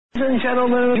Ladies and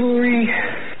gentlemen, jury,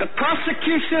 the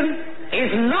prosecution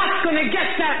is not going to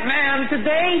get that man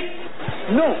today.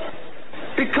 No,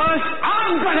 because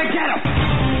I'm going to get him.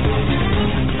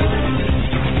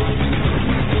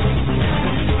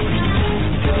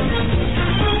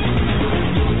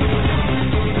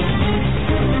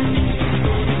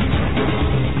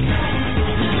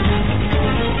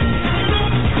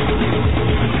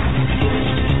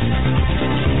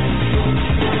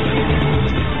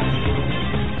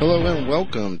 Hello and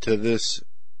welcome to this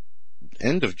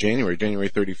end of January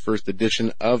 31st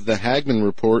edition of the Hagman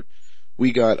Report.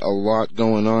 We got a lot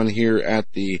going on here at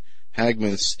the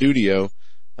Hagman studio.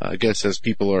 I guess as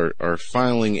people are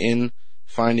filing in,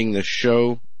 finding the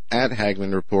show at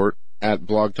Hagman Report, at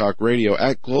Blog Talk Radio,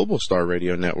 at Global Star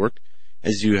Radio Network.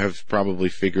 As you have probably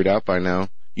figured out by now,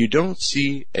 you don't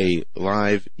see a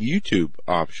live YouTube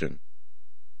option.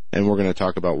 And we're going to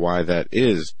talk about why that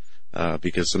is.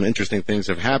 Because some interesting things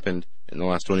have happened in the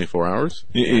last 24 hours.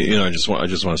 You know, I just want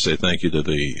to say thank you to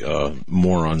the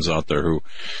morons out there who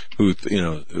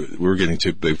we're getting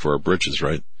too big for our britches,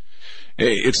 right?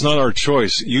 Hey, it's not our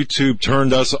choice. YouTube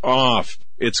turned us off.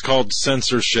 It's called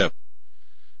censorship.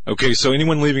 Okay, so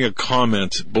anyone leaving a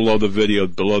comment below the video,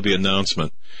 below the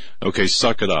announcement, okay,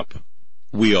 suck it up.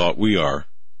 We are.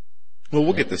 Well,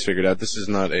 we'll get this figured out. This is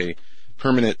not a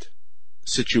permanent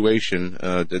situation.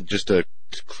 Just to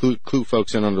clue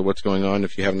folks in on what's going on.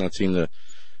 If you have not seen the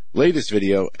latest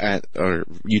video at our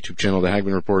YouTube channel, the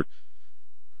Hagman Report,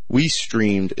 we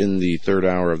streamed in the third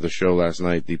hour of the show last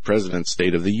night the President's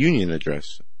State of the Union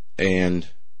address, and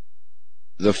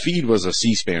the feed was a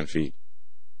C-SPAN feed.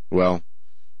 Well,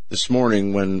 this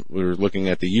morning when we were looking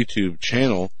at the YouTube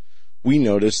channel, we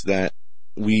noticed that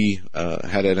we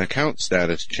had an account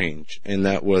status change, and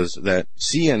that was that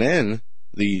CNN,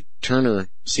 the Turner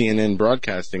CNN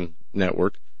Broadcasting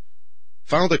Network,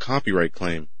 filed a copyright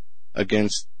claim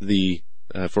against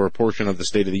for a portion of the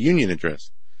State of the Union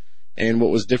address. And what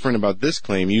was different about this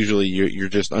claim, usually you're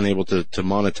just unable to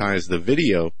monetize the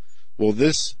video. Well,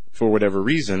 this, for whatever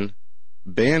reason,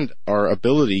 banned our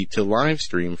ability to live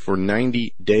stream for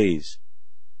 90 days.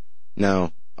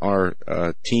 Now, our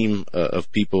team of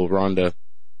people, Rhonda,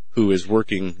 who is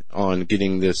working on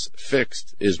getting this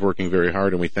fixed, is working very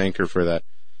hard, and we thank her for that.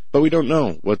 But we don't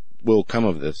know what will come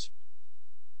of this.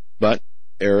 But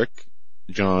Eric,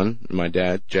 John, my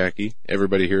dad, Jackie,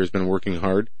 everybody here has been working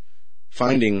hard,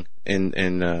 finding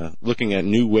and looking at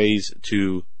new ways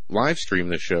to live stream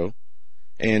the show,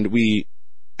 and we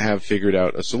have figured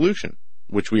out a solution,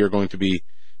 which we are going to be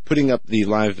putting up the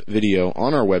live video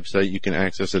on our website. You can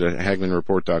access it at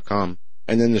HagmanReport.com,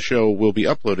 and then the show will be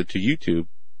uploaded to YouTube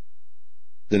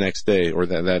the next day or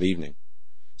that evening.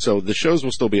 So the shows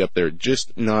will still be up there,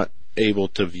 just not able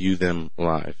to view them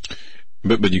live.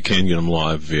 But you can get them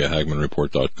live via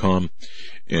HagmanReport.com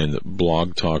and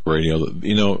Blog Talk Radio.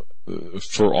 You know,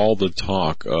 for all the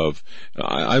talk of,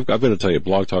 I've got to tell you,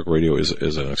 Blog Talk Radio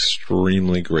is an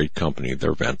extremely great company.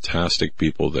 They're fantastic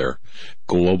people there.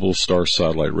 Global Star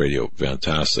Satellite Radio,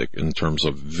 fantastic in terms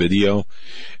of video.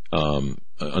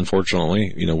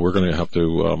 Unfortunately, you know, we're going to have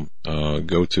to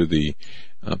go to the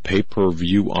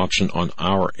pay-per-view option on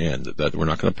our end. That we're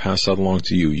not going to pass that along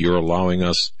to you. You're allowing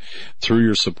us, through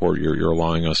your support, you're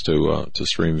allowing us to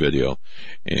stream video,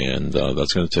 and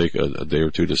that's going to take a day or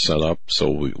two to set up.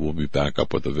 So we'll be back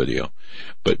up with the video.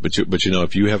 But you know,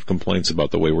 if you have complaints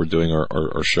about the way we're doing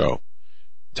our show,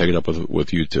 take it up with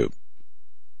YouTube.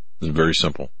 It's very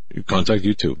simple. You contact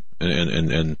YouTube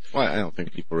and well, I don't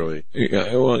think people really.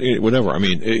 Yeah, well, whatever. I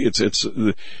mean, it's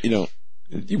you know,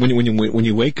 when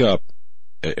you wake up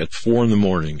at 4 a.m.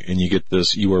 and you get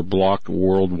this, you are blocked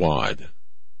worldwide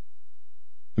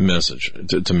message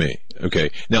to me. Okay.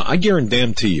 Now, I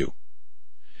guarantee you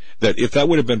that if that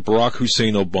would have been Barack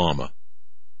Hussein Obama,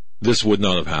 this would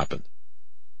not have happened.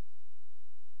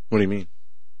 What do you mean?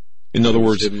 In other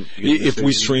words, if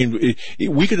we streamed,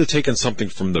 we could have taken something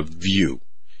from The View,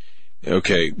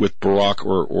 okay, with Barack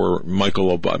or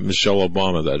Michelle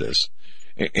Obama, that is,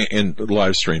 and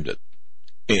live streamed it.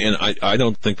 And I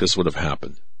don't think this would have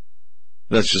happened.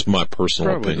 That's just my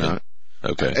personal Probably opinion.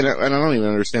 Not. Okay. And I don't even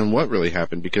understand what really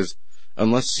happened, because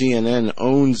unless CNN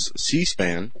owns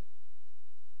C-SPAN,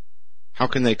 how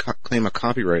can they claim a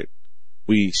copyright?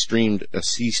 We streamed a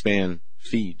C-SPAN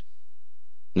feed,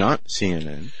 not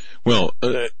CNN. Well,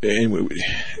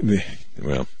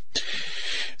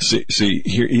 see,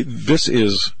 here, this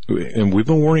is, and we've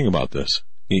been warning about this.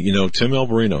 You know, Tim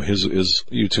Alberino, his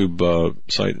YouTube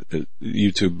site,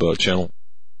 YouTube channel,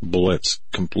 Blitz,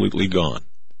 completely gone.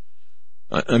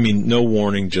 I mean, no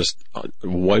warning, just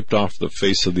wiped off the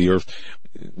face of the earth,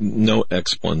 no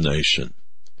explanation.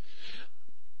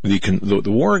 the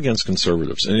war against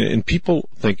conservatives, and people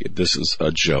think this is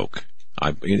a joke.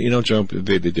 Joe,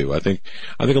 they do. I think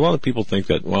a lot of people think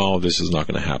that, well, this is not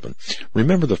going to happen.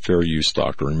 Remember the fair use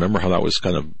doctrine. Remember how that was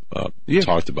kind of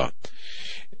talked about.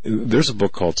 There's a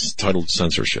book titled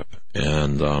Censorship,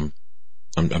 and I'm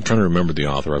trying to remember the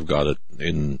author. I've got it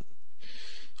in.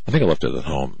 I think I left it at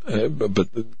home. But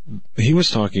he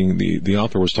was talking. The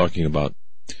author was talking about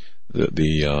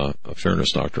the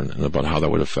fairness doctrine and about how that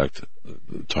would affect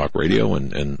talk radio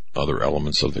and other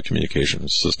elements of the communication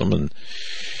system and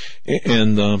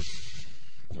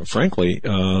frankly,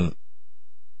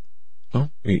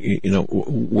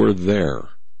 we're there.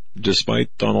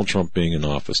 Despite Donald Trump being in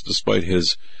office, despite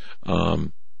his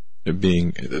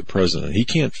being the president, he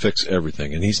can't fix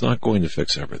everything, and he's not going to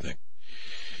fix everything.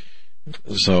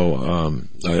 So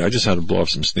I just had to blow off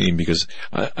some steam because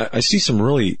I see some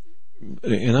really,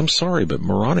 and I'm sorry, but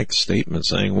moronic statements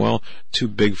saying, well, too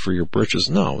big for your britches.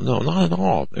 No, not at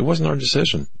all. It wasn't our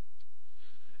decision.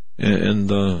 And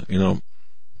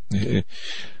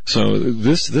so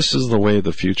this is the way of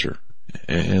the future.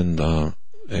 And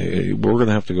we're going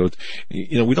to have to go,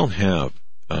 we don't have,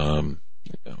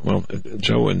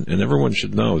 Joe, and everyone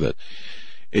should know that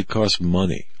it costs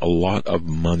money, a lot of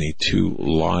money to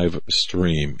live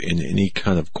stream in any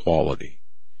kind of quality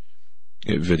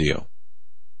video.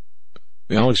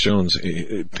 Alex Jones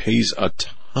pays a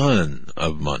ton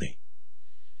of money.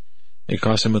 It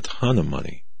costs him a ton of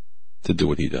money to do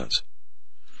what he does.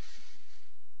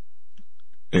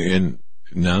 And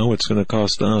now it's going to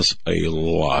cost us a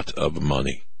lot of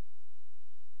money.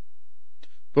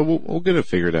 But we'll get it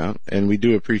figured out, and we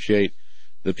do appreciate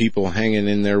the people hanging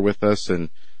in there with us, and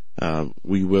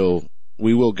we will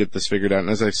get this figured out. And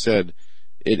as I said,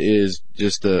 it is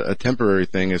just a temporary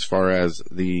thing as far as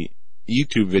the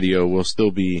YouTube video will still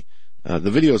be,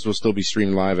 the videos will still be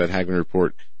streamed live at Hagman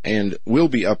Report and will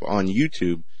be up on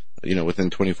YouTube, within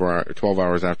 12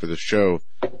 hours after the show,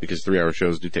 because 3-hour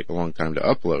shows do take a long time to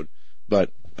upload.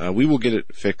 But we will get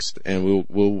it fixed, and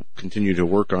we'll continue to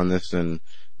work on this and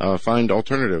find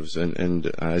alternatives. And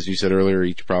as you said earlier,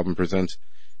 each problem presents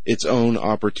its own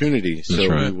opportunity. So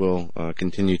right. We will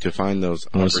continue to find those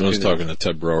opportunities. I was talking to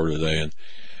Ted Brower today,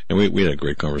 and we had a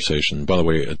great conversation. By the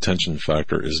way, Attention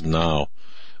Factor is now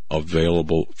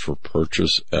available for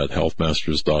purchase at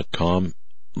healthmasters.com.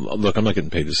 Look, I'm not getting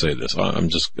paid to say this. I'm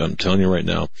telling you right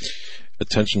now,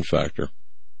 Attention Factor,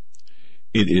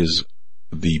 it is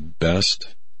the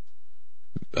best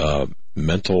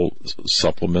mental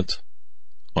supplement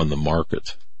on the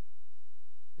market.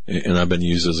 And I've been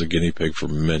used as a guinea pig for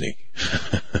many,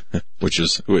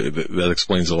 that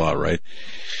explains a lot, right?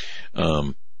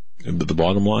 But the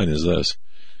bottom line is this.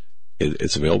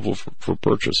 It's available for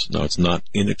purchase. Now, it's not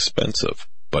inexpensive,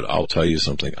 but I'll tell you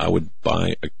something. I would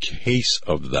buy a case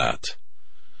of that.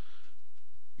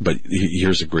 But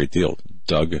here's a great deal.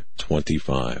 Doug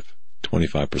 25%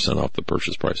 off the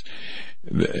purchase price,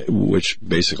 which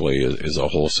basically is a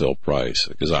wholesale price,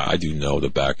 because I do know the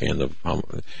back end of how,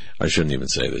 I shouldn't even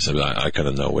say this. I mean, I kind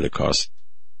of know what it costs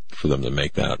for them to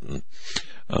make that, and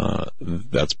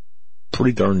that's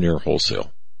pretty darn near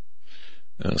wholesale.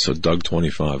 So Doug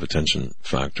 25, Attention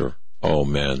Factor. Oh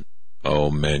man,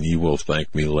 you will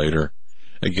thank me later.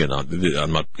 Again,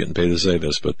 I'm not getting paid to say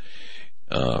this, but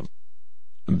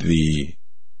the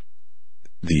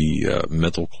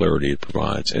mental clarity it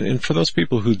provides, and for those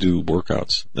people who do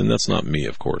workouts, and that's not me,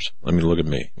 of course. I mean, look at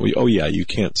me. Oh yeah, you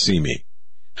can't see me,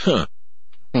 huh?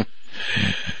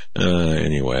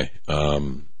 Anyway,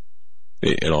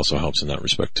 it also helps in that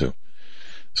respect too.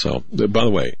 So, by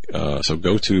the way, so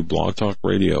go to Blog Talk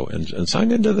Radio and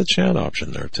sign into the chat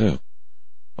option there too.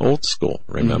 Old school,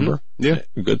 remember? Mm-hmm. Yeah,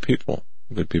 good people.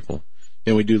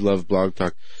 And we do love Blog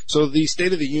Talk. So the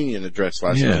State of the Union address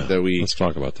last night let's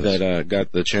talk about this. That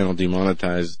got the channel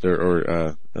demonetized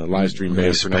or live stream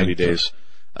banned for 90 days.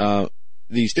 The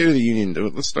State of the Union,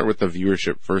 let's start with the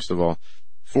viewership first of all.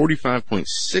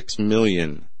 45.6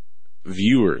 million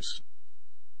viewers.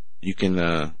 You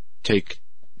can take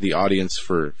the audience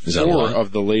for 4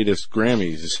 of the latest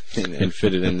Grammys and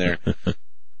fit it in there,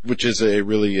 which is a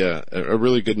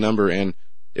really good number, and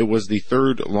it was the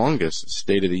 3rd longest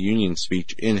State of the Union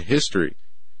speech in history.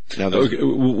 Now,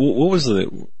 who was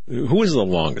the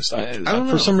longest? I don't know.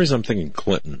 For some reason, I'm thinking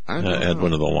Clinton had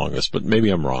one of the longest, but maybe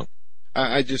I'm wrong.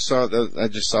 I just saw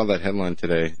that headline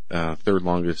today, 3rd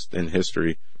longest in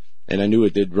history, and I knew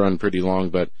it did run pretty long,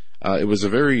 but it was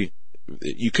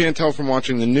you can't tell from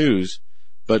watching the news,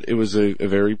 but it was a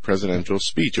very presidential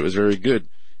speech. It was very good.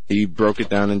 He broke it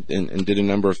down and did a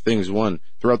number of things. One,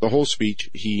 throughout the whole speech,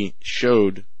 he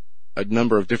showed a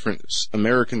number of different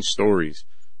American stories,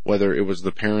 whether it was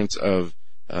the parents of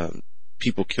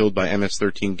people killed by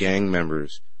MS-13 gang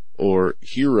members or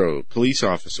hero police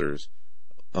officers,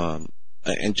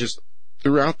 and just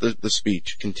throughout the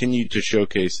speech continued to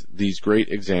showcase these great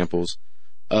examples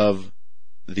of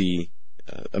the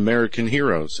American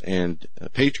heroes and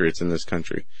patriots in this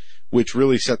country, which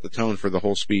really set the tone for the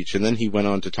whole speech. And then he went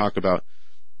on to talk about,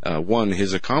 one,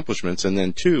 his accomplishments, and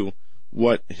then two,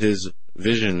 what his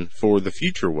vision for the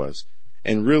future was,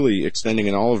 and really extending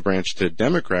an olive branch to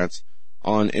Democrats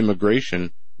on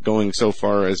immigration, going so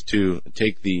far as to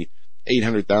take the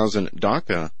 800,000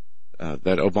 DACA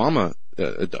that Obama,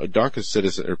 DACA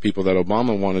citizens or people that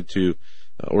Obama wanted to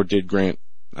or did grant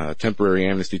temporary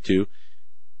amnesty to,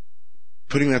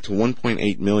 putting that to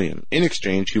 1.8 million. In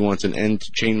exchange, he wants an end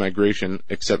to chain migration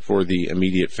except for the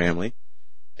immediate family,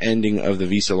 ending of the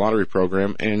visa lottery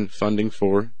program, and funding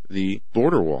for the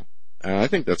border wall. I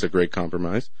think that's a great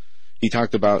compromise. He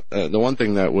talked about the one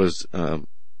thing that was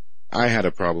I had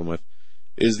a problem with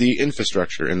is the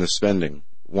infrastructure and the spending,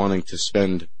 wanting to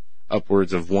spend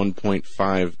upwards of a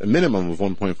minimum of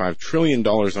 $1.5 trillion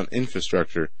on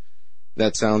infrastructure.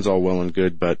 That sounds all well and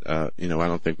good, but I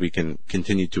don't think we can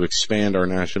continue to expand our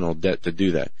national debt to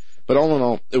do that. But all in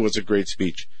all, it was a great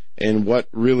speech. And what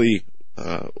really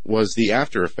was the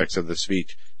after effects of the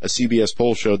speech? A CBS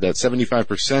poll showed that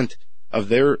 75% of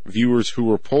their viewers who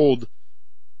were polled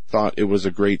thought it was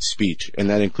a great speech, and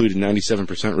that included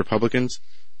 97% Republicans,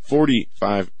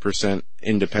 45%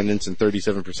 independents, and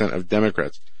 37% of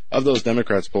Democrats. Of those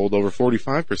Democrats polled, over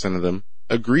 45% of them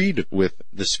agreed with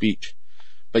the speech.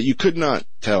 But you could not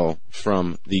tell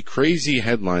from the crazy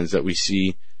headlines that we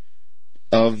see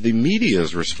of the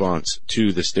media's response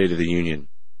to the State of the Union.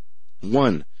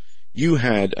 One, you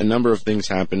had a number of things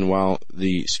happen while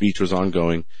the speech was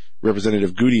ongoing.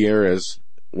 Representative Gutierrez,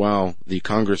 while the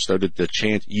Congress started to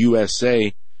chant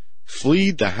USA,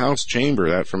 fled the House chamber,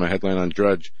 that from a headline on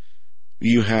Drudge.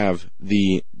 You have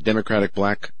the Democratic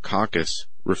Black Caucus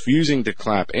refusing to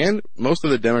clap, and most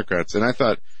of the Democrats. And I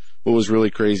thought what was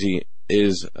really crazy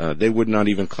is they would not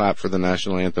even clap for the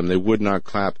national anthem. They would not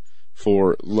clap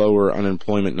for lower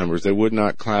unemployment numbers. They would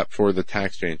not clap for the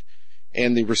tax change.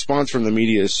 And the response from the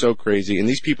media is so crazy, and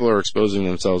these people are exposing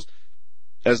themselves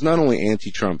as not only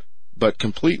anti-Trump, but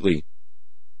completely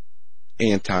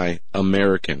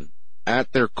anti-American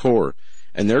at their core.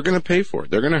 And they're going to pay for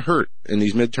it. They're going to hurt in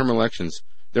these midterm elections.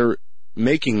 They're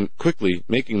quickly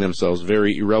making themselves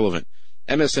very irrelevant.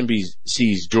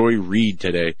 MSNBC's Joy Reid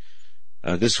today,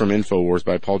 this from InfoWars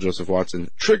by Paul Joseph Watson,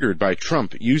 triggered by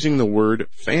Trump using the word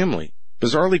family,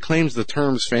 bizarrely claims the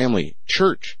terms family,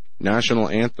 church, national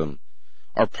anthem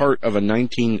are part of a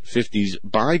 1950s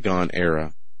bygone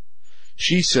era.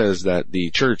 She says that the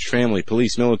church, family,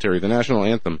 police, military, the national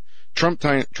anthem, Trump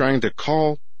trying to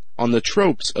call on the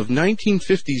tropes of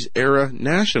 1950s era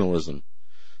nationalism.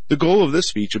 The goal of this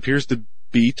speech appears to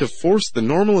be to force the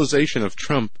normalization of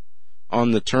Trump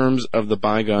on the terms of the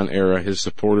bygone era his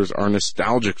supporters are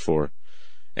nostalgic for.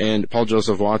 And Paul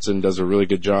Joseph Watson does a really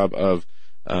good job of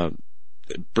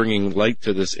bringing light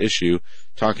to this issue,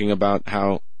 talking about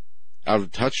how out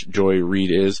of touch Joy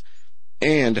Reid is,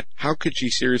 and how could she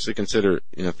seriously consider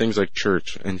things like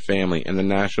church and family and the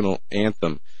national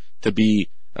anthem to be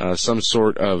some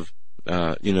sort of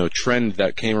trend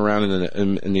that came around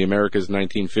in the America's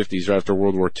 1950s right after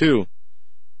World War II,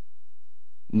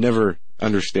 never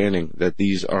understanding that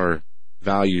these are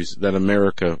values that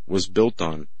America was built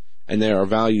on, and they are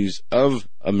values of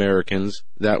Americans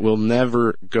that will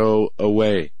never go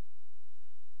away.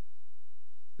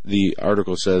 The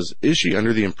article says, is she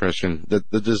under the impression that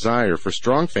the desire for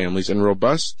strong families and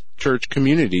robust church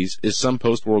communities is some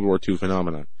post-World War II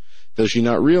phenomenon? Does she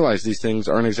not realize these things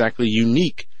aren't exactly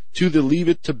unique to the Leave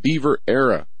It to Beaver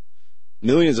era?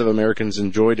 Millions of Americans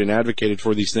enjoyed and advocated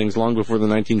for these things long before the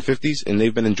 1950s, and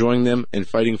they've been enjoying them and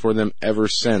fighting for them ever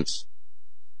since.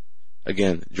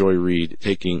 Again, Joy Reid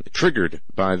triggered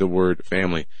by the word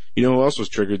family. You know who else was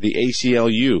triggered? The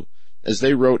ACLU, as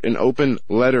they wrote an open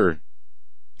letter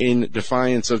in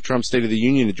defiance of Trump's State of the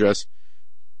Union address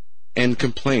and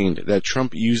complained that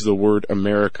Trump used the word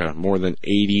America more than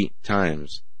 80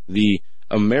 times. The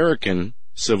American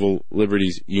Civil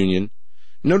Liberties Union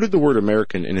noted the word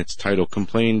American in its title,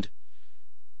 complained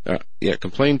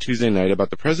Tuesday night about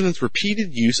the president's repeated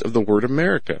use of the word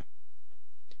America.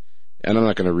 And I'm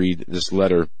not going to read this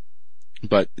letter,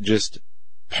 but just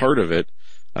part of it,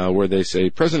 where they say,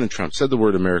 President Trump said the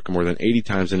word America more than 80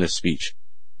 times in his speech.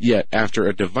 Yet, after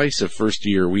a divisive first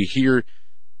year, we hear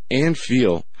and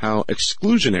feel how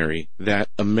exclusionary that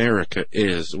America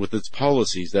is, with its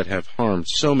policies that have harmed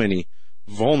so many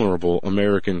vulnerable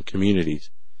American communities.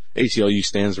 ACLU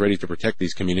stands ready to protect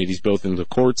these communities, both in the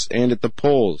courts and at the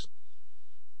polls.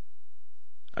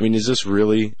 I mean, is this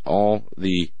really all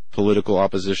the political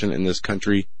opposition in this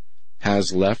country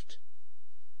has left?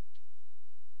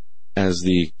 As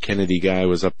the Kennedy guy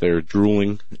was up there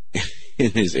drooling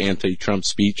in his anti-Trump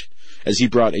speech, as he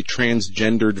brought a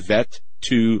transgendered vet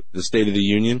to the State of the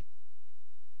Union.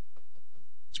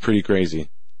 It's pretty crazy.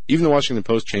 Even the Washington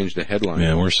Post changed the headline.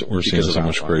 Yeah, we're seeing so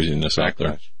much craziness out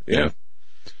there. Yeah.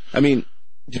 I mean,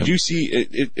 did you see,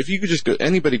 if you could just go,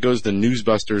 anybody goes to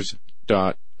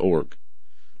newsbusters.org,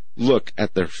 look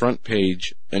at their front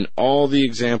page and all the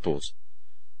examples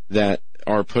that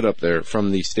are put up there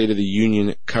from the State of the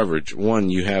Union coverage.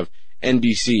 One, you have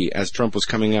NBC, as Trump was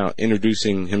coming out,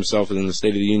 introducing himself in the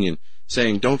State of the Union,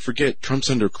 saying, don't forget, Trump's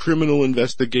under criminal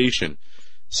investigation.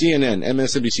 CNN,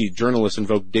 MSNBC journalists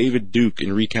invoke David Duke in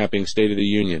recapping State of the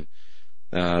Union.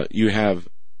 You have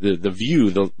the View,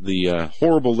 the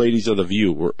horrible ladies of the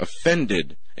View were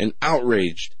offended and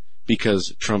outraged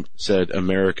because Trump said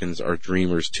Americans are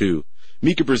dreamers too.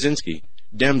 Mika Brzezinski,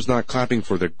 Dems not clapping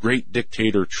for the great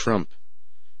dictator Trump.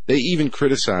 They even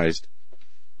criticized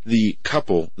the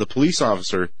couple, the police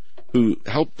officer who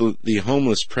helped the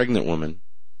homeless pregnant woman,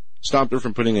 stopped her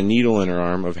from putting a needle in her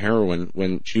arm of heroin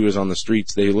when she was on the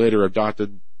streets. They later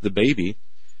adopted the baby.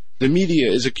 The media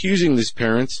is accusing these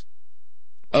parents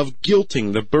of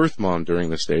guilting the birth mom during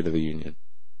the State of the Union.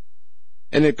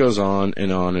 And it goes on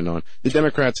and on and on. The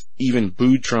Democrats even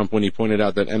booed Trump when he pointed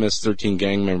out that MS-13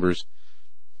 gang members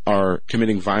are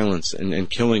committing violence and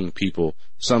killing people,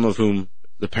 some of whom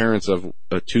the parents of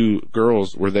 2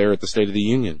 girls were there at the State of the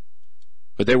Union.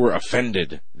 But they were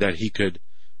offended that he could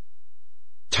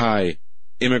tie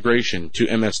immigration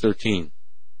to MS-13.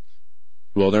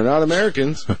 Well, they're not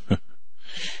Americans.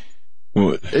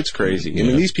 Well, it's crazy. Yeah. I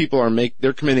mean, these people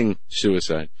they're committing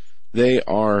suicide. They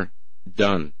are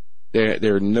done.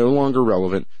 They're no longer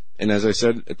relevant. And as I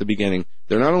said at the beginning,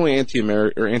 they're not only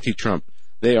anti-American or anti-Trump,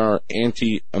 they are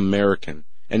anti-American.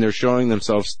 And they're showing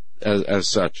themselves as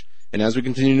such. And as we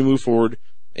continue to move forward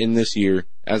in this year,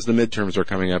 as the midterms are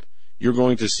coming up, you're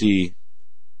going to see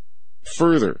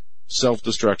further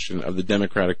self-destruction of the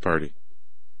Democratic Party.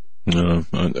 Yeah,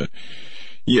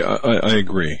 I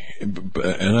agree.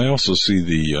 And I also see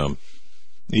the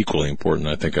equally important,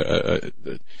 I think, I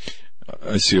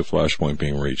see a flashpoint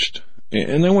being reached.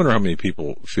 And I wonder how many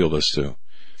people feel this too.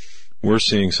 We're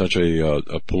seeing such a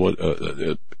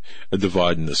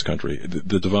divide in this country.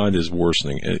 The divide is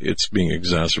worsening. It's being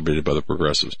exacerbated by the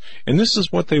progressives. And this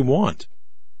is what they want.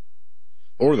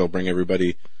 Or they'll bring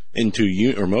everybody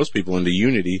into, or most people into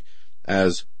unity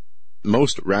as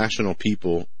most rational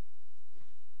people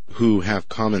who have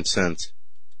common sense.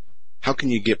 How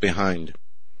can you get behind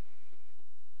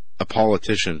a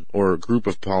politician or a group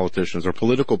of politicians or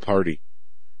political party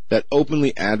that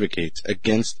openly advocates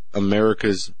against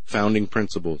America's founding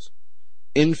principles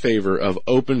in favor of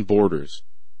open borders,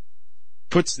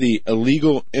 puts the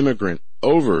illegal immigrant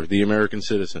over the American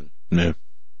citizen,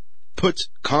 puts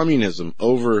communism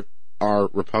over our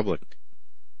republic?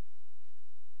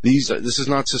 This is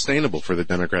not sustainable for the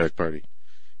Democratic Party.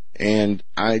 And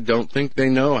I don't think they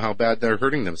know how bad they're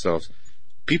hurting themselves.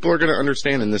 People are going to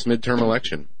understand in this midterm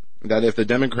election that if the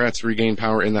Democrats regain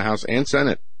power in the House and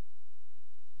Senate,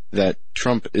 that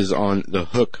Trump is on the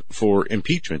hook for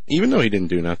impeachment, even though he didn't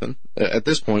do nothing. At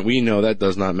this point, we know that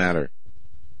does not matter.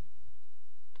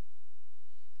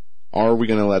 Are we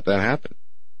going to let that happen?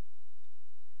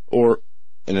 Or,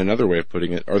 in another way of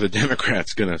putting it, are the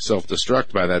Democrats going to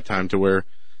self-destruct by that time to where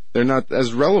they're not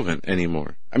as relevant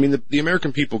anymore? I mean, the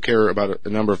American people care about a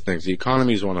number of things. The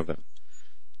economy is one of them.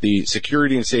 The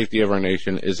security and safety of our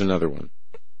nation is another one.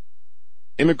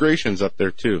 Immigration's up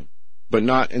there too, but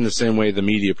not in the same way the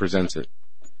media presents it.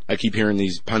 I keep hearing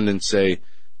these pundits say,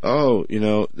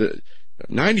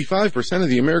 95% of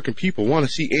the American people want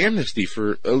to see amnesty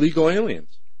for illegal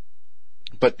aliens.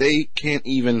 But they can't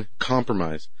even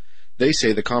compromise. They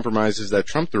say the compromises that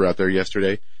Trump threw out there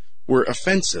yesterday were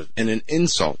offensive and an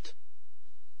insult.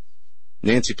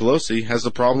 Nancy Pelosi has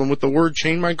a problem with the word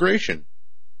chain migration,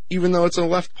 even though it's a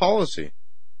left policy.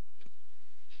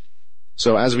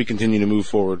 So as we continue to move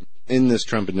forward in this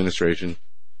Trump administration,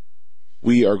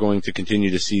 we are going to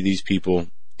continue to see these people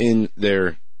in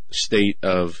their state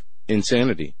of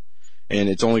insanity. And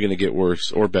it's only going to get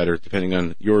worse or better depending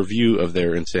on your view of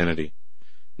their insanity.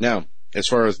 Now, as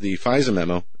far as the FISA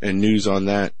memo and news on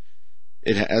that,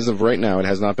 as of right now, it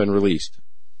has not been released.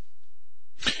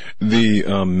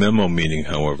 The memo meeting,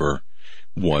 however,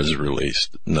 was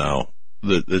released. Now,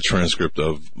 the transcript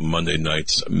of Monday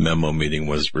night's memo meeting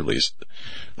was released.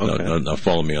 Okay. Now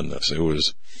follow me on this. It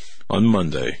was On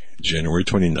Monday, January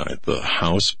 29th, the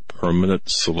House Permanent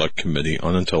Select Committee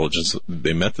on Intelligence,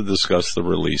 they met to discuss the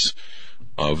release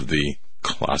of the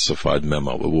classified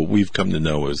memo, what we've come to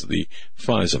know as the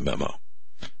FISA memo,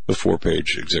 the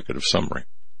 4-page executive summary.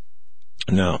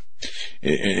 Now,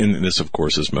 and this, of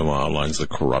course, this memo outlines the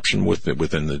corruption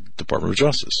within the Department of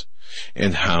Justice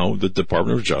and how the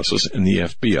Department of Justice and the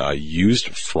FBI used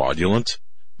fraudulent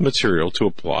material to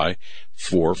apply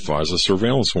for FISA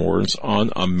surveillance warrants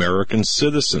on American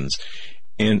citizens.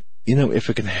 And,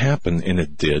 if it can happen, and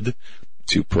it did,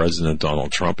 to President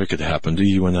Donald Trump, it could happen to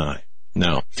you and I.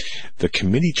 Now, the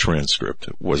committee transcript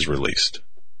was released,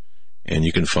 and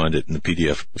you can find it in the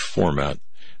PDF format.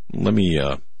 Let me,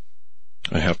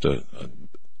 I've got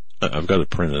it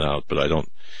printed out, but I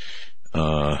don't,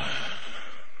 I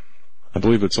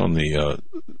believe it's on the,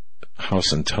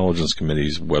 House Intelligence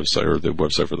Committee's website, or the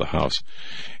website for the House.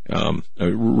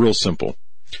 Real simple.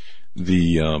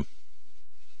 It's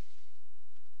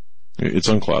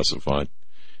unclassified,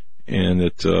 and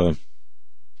it,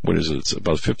 what is it? It's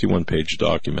about a 51-page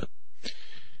document.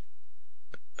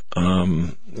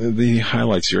 The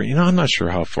highlights here, I'm not sure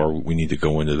how far we need to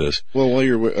go into this. Well, while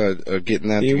you're getting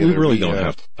that together, we really don't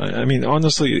have to. I mean,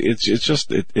 honestly, it's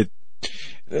just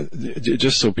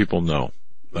just so people know.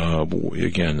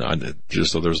 Again,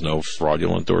 just so there's no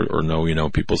fraudulent or no,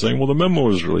 people saying, well, the memo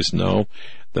was released. No,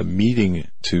 the meeting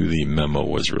to the memo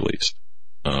was released.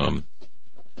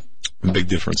 Big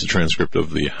difference, the transcript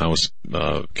of the House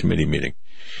committee meeting.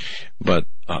 But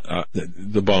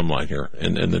the bottom line here,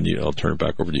 and then I'll turn it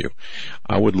back over to you.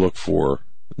 I would look for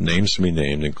names to be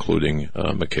named, including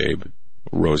McCabe,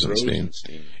 Rosenstein.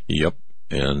 Yep,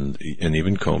 and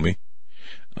even Comey.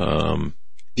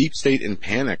 Deep state in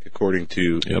panic, according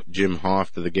to Jim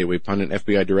Hoft, the Gateway Pundit.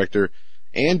 FBI director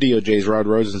and DOJ's Rod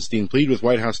Rosenstein plead with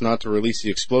White House not to release the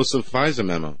explosive FISA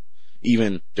memo.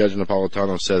 Even Judge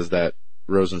Napolitano says that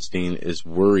Rosenstein is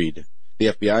worried.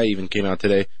 The FBI even came out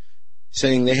today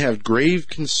saying they have grave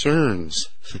concerns.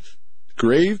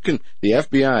 The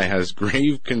FBI has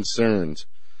grave concerns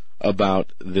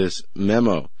about this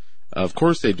memo. Of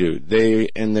course they do. They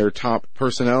and their top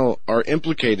personnel are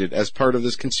implicated as part of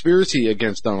this conspiracy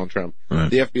against Donald Trump.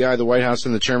 Right. The FBI, the White House,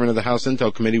 and the chairman of the House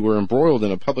Intel Committee were embroiled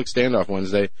in a public standoff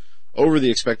Wednesday over the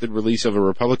expected release of a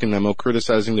Republican memo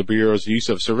criticizing the Bureau's use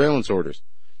of surveillance orders.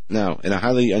 Now, in a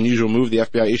highly unusual move, the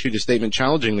FBI issued a statement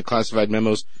challenging the classified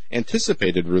memo's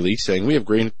anticipated release, saying, we have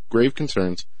grave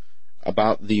concerns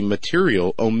about the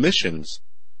material omissions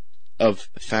of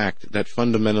fact that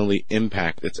fundamentally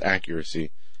impact its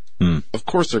accuracy. Of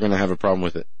course they're going to have a problem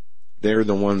with it. They're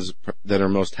the ones that are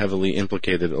most heavily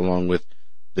implicated, along with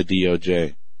the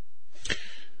DOJ.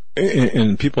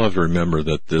 And people have to remember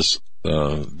that this,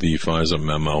 the FISA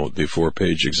memo, the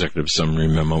 4-page executive summary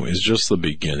memo, is just the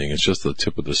beginning. It's just the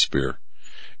tip of the spear,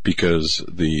 because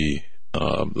the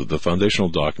foundational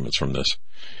documents from this,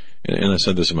 and I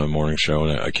said this in my morning show,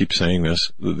 and I keep saying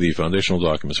this, the foundational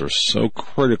documents are so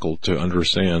critical to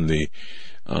understand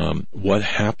what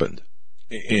happened.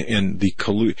 And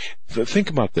think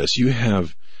about this.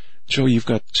 You've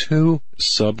got two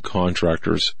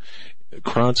subcontractors,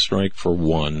 CrowdStrike for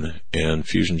one and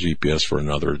Fusion GPS for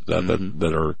another,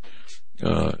 that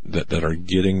are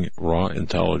getting raw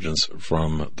intelligence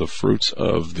from the fruits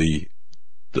of the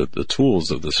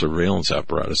tools of the surveillance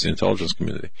apparatus, the intelligence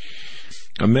community.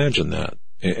 Imagine that.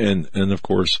 And of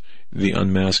course, the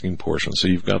unmasking portion. So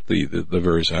you've got the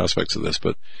various aspects of this,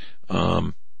 but,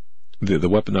 the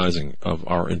weaponizing of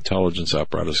our intelligence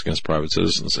apparatus against private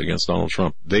citizens, against Donald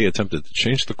Trump. They attempted to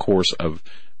change the course of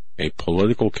a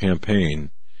political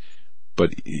campaign,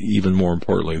 but even more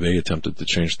importantly, they attempted to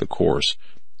change the course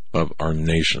of our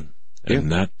nation.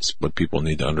 And that's what people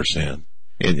need to understand.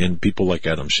 And people like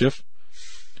Adam Schiff,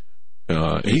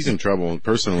 he's in trouble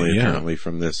personally, apparently,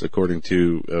 from this, according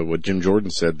to what Jim Jordan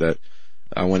said, that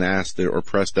when asked or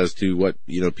pressed as to what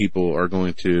people are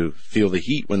going to feel the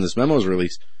heat when this memo is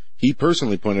released, he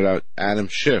personally pointed out Adam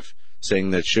Schiff, saying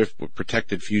that Schiff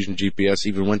protected Fusion GPS,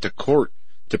 even went to court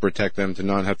to protect them, to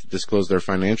not have to disclose their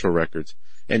financial records.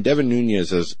 And Devin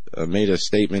Nunes has made a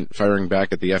statement firing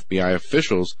back at the FBI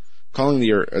officials, calling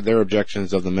their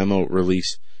objections of the memo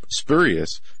release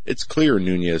spurious. It's clear,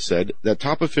 Nunes said, that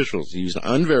top officials used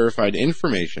unverified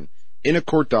information in a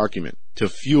court document to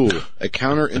fuel a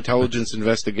counterintelligence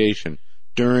investigation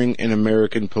during an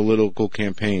American political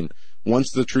campaign. Once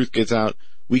the truth gets out,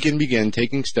 we can begin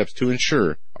taking steps to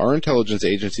ensure our intelligence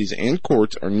agencies and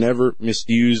courts are never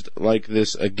misused like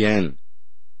this again.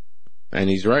 And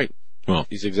he's right. Well,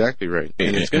 he's exactly right.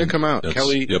 And it's going to come out.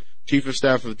 Kelly, Chief of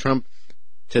Staff of Trump,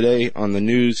 today on the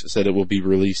news said it will be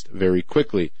released very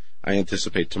quickly. I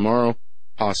anticipate tomorrow,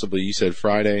 possibly, you said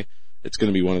Friday. It's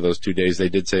going to be one of those 2 days. They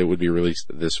did say it would be released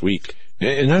this week.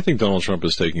 And I think Donald Trump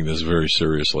is taking this very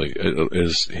seriously,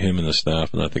 as him and the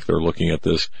staff, and I think they're looking at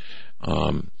this.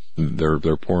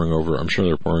 They're poring over, I'm sure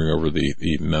they're poring over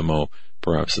the memo,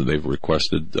 perhaps that they've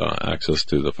requested access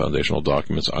to the foundational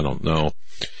documents. I don't know.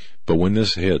 But when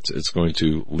this hits, it's going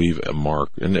to leave a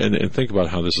mark. And think about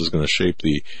how this is going to shape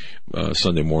the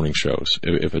Sunday morning shows,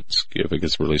 if it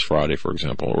gets released Friday, for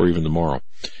example, or even tomorrow.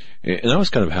 And I was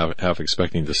kind of half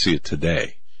expecting to see it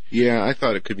today. Yeah, I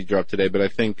thought it could be dropped today, but I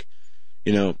think,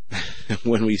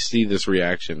 when we see this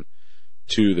reaction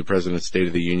to the President's State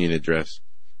of the Union address,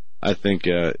 I think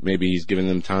maybe he's giving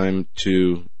them time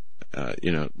to,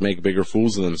 make bigger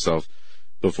fools of themselves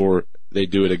before they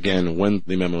do it again when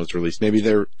the memo is released. Maybe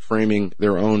they're framing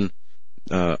their own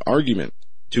argument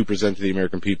to present to the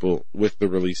American people with the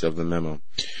release of the memo.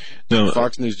 No,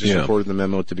 Fox News just reported the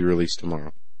memo to be released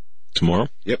tomorrow. Tomorrow?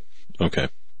 Yep. Okay.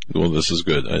 Well, this is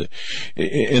good.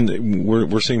 And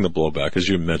we're seeing the blowback, as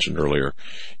you mentioned earlier.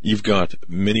 You've got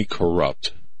many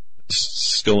corrupt,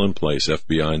 still in place,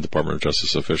 FBI and Department of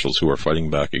Justice officials who are fighting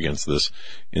back against this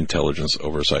intelligence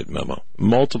oversight memo.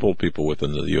 Multiple people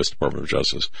within the U.S. Department of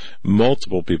Justice.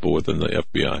 Multiple people within the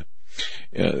FBI.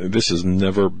 This has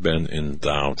never been in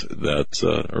doubt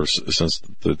or since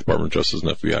the Department of Justice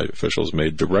and FBI officials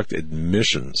made direct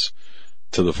admissions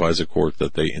to the FISA court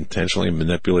that they intentionally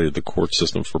manipulated the court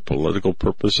system for political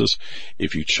purposes.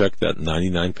 If you check that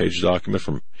 99-page document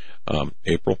from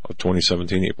April 26,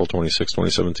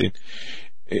 2017,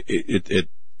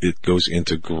 it goes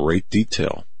into great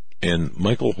detail. And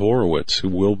Michael Horowitz, who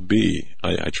will be,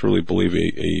 I truly believe,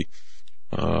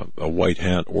 a white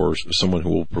hat or someone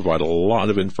who will provide a lot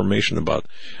of information about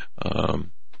a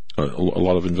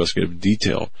lot of investigative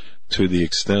detail to the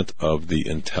extent of the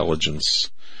intelligence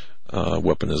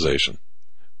weaponization.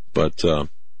 But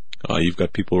you've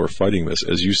got people who are fighting this.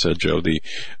 As you said, Joe, the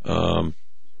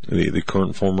current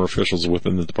and former officials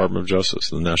within the Department of Justice,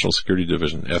 the National Security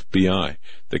Division, FBI,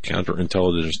 the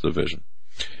Counterintelligence Division,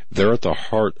 they're at the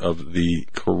heart of the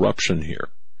corruption here.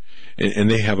 And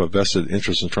they have a vested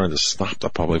interest in trying to stop the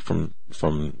public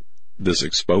from this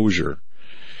exposure.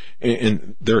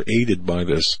 And they're aided by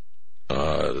this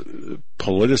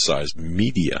politicized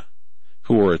media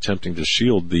who are attempting to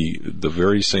shield the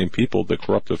very same people, the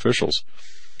corrupt officials,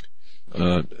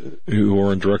 who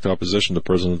are in direct opposition to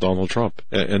President Donald Trump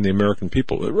and the American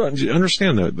people.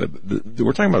 Understand that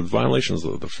we're talking about violations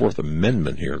of the Fourth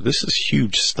Amendment here. This is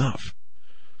huge stuff.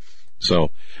 So,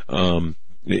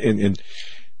 and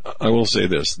I will say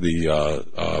this: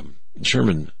 the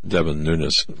Chairman Devin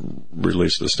Nunes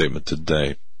released a statement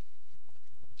today.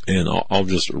 And I'll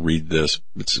just read this.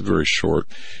 It's very short.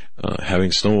 Having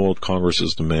stonewalled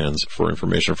Congress's demands for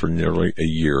information for nearly a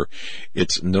year,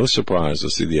 it's no surprise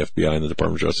to see the FBI and the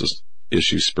Department of Justice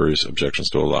issue spurious objections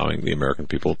to allowing the American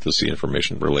people to see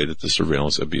information related to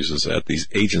surveillance abuses at these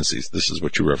agencies. This is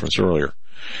what you referenced earlier.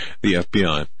 The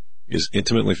FBI is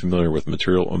intimately familiar with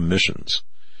material omissions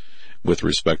with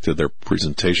respect to their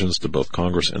presentations to both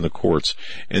Congress and the courts,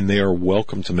 and they are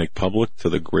welcome to make public, to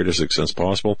the greatest extent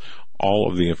possible, all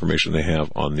of the information they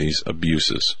have on these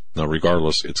abuses. Now,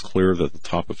 regardless, it's clear that the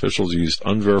top officials used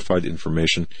unverified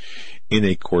information in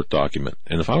a court document.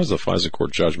 And if I was a FISA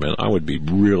court judge, man, I would be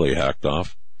really hacked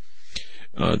off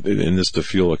in this to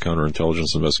fuel a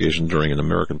counterintelligence investigation during an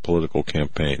American political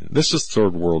campaign. This is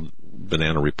third world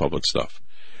banana republic stuff.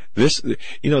 This,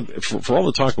 for all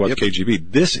the talk about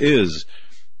KGB, this is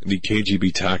the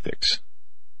KGB tactics.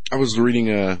 I was reading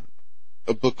a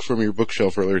book from your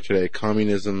bookshelf earlier today,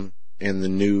 Communism and the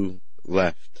New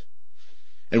Left.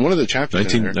 And one of the chapters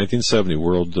 1970,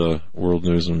 World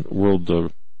News and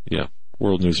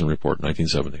Report,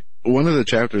 1970. One of the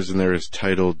chapters in there is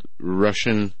titled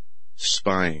Russian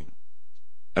Spying.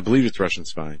 I believe it's Russian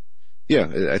Spying.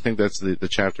 Yeah, I think that's the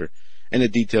chapter. And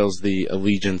it details the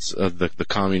allegiance of the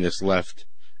communist left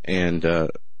and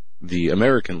the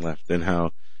American left and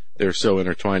how they're so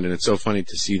intertwined. And it's so funny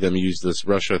to see them use this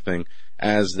Russia thing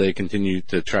as they continue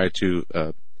to try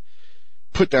to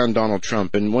put down Donald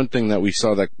Trump. And one thing that we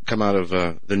saw that come out of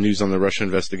the news on the Russia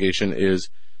investigation is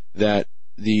that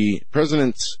the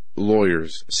president's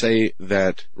lawyers say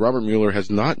that Robert Mueller has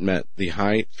not met the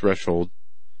high threshold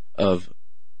of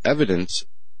evidence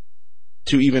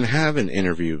to even have an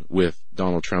interview with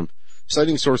Donald Trump.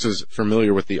 Citing sources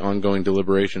familiar with the ongoing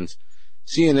deliberations,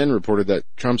 CNN reported that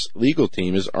Trump's legal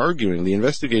team is arguing the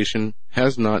investigation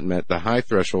has not met the high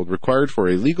threshold required for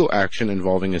a legal action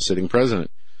involving a sitting president,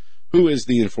 who is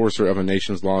the enforcer of a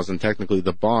nation's laws and technically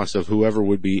the boss of whoever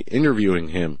would be interviewing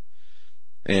him.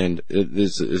 And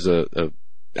this is a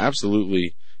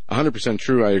absolutely 100%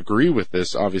 true. I agree with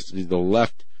this. Obviously, the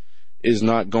left is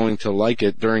not going to like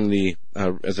it. During the,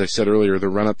 as I said earlier, the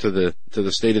run-up to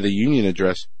the State of the Union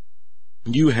address,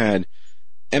 you had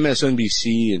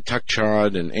MSNBC and Tuck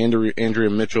Chod and Andrea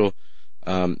Mitchell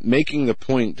making the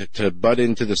point to butt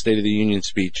into the State of the Union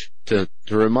speech to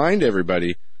remind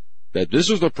everybody that this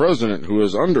is the president who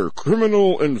is under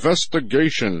criminal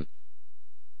investigation.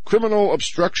 Criminal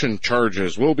obstruction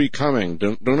charges will be coming.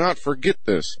 Do not forget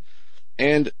this.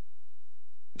 And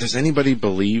does anybody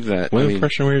believe that? What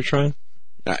impression were you trying?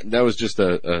 That was just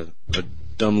a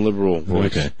dumb liberal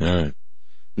voice. Okay, all right.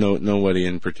 Nobody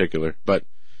in particular. But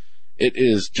it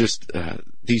is just,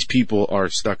 these people are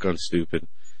stuck on stupid.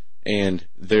 And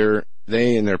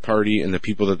they and their party and the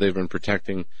people that they've been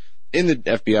protecting in the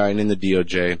FBI and in the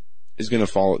DOJ is going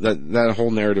to fall, that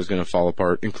whole narrative is going to fall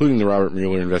apart, including the Robert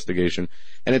Mueller investigation.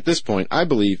 And at this point, I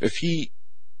believe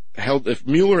if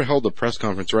Mueller held a press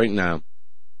conference right now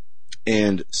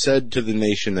and said to the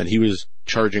nation that he was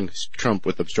charging Trump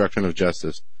with obstruction of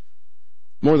justice,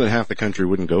 more than half the country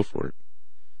wouldn't go for it.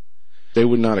 They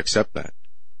would not accept that.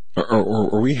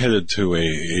 Are we headed to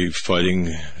a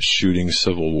fighting, shooting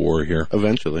civil war here?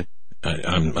 Eventually.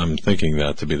 I'm thinking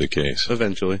that to be the case.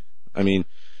 Eventually. I mean,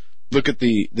 look at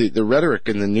the rhetoric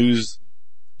in the news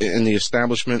and the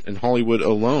establishment in Hollywood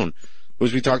alone.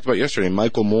 As we talked about yesterday,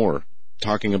 Michael Moore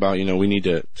talking about, we need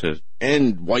to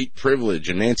end white privilege,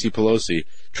 and Nancy Pelosi,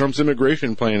 Trump's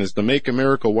immigration plan is to make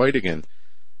America white again.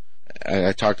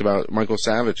 I talked about Michael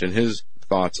Savage and his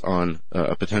thoughts on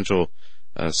a potential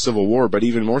civil war, but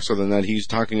even more so than that, he's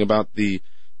talking about the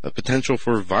potential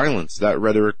for violence that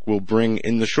rhetoric will bring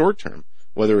in the short term,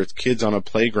 whether it's kids on a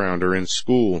playground or in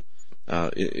school.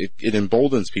 It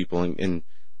emboldens people and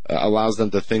allows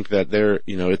them to think that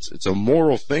it's a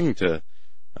moral thing to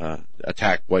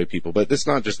attack white people. But it's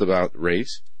not just about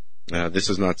race. This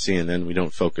is not CNN. We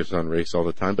don't focus on race all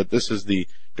the time, but this is the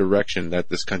direction that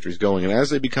this country's going. And as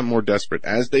they become more desperate,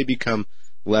 as they become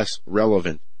less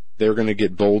relevant, they're going to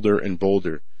get bolder and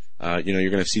bolder. You're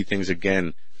going to see things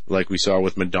again like we saw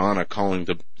with Madonna calling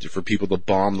for people to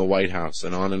bomb the White House,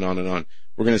 and on and on and on.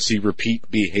 We're going to see repeat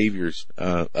behaviors,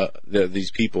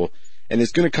 these people. And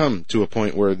it's going to come to a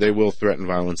point where they will threaten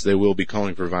violence. They will be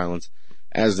calling for violence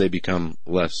as they become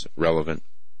less relevant.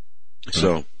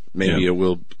 So maybe it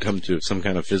will come to some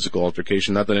kind of physical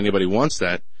altercation. Not that anybody wants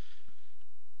that,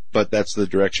 but that's the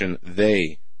direction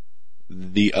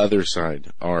the other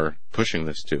side, are pushing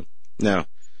this to. Now,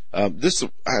 I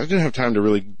didn't have time to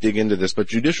really dig into this, but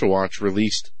Judicial Watch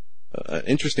released an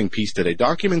interesting piece today.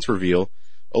 Documents reveal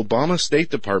Obama State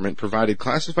Department provided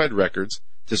classified records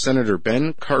to Senator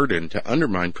Ben Cardin to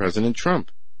undermine President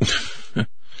Trump.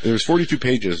 There's 42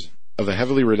 pages of a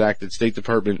heavily redacted State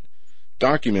Department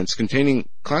documents containing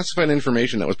classified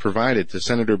information that was provided to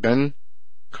Senator Ben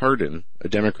Cardin, a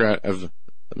Democrat of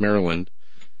Maryland.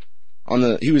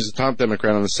 He was the top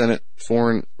Democrat on the Senate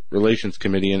Foreign Relations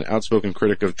Committee and outspoken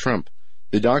critic of Trump.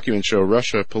 The documents show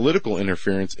Russia political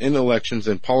interference in elections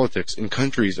and politics in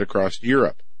countries across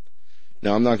Europe.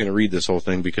 Now, I'm not going to read this whole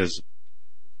thing because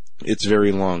it's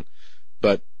very long,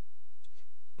 but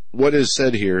what is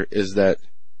said here is that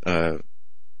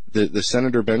the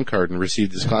Senator Ben Cardin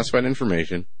received this classified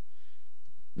information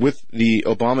with the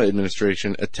Obama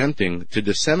administration attempting to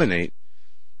disseminate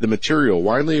the material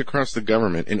widely across the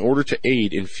government in order to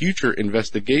aid in future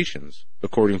investigations,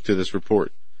 according to this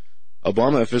report.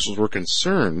 Obama officials were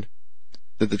concerned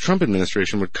that the Trump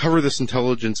administration would cover this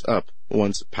intelligence up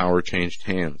once power changed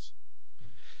hands.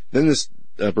 Then this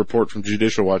report from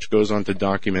Judicial Watch goes on to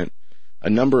document a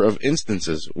number of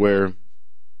instances where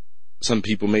some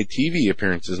people made TV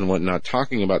appearances and whatnot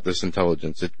talking about this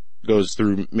intelligence. It goes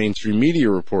through mainstream media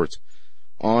reports,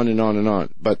 on and on and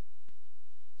on. But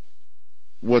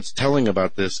what's telling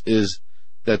about this is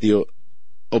that the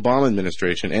Obama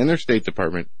administration and their State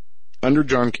Department, under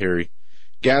John Kerry,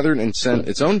 gathered and sent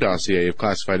its own dossier of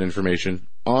classified information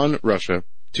on Russia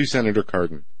to Senator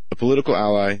Cardin, a political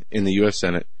ally in the U.S.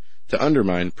 Senate, to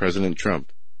undermine President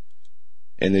Trump.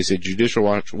 And they say Judicial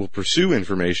Watch will pursue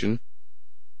information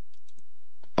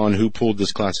on who pulled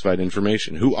this classified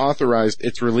information, who authorized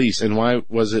its release, and why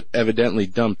was it evidently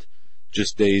dumped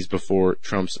just days before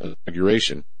Trump's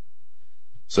inauguration.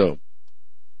 So,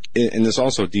 and this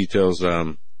also details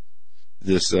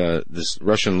this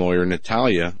Russian lawyer,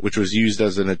 Natalia, which was used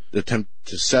as an attempt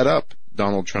to set up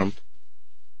Donald Trump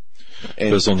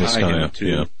and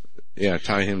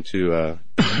tie him to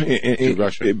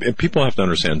Russia. And people have to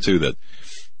understand too that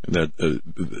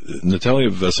Natalia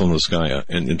Veselnitskaya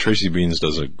and Tracy Beans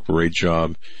does a great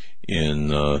job in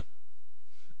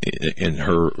in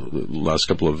her last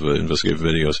couple of investigative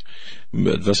videos.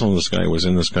 But Vessel in the Sky was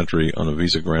in this country on a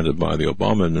visa granted by the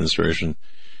Obama administration.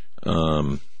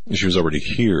 She was already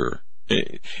here.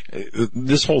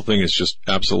 This whole thing is just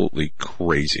absolutely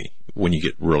crazy when you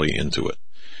get really into it.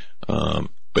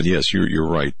 But yes, you're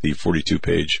right. The 42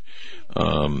 pages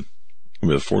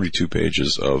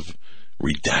of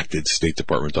redacted State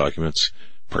Department documents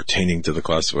pertaining to the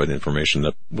classified information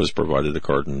that was provided to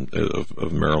Cardin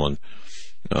of Maryland.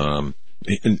 And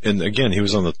again, he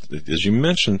was on the, as you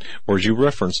mentioned, or as you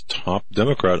referenced, top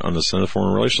Democrat on the Senate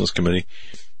Foreign Relations Committee,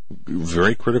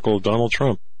 very critical of Donald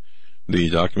Trump. The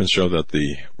documents show that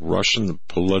the Russian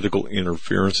political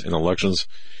interference in elections,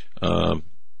 and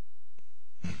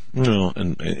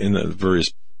in the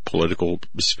various political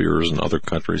spheres in other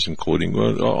countries, including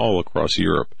all across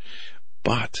Europe.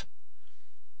 But,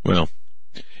 well,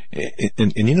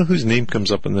 and you know whose name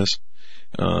comes up in this?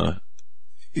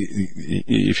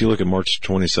 If you look at March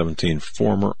 2017,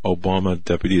 former Obama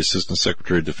Deputy Assistant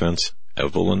Secretary of Defense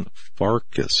Evelyn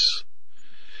Farkas.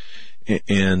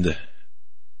 And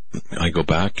I go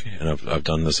back, and I've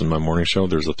done this in my morning show.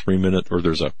 There's a 3-minute, or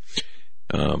there's a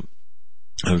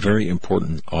very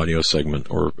important audio segment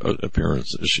or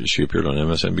appearance. She appeared on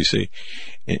MSNBC,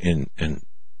 and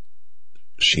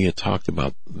she had talked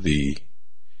about the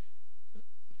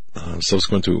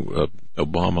subsequent to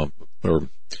Obama, or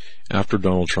after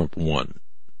Donald Trump won.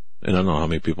 And I don't know how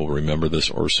many people remember this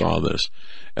or saw this.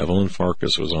 Evelyn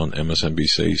Farkas was on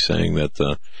MSNBC saying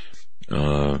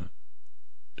that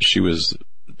she was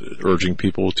urging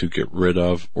people to get rid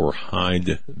of or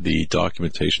hide the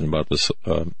documentation about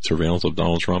the surveillance of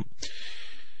Donald Trump,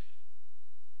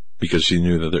 because she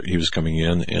knew that he was coming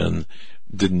in and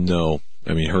didn't know.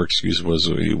 I mean, her excuse was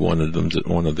he wanted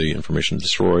the information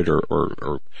destroyed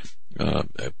or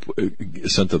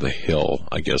sent to the Hill,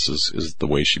 I guess is the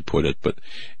way she put it, but,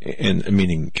 and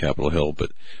meaning Capitol Hill.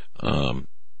 But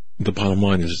the bottom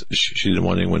line is she didn't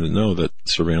want anyone to know that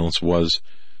surveillance was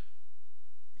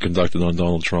conducted on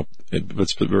Donald Trump,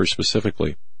 but very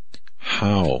specifically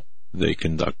how they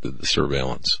conducted the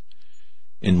surveillance,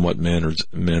 in what manners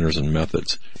and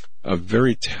methods. A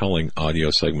very telling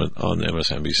audio segment on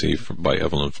MSNBC by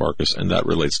Evelyn Farkas, and that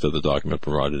relates to the document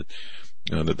provided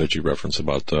that you referenced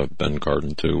about Ben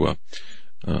Cardin to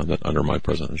that undermined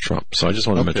President Trump. So I just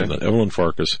want to mention that Evelyn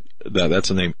Farkas,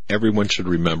 that's a name everyone should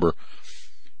remember,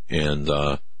 and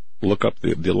look up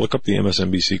the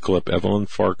MSNBC clip, Evelyn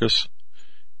Farkas,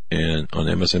 and on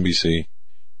MSNBC,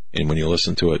 and when you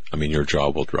listen to it, I mean, your jaw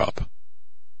will drop.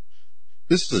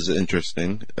 This is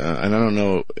interesting, and I don't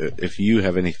know if you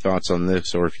have any thoughts on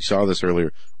this or if you saw this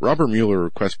earlier. Robert Mueller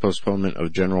requests postponement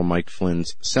of General Mike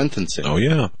Flynn's sentencing. Oh,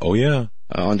 yeah.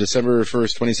 On December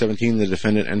 1st, 2017, the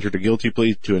defendant entered a guilty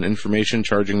plea to an information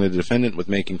charging the defendant with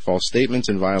making false statements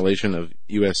in violation of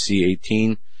USC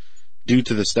 18. Due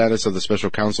to the status of the special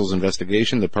counsel's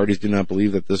investigation, the parties do not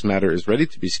believe that this matter is ready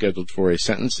to be scheduled for a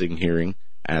sentencing hearing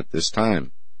at this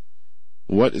time.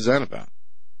 What is that about?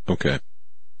 Okay.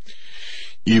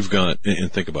 You've got,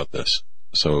 and think about this.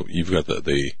 So you've got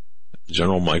the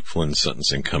General Mike Flynn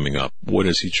sentencing coming up. What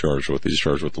is he charged with? He's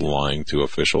charged with lying to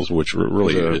officials, which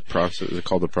really is it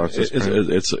called the process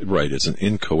crime? It's right. It's an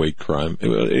inchoate crime.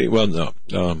 Well,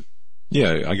 no.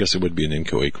 Yeah, I guess it would be an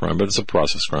inchoate crime, but it's a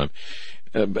process crime.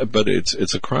 But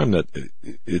it's a crime that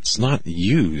it's not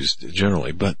used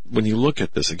generally. But when you look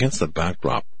at this against the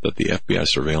backdrop that the FBI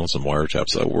surveillance and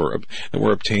wiretaps that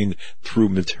were obtained through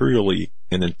materially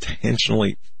and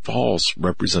intentionally false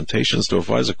representations to a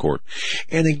FISA court,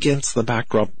 and against the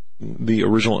backdrop the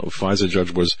original FISA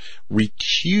judge was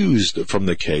recused from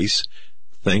the case.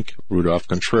 Think Rudolph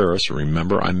Contreras.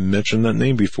 Remember, I mentioned that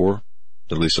name before,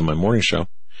 at least in my morning show.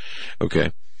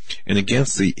 Okay. And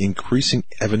against the increasing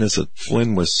evidence that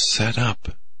Flynn was set up.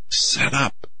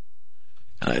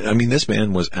 I mean, this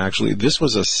man was actually, this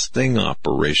was a sting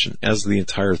operation, as the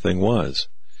entire thing was.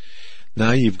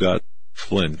 Now you've got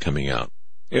Flynn coming out.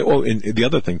 Oh, and the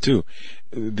other thing too,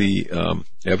 the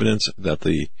evidence that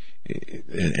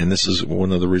and this is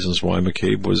one of the reasons why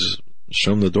McCabe was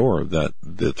shown the door, that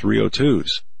the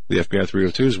 302s, the FBI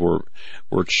 302s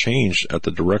were changed at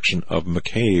the direction of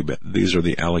McCabe. These are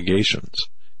the allegations.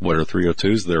 What are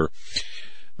 302s?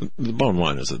 The bottom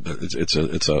line is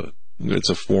that it's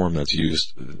a form that's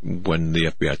used when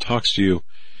the FBI talks to you,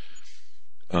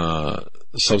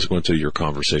 subsequent to your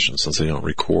conversation. Since they don't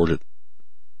record it,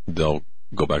 they'll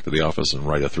go back to the office and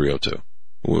write a 302,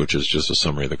 which is just a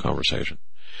summary of the conversation.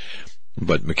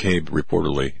 But McCabe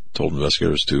reportedly told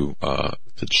investigators to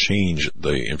change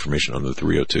the information on the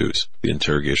 302s, the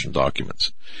interrogation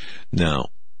documents. Now,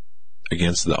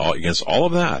 against all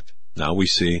of that, now we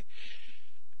see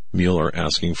Mueller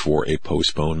asking for a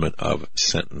postponement of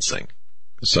sentencing.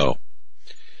 So,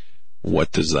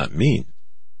 what does that mean?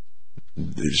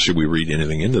 Should we read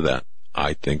anything into that?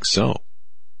 I think so.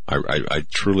 I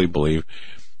truly believe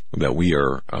that we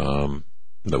are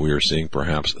seeing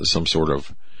perhaps some sort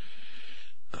of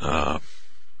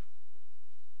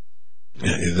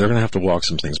they're going to have to walk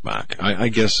some things back. I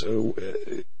guess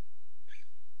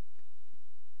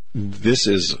this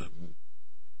is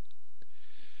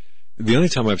the only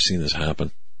time I've seen this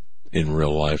happen in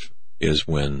real life is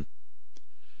when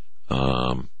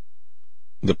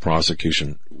the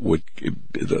prosecution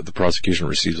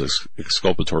receives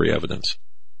exculpatory evidence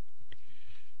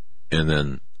and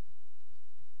then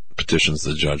petitions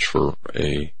the judge for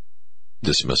a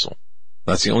dismissal.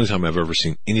 That's the only time I've ever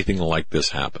seen anything like this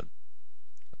happen.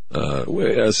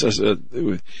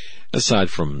 Aside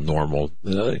from normal,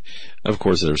 of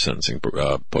course there's sentencing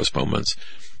postponements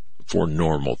for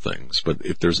normal things, but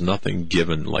if there's nothing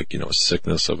given, like, a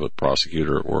sickness of a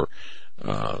prosecutor or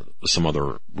some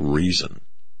other reason,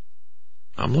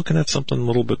 I'm looking at something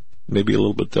maybe a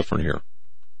little bit different here.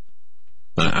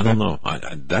 I don't know.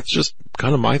 That's just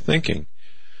kind of my thinking,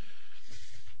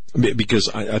 because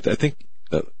I think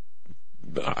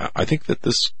that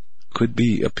this could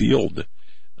be appealed,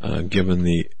 given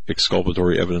the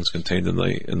exculpatory evidence contained in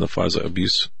the FISA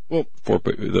abuse,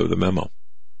 the memo.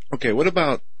 Okay, what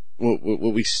about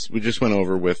what we just went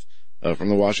over with from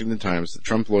the Washington Times, the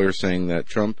Trump lawyer saying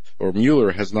that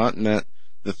Mueller has not met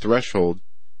the threshold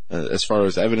as far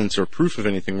as evidence or proof of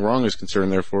anything wrong is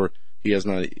concerned. Therefore, he has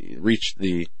not reached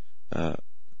he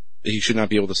should not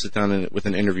be able to sit down with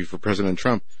an interview for President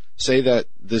Trump. Say that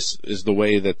this is the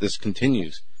way that this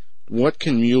continues. What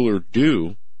can Mueller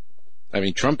do? I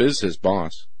mean, Trump is his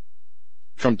boss.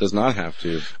 Trump does not have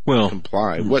to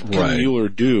comply. What can Mueller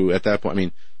do at that point? I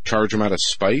mean, charge him out of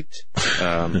spite?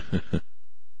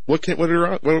 What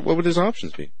would his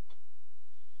options be?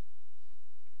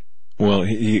 Well,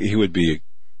 he would be.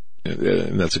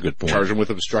 That's a good point. Charge him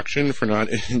with obstruction for not,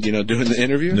 doing the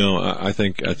interview? No, I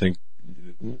think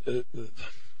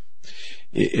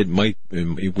it might.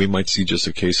 We might see just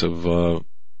a case of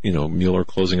Mueller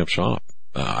closing up shop.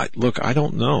 Look, I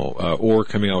don't know, or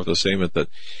coming out with a statement that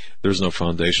there's no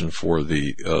foundation for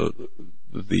the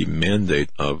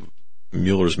mandate of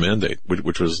Mueller's mandate,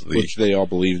 which they all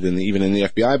believed in, even in the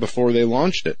FBI before they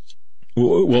launched it.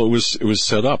 Well, it was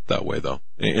set up that way, though,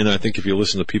 and I think if you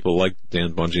listen to people like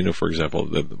Dan Bongino, for example,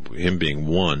 him being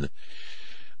one,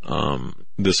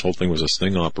 this whole thing was a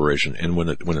sting operation, and when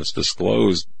it's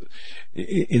disclosed,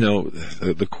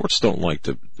 the courts don't like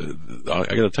to. I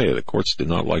got to tell you, the courts do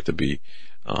not like to be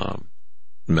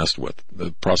messed with.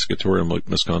 The prosecutorial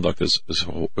misconduct is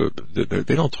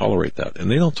they don't tolerate that,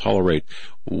 and they don't tolerate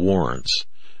warrants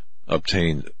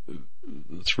obtained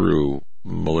through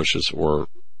malicious or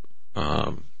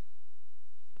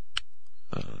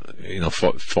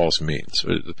false means.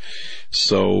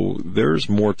 So there's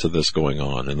more to this going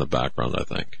on in the background, I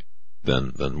think,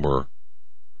 than we're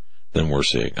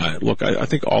seeing. I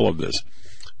think all of this.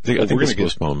 I think this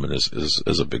postponement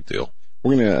is a big deal.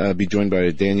 We're going to be joined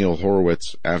by Daniel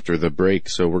Horowitz after the break,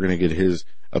 so we're going to get his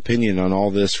opinion on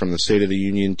all this, from the State of the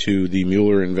Union to the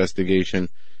Mueller investigation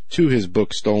to his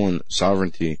book Stolen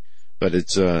Sovereignty. But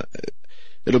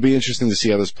it'll be interesting to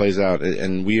see how this plays out,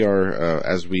 and we are,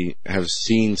 as we have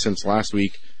seen since last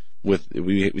week, we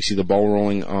see the ball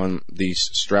rolling on these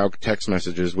Strzok text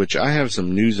messages, which I have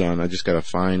some news on. I just got to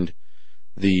find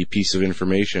the piece of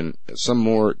information. Some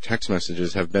more text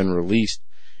messages have been released,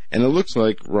 and it looks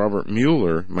like Robert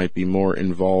Mueller might be more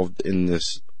involved in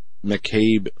this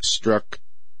McCabe-Strzok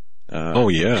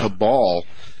cabal,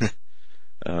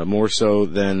 more so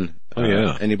than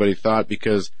anybody thought,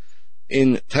 because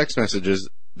in text messages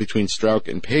between Strzok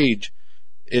and Page,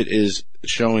 it is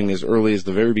showing as early as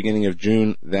the very beginning of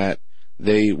June that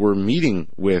they were meeting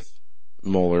with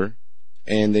Mueller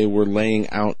and they were laying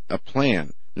out a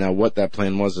plan. Now, what that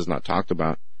plan was is not talked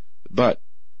about, but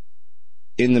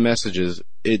in the messages,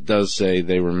 it does say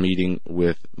they were meeting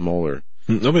with Mueller.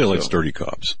 Nobody likes dirty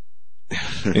cops.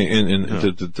 and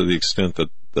to the extent that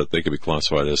they could be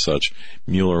classified as such,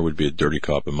 Mueller would be a dirty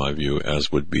cop in my view,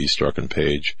 as would be Strzok and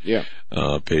Page. Yeah.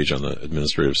 Page on the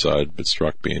administrative side, but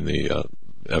Strzok being the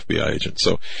FBI agent.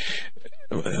 So,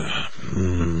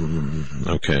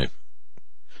 okay.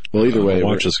 Well, either way,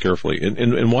 watch this carefully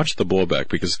and watch the blowback,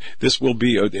 because this will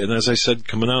be, and as I said,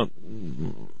 coming out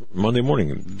Monday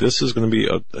morning, this is going to be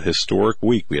a historic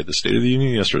week. We had the State of the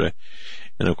Union yesterday,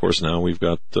 and of course now we've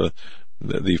got the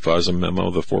FISA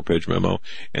memo, the 4-page memo,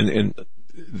 and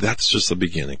that's just the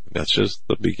beginning. That's just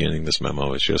the beginning. This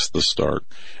memo is just the start.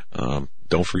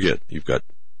 Don't forget, you've got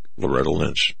Loretta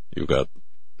Lynch You've got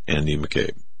Andy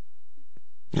McCabe,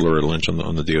 Loretta Lynch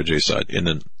on the DOJ side, and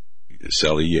then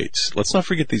Sally Yates. Let's not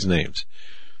forget these names.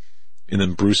 And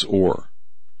then Bruce Orr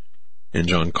and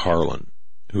John Carlin,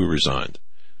 who resigned.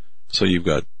 So you've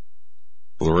got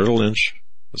Loretta Lynch,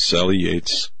 Sally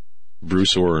Yates,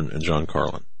 Bruce Orr, and John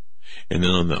Carlin. And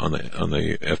then on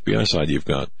the FBI side, you've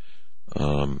got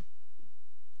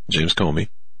James Comey,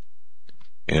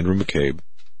 Andrew McCabe,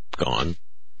 gone.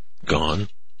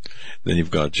 Then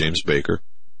you've got James Baker,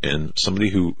 and somebody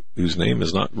whose name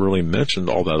is not really mentioned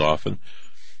all that often,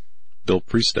 Bill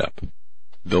Priestap.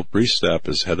 Bill Priestap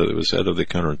was head of the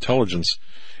counterintelligence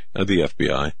of the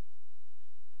FBI,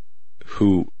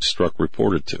 who Strzok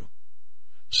reported to.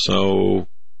 So,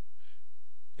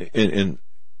 and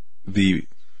the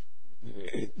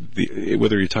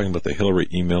whether you're talking about the Hillary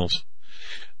emails,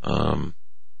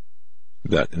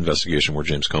 that investigation where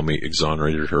James Comey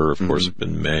exonerated her, of course,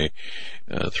 in May,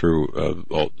 through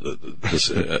all this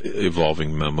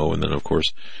evolving memo, and then, of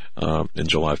course, in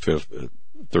July 5th,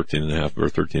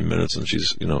 13 minutes, and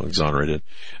she's, exonerated.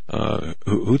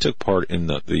 Who took part in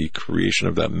the creation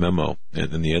of that memo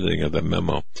and in the editing of that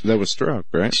memo? That was Strzok,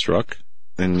 right? Strzok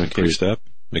and McCabe.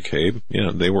 McCabe,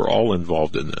 yeah, they were all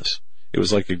involved in this. It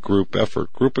was like a group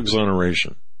effort, group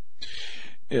exoneration.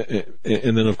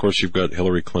 And then, of course, you've got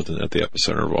Hillary Clinton at the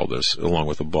epicenter of all this, along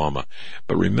with Obama.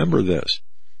 But remember this.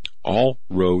 All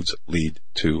roads lead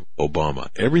to Obama.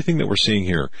 Everything that we're seeing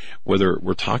here, whether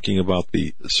we're talking about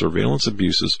the surveillance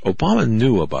abuses, Obama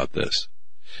knew about this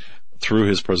through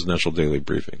his presidential daily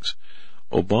briefings.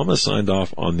 Obama signed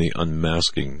off on the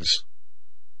unmaskings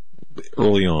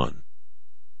early on,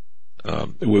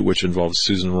 which involved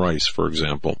Susan Rice, for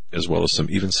example, as well as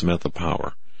even Samantha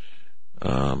Power.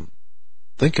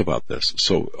 Think about this.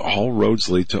 So all roads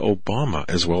lead to Obama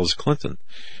as well as Clinton.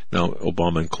 Now,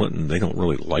 Obama and Clinton, they don't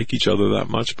really like each other that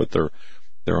much, but they're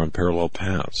on parallel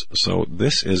paths. So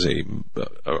this is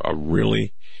a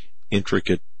really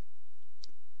intricate.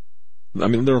 I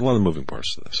mean, there are a lot of moving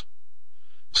parts to this.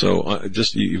 So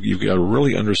you've got to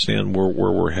really understand where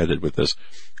we're headed with this.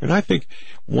 And I think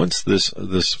once this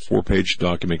 4-page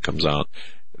document comes out,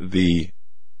 the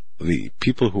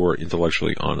people who are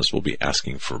intellectually honest will be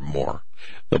asking for more.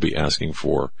 They'll be asking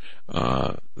for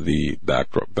the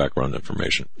background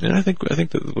information, and I think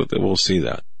that we'll see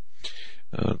that.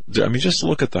 Just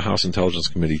look at the House Intelligence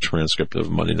Committee transcript of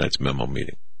Monday night's memo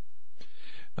meeting.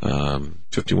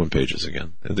 51 pages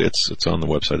again. It's on the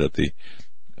website at the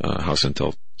House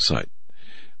Intel site.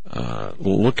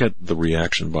 Look at the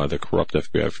reaction by the corrupt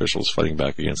FBI officials fighting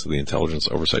back against the intelligence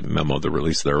oversight memo, the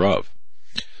release thereof.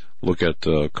 Look at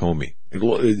Comey.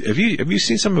 Have you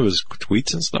seen some of his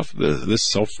tweets and stuff? This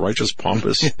self-righteous,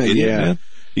 pompous idiot, yeah. Man?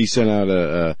 He sent out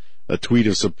a tweet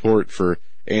of support for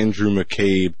Andrew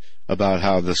McCabe about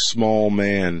how the small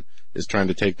man is trying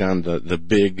to take down the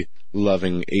big,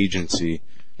 loving agency.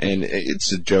 And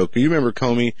it's a joke. You remember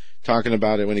Comey talking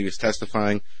about it when he was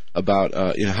testifying about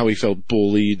how he felt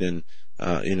bullied and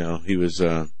he was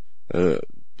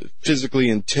physically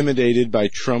intimidated by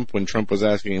Trump when Trump was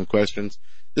asking him questions.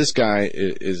 This guy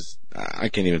is, I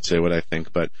can't even say what I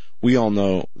think, but we all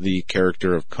know the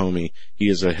character of Comey. He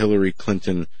is a Hillary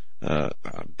Clinton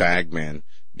bagman,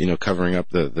 covering up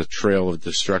the trail of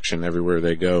destruction everywhere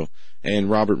they go.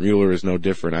 And Robert Mueller is no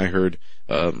different. I heard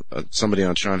somebody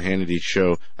on Sean Hannity's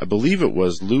show, I believe it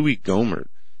was Louis Gohmert,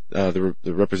 the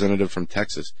representative from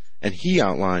Texas, and he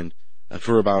outlined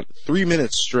for about 3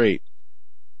 minutes straight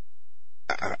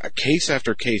a case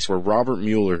after case where Robert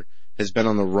Mueller has been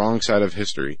on the wrong side of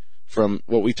history, from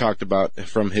what we talked about,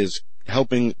 from his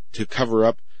helping to cover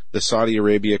up the Saudi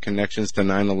Arabia connections to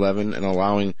 9/11 and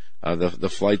allowing the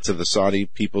flights of the Saudi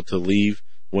people to leave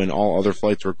when all other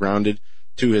flights were grounded,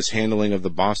 to his handling of the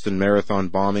Boston Marathon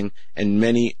bombing and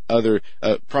many other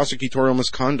prosecutorial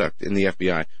misconduct in the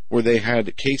FBI, where they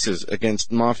had cases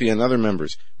against Mafia and other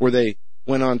members, where they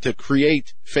went on to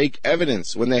create fake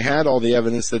evidence when they had all the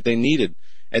evidence that they needed.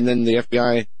 And then the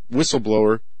FBI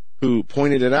whistleblower who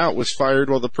pointed it out was fired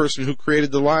while the person who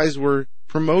created the lies were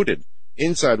promoted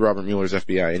inside Robert Mueller's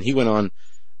FBI. And he went on,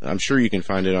 I'm sure you can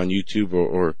find it on YouTube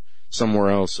or somewhere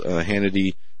else,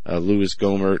 Hannity, Louis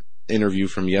Gohmert interview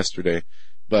from yesterday.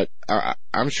 But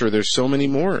I'm sure there's so many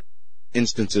more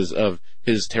instances of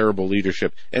his terrible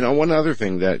leadership. And one other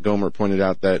thing that Gohmert pointed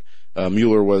out that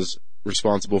Mueller was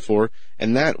responsible for,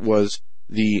 and that was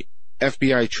the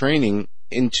FBI training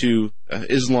into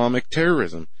Islamic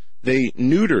terrorism. They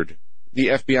neutered the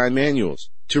FBI manuals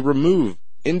to remove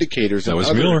indicators. That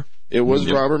was Mueller. It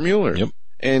was Robert Mueller. Yep.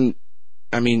 And,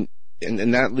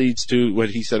 and that leads to what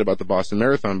he said about the Boston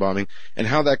Marathon bombing and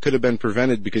how that could have been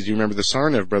prevented, because you remember the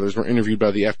Sarnev brothers were interviewed by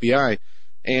the FBI,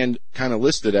 and kind of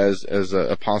listed as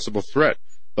a possible threat.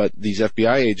 But these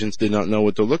FBI agents did not know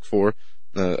what to look for,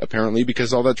 apparently,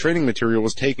 because all that training material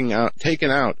was taken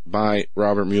out by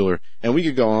Robert Mueller. And we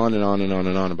could go on and on and on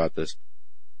and on about this.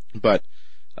 But,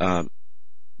 as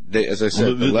I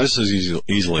said, this is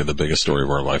easily the biggest story of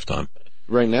our lifetime.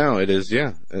 Right now it is,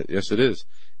 yeah. Yes, it is.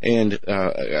 And,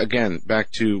 again,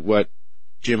 back to what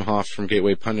Jim Hoft from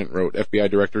Gateway Pundit wrote,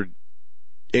 FBI Director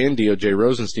and DOJ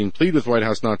Rosenstein plead with White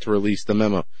House not to release the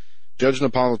memo. Judge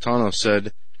Napolitano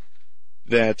said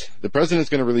that the president's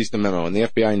going to release the memo, and the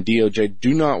FBI and DOJ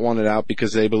do not want it out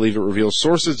because they believe it reveals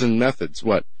sources and methods.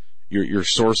 What? Your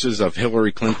sources of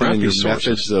Hillary Clinton and your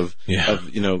methods of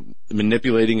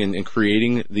manipulating and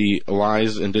creating the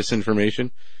lies and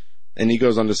disinformation. And he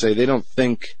goes on to say they don't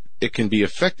think it can be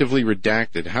effectively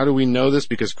redacted. How do we know this?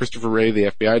 Because Christopher Wray, the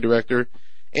FBI director,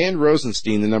 and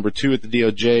Rosenstein, the number 2 at the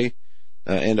DOJ,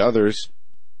 and others,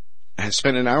 has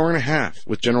spent an hour and a half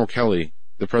with General Kelly,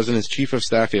 the president's chief of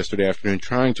staff, yesterday afternoon,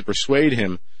 trying to persuade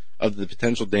him of the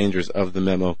potential dangers of the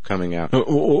memo coming out.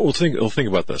 We'll think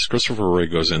about this. Christopher Wray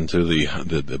goes into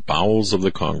the bowels of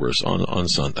the Congress on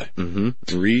Sunday.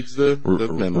 Mm-hmm. Reads the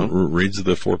memo. Reads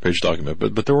the 4-page document.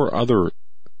 But there were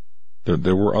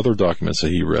other documents that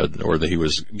he read or that he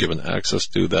was given access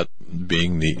to, that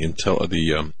being the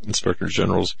Inspector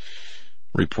General's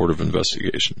report of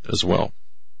investigation as well.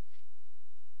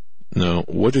 Now,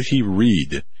 what did he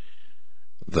read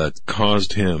that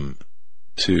caused him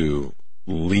to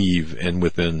leave and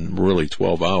within really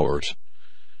 12 hours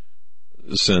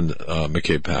send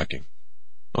McCabe packing,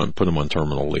 put him on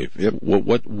terminal leave? Yep.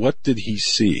 What did he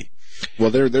see?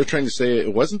 Well, they're trying to say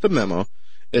it wasn't the memo.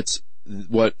 It's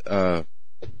what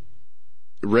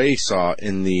Ray saw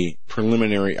in the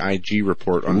preliminary IG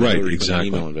report on the Hillary Clinton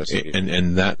email investigation.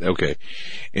 And that, okay.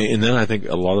 And then I think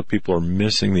a lot of people are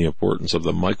missing the importance of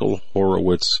the Michael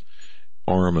Horowitz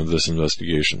arm of this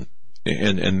investigation.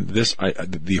 And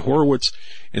the Horowitz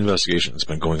investigation has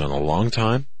been going on a long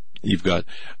time. You've got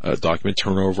a document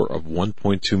turnover of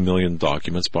 1.2 million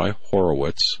documents by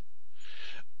Horowitz.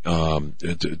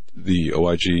 The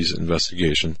OIG's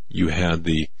investigation. You had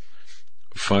the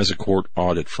FISA court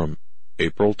audit from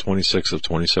April 26th of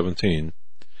 2017.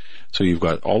 So you've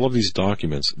got all of these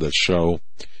documents that show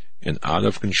an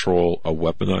out-of-control, a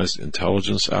weaponized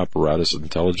intelligence apparatus,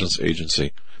 intelligence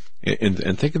agency.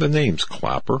 And think of the names: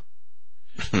 Clapper,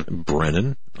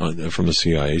 Brennan from the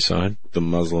CIA side, the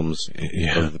Muslims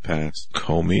of the past,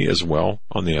 Comey as well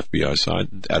on the FBI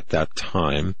side at that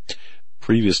time.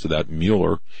 Previous to that,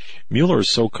 Mueller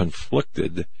is so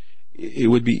conflicted.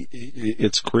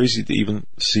 It's crazy to even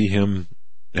see him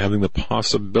having the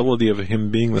possibility of him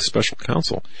being the special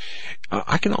counsel.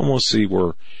 I can almost see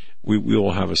where we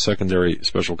will have a secondary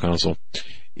special counsel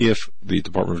if the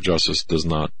Department of Justice does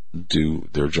not do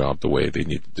their job the way they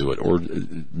need to do it, or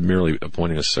merely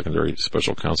appointing a secondary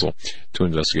special counsel to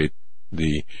investigate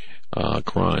the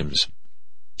crimes,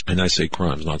 and I say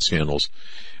crimes, not scandals,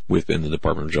 within the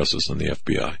Department of Justice and the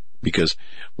FBI. Because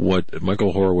what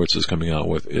Michael Horowitz is coming out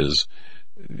with is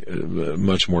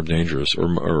much more dangerous,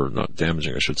 or not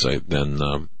damaging, I should say, than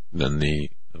the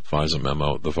FISA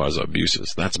memo, the FISA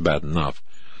abuses. That's bad enough.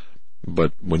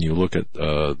 But when you look at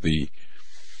the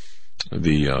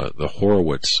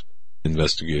Horowitz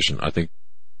investigation, I think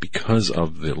because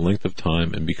of the length of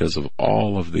time and because of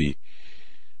all of the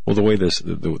way this,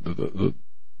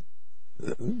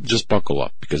 just buckle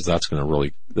up, because that's going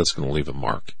to leave a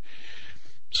mark.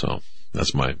 So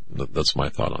that's my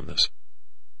thought on this.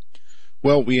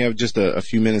 Well, we have just a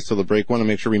few minutes till the break. Want to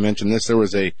make sure we mention this. There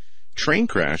was a train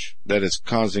crash that is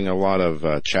causing a lot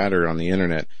of chatter on the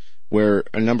internet, where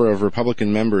a number of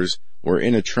Republican members were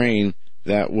in a train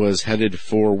that was headed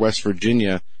for West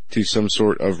Virginia to some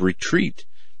sort of retreat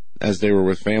as they were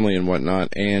with family and whatnot,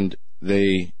 and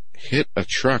they hit a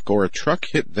truck, or a truck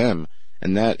hit them,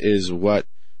 and that is what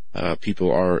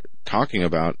people are talking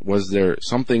about. Was there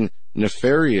something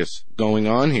nefarious going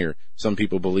on here? Some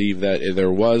people believe that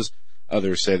there was,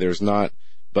 others say there's not,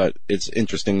 but it's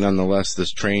interesting nonetheless.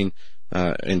 This train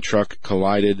and truck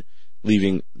collided,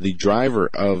 leaving the driver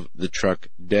of the truck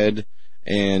dead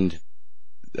and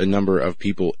a number of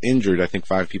people injured. I think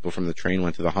 5 people from the train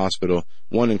went to the hospital,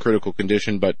 1 in critical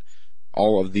condition, but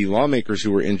all of the lawmakers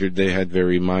who were injured, they had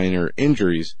very minor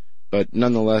injuries. But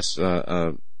nonetheless,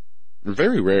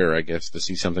 very rare, I guess, to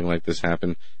see something like this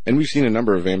happen. And we've seen a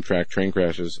number of Amtrak train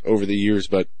crashes over the years,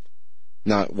 but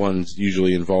not ones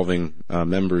usually involving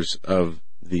members of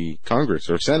the Congress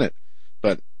or Senate.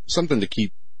 But something to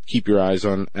keep your eyes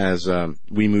on as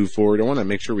we move forward. I want to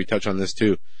make sure we touch on this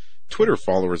too. Twitter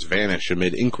followers vanish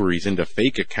amid inquiries into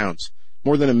fake accounts.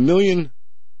 More than 1 million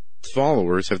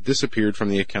followers have disappeared from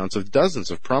the accounts of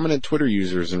dozens of prominent Twitter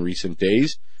users in recent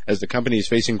days, as the company is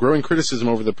facing growing criticism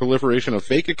over the proliferation of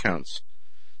fake accounts.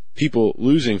 People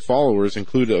losing followers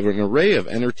include an array of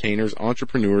entertainers,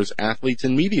 entrepreneurs, athletes,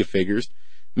 and media figures,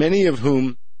 many of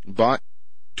whom bought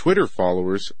Twitter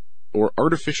followers or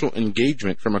artificial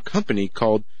engagement from a company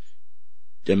called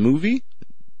Doomvi?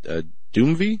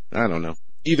 I don't know.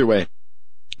 Either way,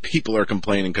 people are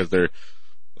complaining because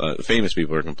famous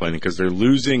people are complaining because they're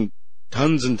losing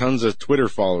tons and tons of Twitter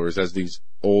followers as these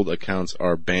old accounts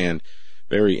are banned.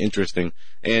 Very interesting.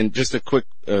 And just a quick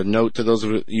note to those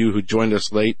of you who joined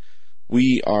us late,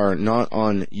 we are not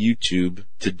on YouTube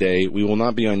today. We will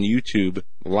not be on YouTube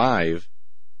live,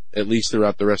 at least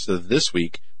throughout the rest of this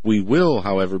week. We will,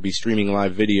 however, be streaming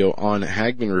live video on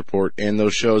Hagman Report, and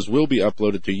those shows will be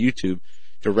uploaded to YouTube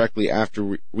directly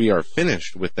after we are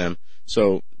finished with them.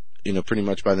 So, pretty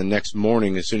much by the next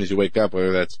morning, as soon as you wake up,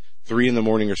 whether that's 3 in the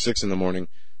morning or 6 in the morning,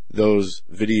 those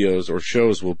videos or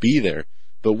shows will be there.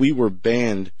 But we were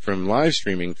banned from live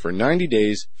streaming for 90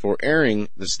 days for airing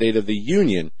the State of the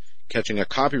Union, catching a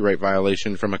copyright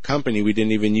violation from a company we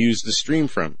didn't even use the stream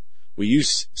from. We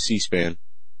used C-SPAN,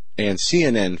 and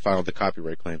CNN filed the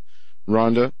copyright claim.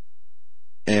 Rhonda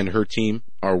and her team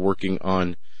are working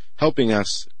on helping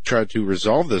us try to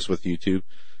resolve this with YouTube.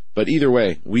 But either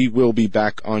way, we will be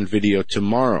back on video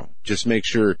tomorrow. Just make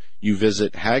sure you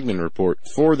visit Hagman Report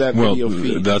for that video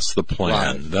feed. That's the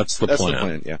plan. Live. That's the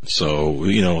plan. Yeah.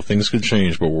 So, things could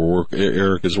change, but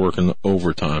Eric is working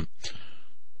overtime.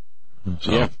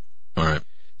 So, yeah. All right.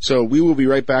 So we will be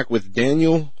right back with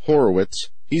Daniel Horowitz.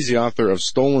 He's the author of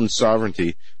Stolen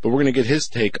Sovereignty, but we're going to get his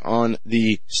take on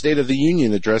the State of the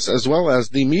Union address as well as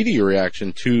the media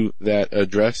reaction to that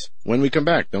address when we come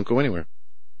back. Don't go anywhere.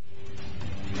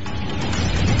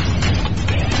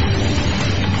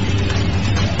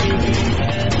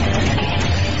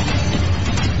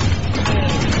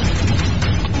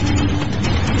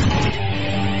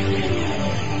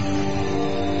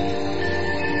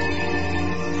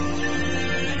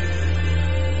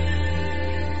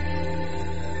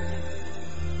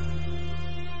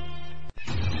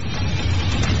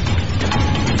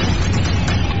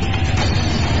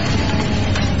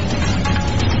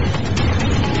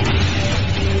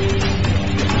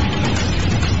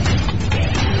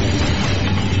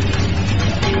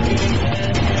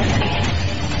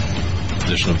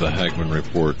 Of the Hagman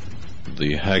Report.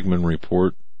 The Hagman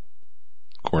Report,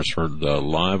 of course, heard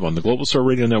live on the Global Star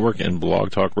Radio Network and Blog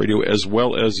Talk Radio, as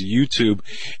well as YouTube.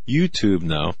 YouTube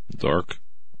now, dark,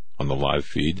 on the live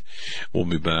feed. We'll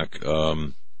be back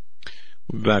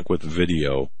with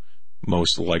video,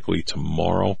 most likely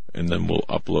tomorrow, and then we'll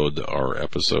upload our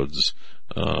episodes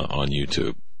on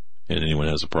YouTube. And anyone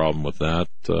has a problem with that,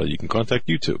 you can contact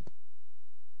YouTube.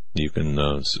 You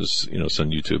can,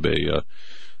 send YouTube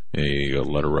a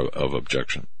letter of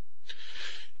objection.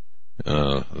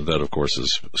 That, of course,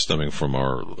 is stemming from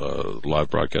our live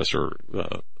broadcast or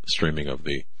streaming of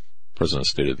the President's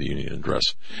State of the Union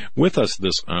address. With us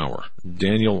this hour,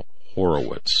 Daniel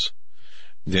Horowitz.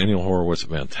 Daniel Horowitz,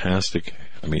 fantastic,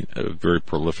 a very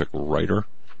prolific writer,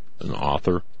 an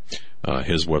author.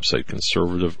 His website,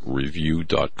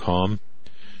 conservativereview.com.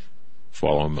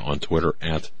 Follow him on Twitter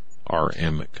at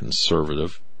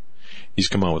rmconservative. He's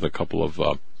come out with a couple of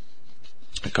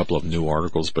new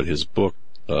articles, but his book,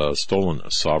 Stolen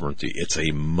Sovereignty, it's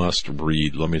a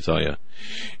must-read, let me tell you.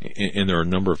 And there are a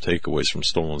number of takeaways from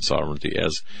Stolen Sovereignty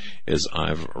as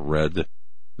I've read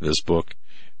this book.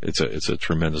 It's a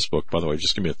tremendous book. By the way,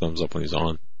 just give me a thumbs up when he's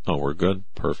on. Oh, we're good?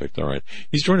 Perfect. All right.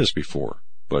 He's joined us before,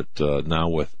 but now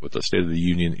with the State of the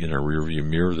Union in our rearview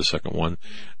mirror, the second one,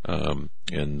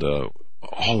 and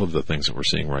all of the things that we're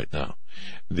seeing right now.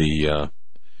 The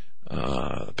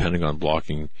Pentagon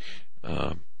blocking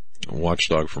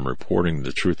Watchdog from reporting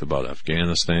the truth about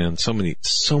Afghanistan. So many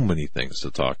things to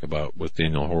talk about with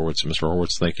Daniel Horowitz. Mr.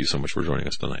 Horowitz, thank you so much for joining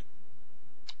us tonight.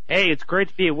 Hey, it's great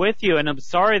to be with you, and I'm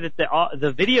sorry that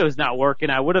the video is not working.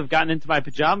 I would have gotten into my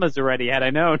pajamas already had I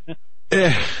known.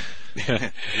 Yeah,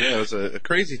 it was a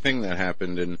crazy thing that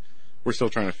happened, and we're still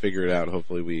trying to figure it out.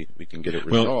 Hopefully we can get it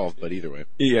resolved, but either way.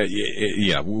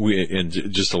 Yeah. And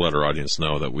just to let our audience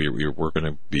know that we're going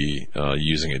to be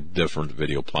using a different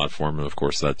video platform, and of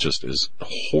course that just is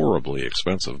horribly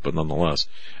expensive, but nonetheless,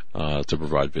 to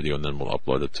provide video, and then we'll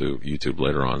upload it to YouTube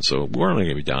later on. So we're only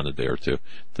going to be down a day or two,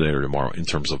 today or tomorrow, in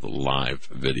terms of the live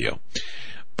video.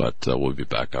 But we'll be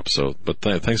back up. So,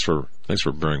 thanks for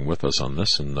bearing with us on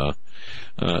this. And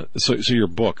so your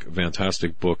book,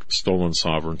 fantastic book, Stolen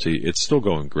Sovereignty. It's still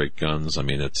going great guns. I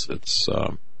mean, it's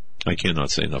I cannot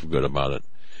say enough good about it.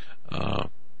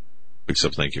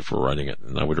 except thank you for writing it.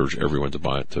 And I would urge everyone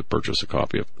to purchase a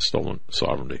copy of Stolen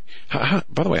Sovereignty.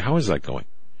 By the way, how is that going?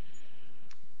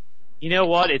 You know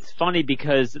what? It's funny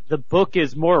because the book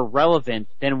is more relevant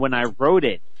than when I wrote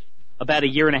it about a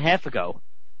year and a half ago.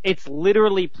 It's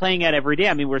literally playing out every day.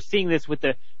 I mean, we're seeing this with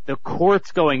the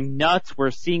courts going nuts.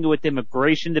 We're seeing it with the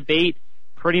immigration debate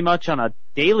pretty much on a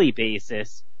daily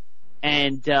basis.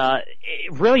 And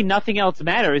really nothing else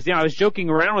matters. You know, I was joking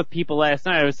around with people last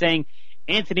night. I was saying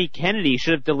Anthony Kennedy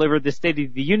should have delivered the State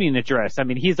of the Union address. I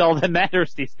mean, he's all that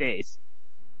matters these days.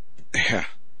 Yeah.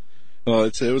 Well,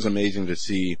 it was amazing to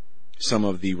see some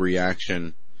of the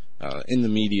reaction in the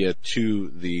media to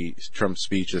the Trump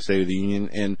speech, the State of the Union.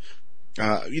 And,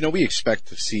 we expect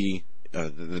to see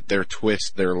their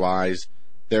twist, their lies,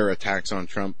 their attacks on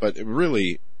Trump. But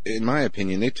really, in my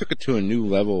opinion, they took it to a new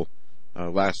level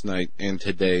last night and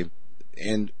today.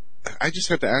 And I just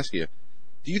have to ask you,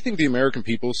 do you think the American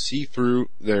people see through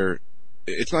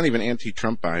it's not even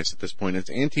anti-Trump bias at this point, it's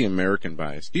anti-American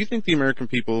bias. Do you think the American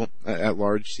people at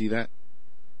large see that?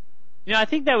 You know, I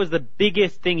think that was the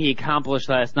biggest thing he accomplished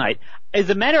last night. As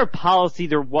a matter of policy,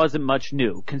 there wasn't much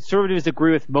new. Conservatives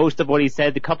agree with most of what he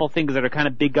said. The couple things that are kind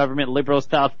of big government liberal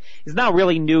stuff is not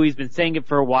really new. He's been saying it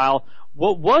for a while.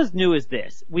 What was new is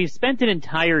this. We've spent an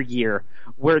entire year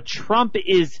where Trump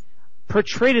is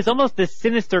portrayed as almost this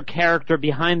sinister character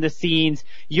behind the scenes.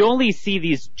 You only see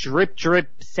these drip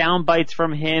sound bites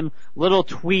from him, little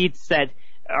tweets that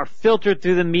are filtered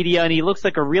through the media, and he looks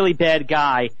like a really bad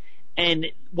guy. And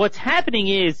what's happening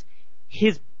is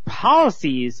his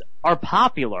policies are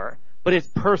popular, but his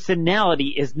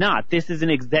personality is not. This is an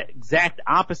exact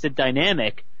opposite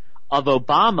dynamic of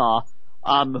Obama,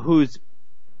 whose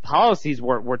policies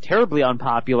were terribly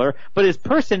unpopular, but his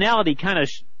personality kind of,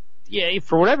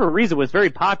 for whatever reason, was very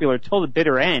popular till the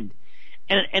bitter end.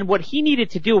 And what he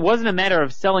needed to do wasn't a matter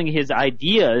of selling his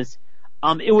ideas,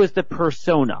 it was the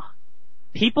persona.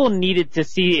 People needed to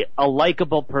see a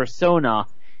likable persona.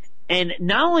 And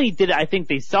not only did I think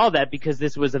they saw that because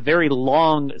this was a very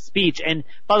long speech, and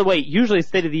by the way, usually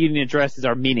State of the Union addresses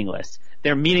are meaningless.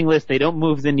 They're meaningless, they don't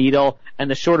move the needle, and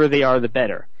the shorter they are, the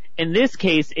better. In this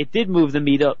case, it did move the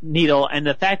needle, and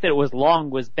the fact that it was long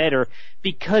was better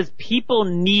because people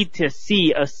need to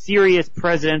see a serious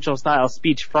presidential-style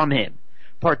speech from him.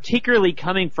 Particularly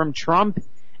coming from Trump,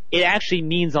 it actually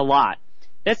means a lot.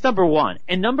 That's number one.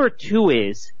 And number two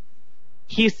is,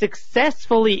 he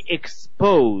successfully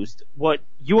exposed what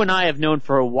you and I have known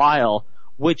for a while,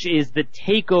 which is the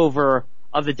takeover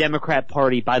of the Democrat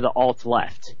Party by the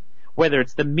alt-left. Whether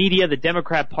it's the media, the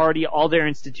Democrat Party, all their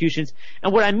institutions.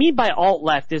 And what I mean by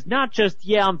alt-left is not just,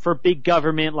 I'm for big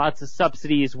government, lots of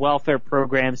subsidies, welfare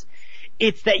programs.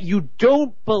 It's that you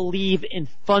don't believe in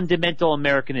fundamental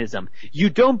Americanism. You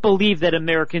don't believe that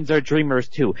Americans are dreamers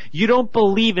too. You don't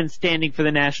believe in standing for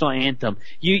the national anthem.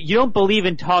 You don't believe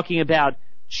in talking about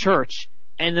church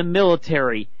and the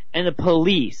military and the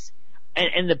police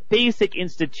and the basic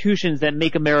institutions that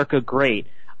make America great.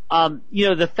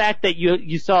 The fact that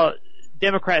you saw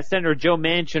Democrat Senator Joe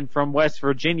Manchin from West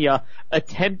Virginia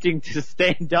attempting to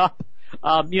stand up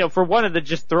for one of the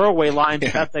just throwaway lines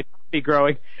about the coffee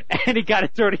growing, and he got a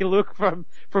dirty look from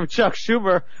Chuck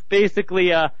Schumer,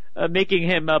 basically making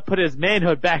him put his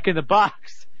manhood back in the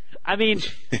box. I mean,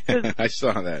 I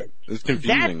saw that. It was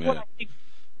confusing.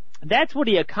 That's what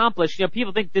he accomplished.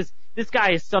 People think this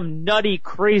guy is some nutty,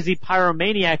 crazy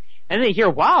pyromaniac, and they hear,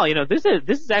 wow, this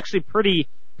is actually pretty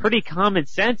common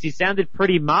sense. He sounded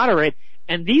pretty moderate.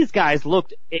 And these guys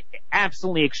looked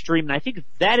absolutely extreme, and I think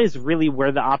that is really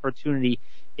where the opportunity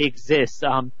exists.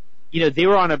 They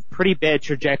were on a pretty bad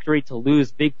trajectory to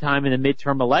lose big time in the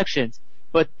midterm elections,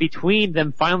 but between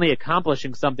them finally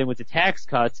accomplishing something with the tax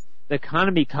cuts, the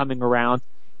economy coming around,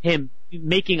 him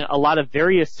making a lot of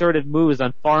very assertive moves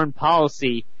on foreign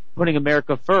policy, putting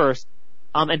America first,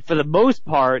 and for the most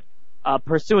part,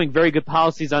 pursuing very good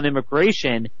policies on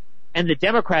immigration, and the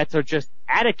Democrats are just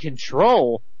out of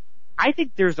control. I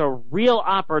think there's a real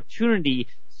opportunity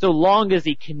so long as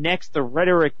he connects the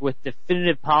rhetoric with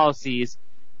definitive policies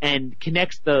and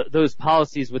connects those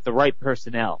policies with the right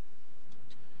personnel.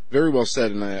 Very well said,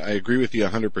 and I agree with you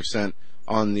 100%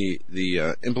 on the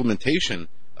implementation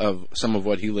of some of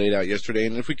what he laid out yesterday.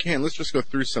 And if we can, let's just go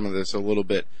through some of this a little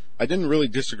bit. I didn't really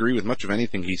disagree with much of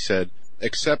anything he said,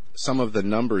 except some of the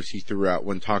numbers he threw out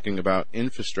when talking about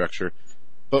infrastructure.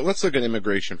 But let's look at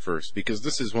immigration first, because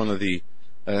this is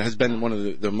has been one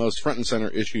of the most front and center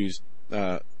issues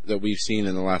that we've seen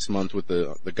in the last month with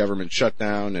the government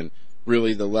shutdown and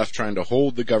really the left trying to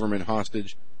hold the government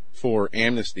hostage for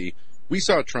amnesty. We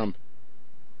saw Trump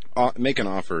make an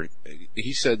offer.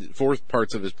 He said 4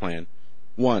 parts of his plan.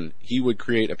 One, he would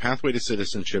create a pathway to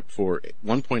citizenship for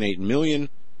 1.8 million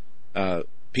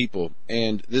people,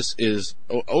 and this is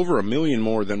over 1 million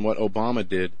more than what Obama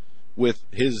did with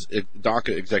his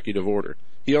DACA executive order.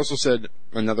 He also said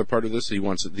another part of this, he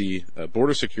wants the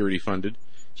border security funded.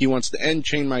 He wants to end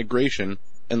chain migration,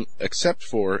 and except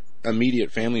for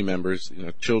immediate family members,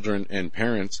 children and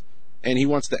parents, and he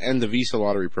wants to end the visa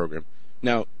lottery program.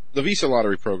 Now, the visa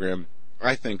lottery program,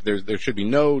 I think there should be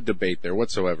no debate there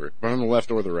whatsoever, on the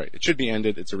left or the right. It should be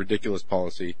ended. It's a ridiculous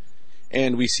policy.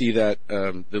 And we see that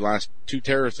the last 2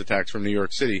 terrorist attacks from New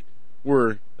York City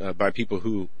were by people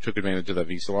who took advantage of that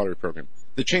visa lottery program.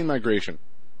 The chain migration.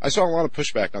 I saw a lot of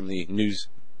pushback on the news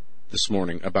this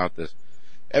morning about this.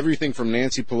 Everything from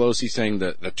Nancy Pelosi saying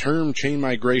that the term chain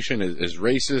migration is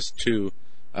racist to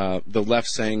the left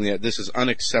saying that this is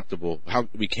unacceptable. How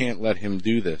we can't let him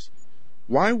do this.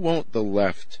 Why won't the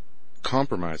left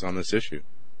compromise on this issue?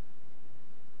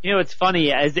 It's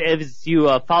funny, as you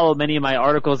follow many of my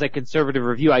articles at Conservative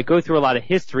Review, I go through a lot of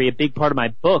history. A big part of my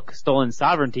book, Stolen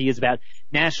Sovereignty, is about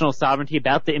national sovereignty,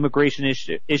 about the immigration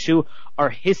issue, our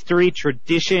history,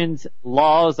 traditions,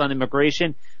 laws on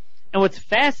immigration. And what's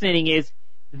fascinating is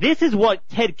this is what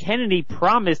Ted Kennedy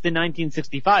promised in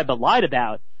 1965 but lied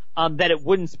about, that it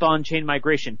wouldn't spawn chain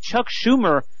migration. Chuck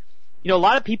Schumer, a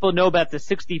lot of people know about the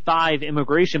 65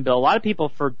 immigration bill. A lot of people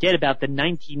forget about the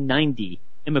 1990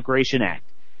 Immigration Act.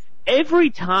 Every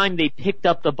time they picked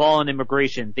up the ball on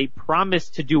immigration, they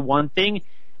promised to do one thing,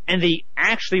 and they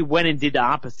actually went and did the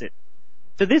opposite.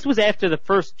 So this was after the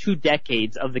first 2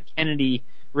 decades of the Kennedy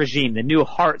regime, the new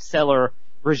Hart-Celler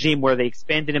regime where they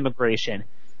expanded immigration.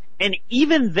 And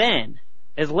even then,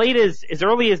 as early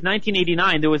as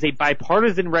 1989, there was a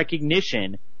bipartisan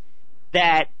recognition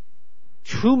that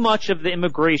too much of the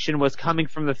immigration was coming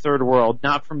from the third world,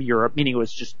 not from Europe, meaning it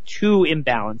was just too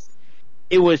imbalanced.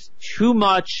 It was too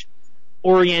much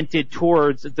oriented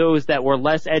towards those that were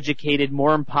less educated,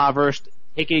 more impoverished,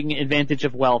 taking advantage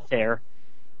of welfare.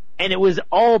 And it was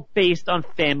all based on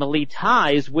family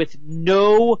ties with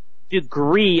no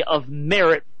degree of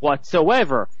merit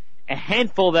whatsoever. A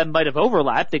handful that might have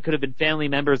overlapped. They could have been family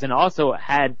members and also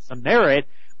had some merit,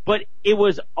 but it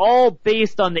was all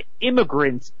based on the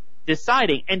immigrants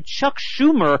deciding. And Chuck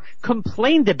Schumer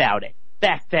complained about it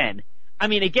back then. I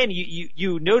mean, again,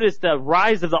 you notice the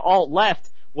rise of the alt-left,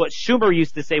 what Schumer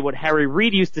used to say, what Harry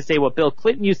Reid used to say, what Bill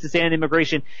Clinton used to say on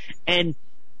immigration. And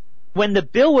when the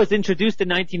bill was introduced in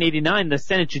 1989, the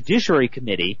Senate Judiciary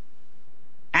Committee,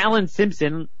 Alan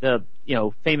Simpson, the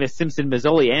famous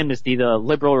Simpson-Mazzoli amnesty, the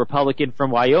liberal Republican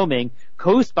from Wyoming,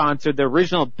 co-sponsored the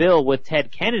original bill with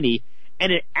Ted Kennedy,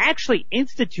 and it actually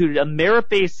instituted a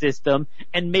merit-based system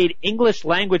and made English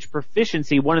language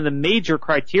proficiency one of the major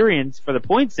criterions for the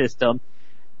point system.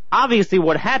 Obviously,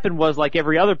 what happened was, like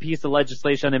every other piece of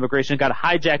legislation on immigration, it got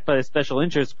hijacked by the special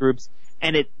interest groups,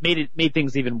 and it made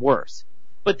things even worse.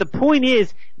 But the point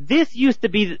is, this used to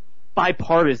be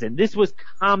bipartisan. This was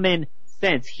common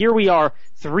sense. Here we are,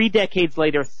 3 decades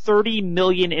later, 30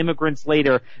 million immigrants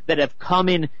later, that have come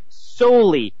in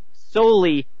solely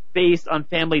based on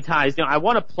family ties. I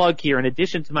want to plug here, in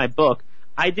addition to my book,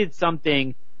 I did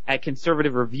something at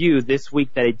Conservative Review this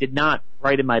week that I did not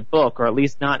write in my book, or at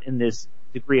least not in this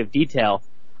degree of detail.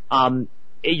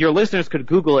 Your listeners could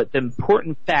Google it, the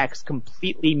important facts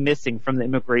completely missing from the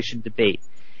immigration debate.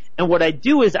 And what I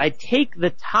do is I take the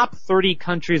top 30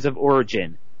 countries of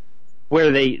origin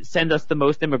where they send us the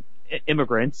most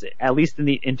immigrants, at least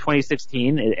in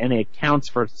 2016, and it accounts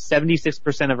for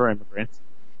 76% of our immigrants.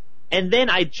 And then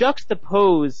I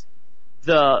juxtapose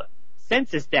the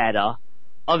census data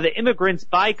of the immigrants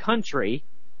by country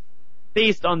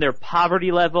based on their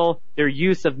poverty level, their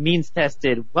use of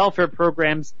means-tested welfare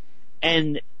programs,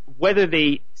 and whether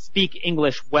they speak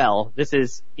English well. This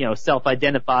is,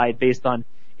 self-identified based on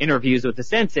interviews with the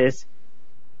census.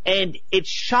 And it's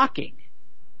shocking.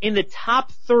 In the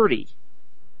top 30,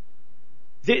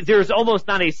 there's almost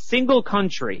not a single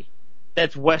country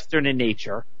that's Western in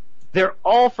nature. They're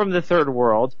all from the third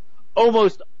world.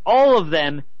 Almost all of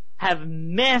them have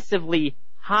massively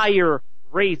higher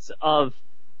rates of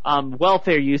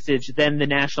welfare usage than the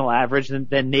national average,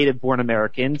 than native-born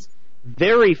Americans.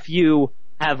 Very few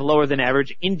have lower than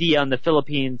average. India and the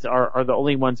Philippines are the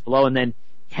only ones below, and then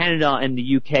Canada and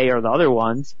the UK are the other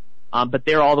ones. But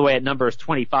they're all the way at numbers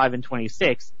 25 and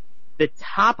 26. The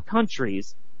top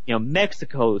countries,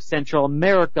 Mexico, Central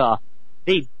America,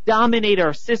 they dominate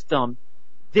our system.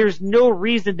 There's no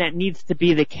reason that needs to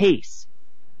be the case.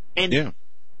 And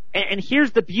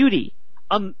here's the beauty.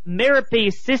 A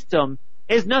merit-based system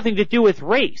has nothing to do with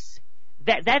race.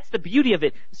 That's the beauty of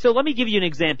it. So let me give you an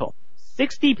example.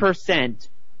 60%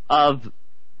 of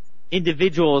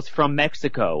individuals from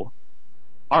Mexico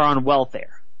are on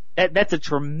welfare. That's a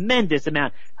tremendous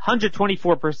amount,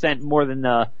 124% more than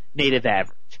the native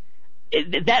average.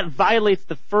 That violates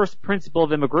the first principle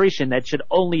of immigration that should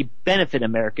only benefit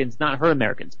Americans, not hurt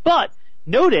Americans. But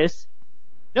notice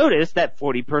that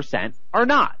 40% are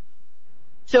not.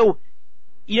 So,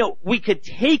 we could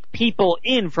take people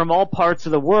in from all parts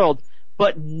of the world,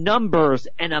 but numbers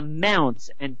and amounts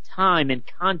and time and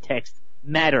context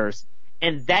matters.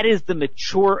 And that is the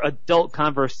mature adult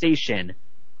conversation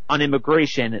on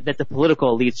immigration that the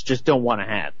political elites just don't want to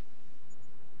have.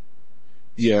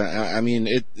 Yeah, I mean,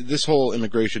 this whole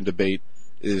immigration debate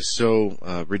is so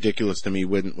ridiculous to me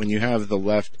when you have the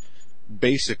left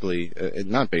basically,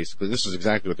 not basically, this is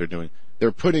exactly what they're doing.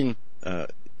 They're putting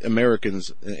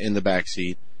Americans in the back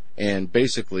seat and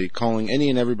basically calling any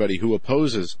and everybody who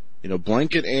opposes,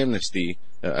 blanket amnesty,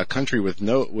 a country with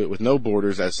no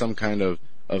borders, as some kind of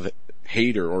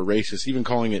hater or racist, even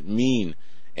calling it mean.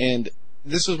 And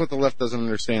this is what the left doesn't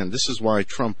understand. This is why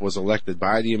Trump was elected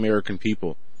by the American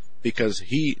people, because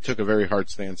he took a very hard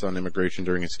stance on immigration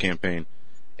during his campaign.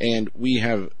 And we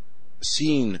have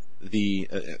seen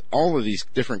all of these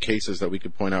different cases that we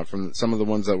could point out, from some of the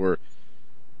ones that were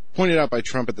pointed out by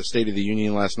Trump at the State of the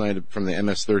Union last night, from the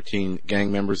MS-13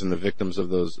 gang members and the victims of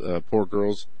those poor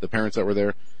girls, the parents that were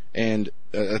there, and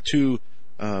to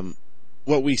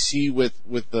what we see with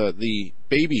the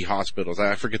baby hospitals.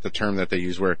 I forget the term that they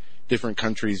use, where different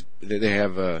countries, they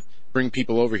have bring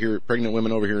people over here, pregnant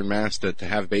women over here in mass to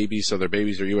have babies, so their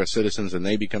babies are U.S. citizens and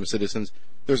they become citizens.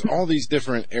 There's all these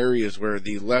different areas where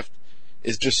the left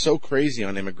is just so crazy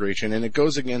on immigration, and it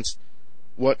goes against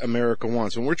what America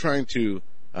wants. When we're trying to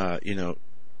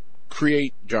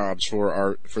create jobs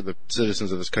for the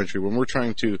citizens of this country, when we're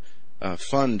trying to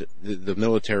fund the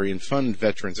military and fund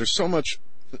veterans, there's so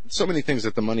many things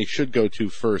that the money should go to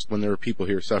first when there are people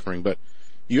here suffering. But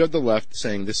you have the left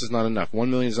saying this is not enough. 1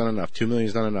 million is not enough. 2 million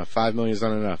is not enough. 5 million is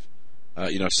not enough.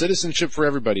 Citizenship for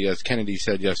everybody, as Kennedy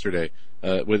said yesterday.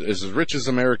 With as rich as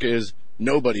America is,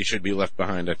 nobody should be left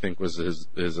behind, I think was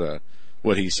his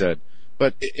what he said.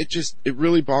 But it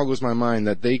really boggles my mind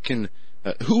that they can.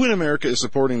 Who in America is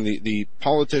supporting the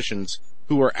politicians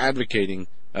who are advocating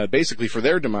basically for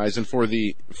their demise and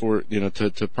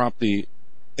to prop the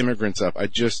immigrants up? I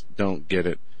just don't get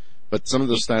it. But some of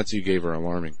the stats you gave are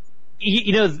alarming.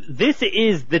 This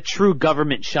is the true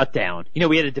government shutdown.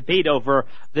 We had a debate over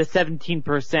the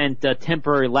 17%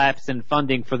 temporary lapse in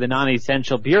funding for the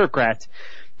non-essential bureaucrats.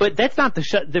 But that's not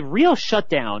the real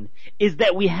shutdown is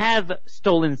that we have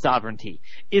stolen sovereignty,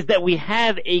 is that we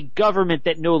have a government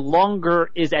that no longer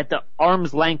is at the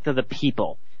arm's length of the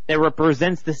people, that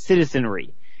represents the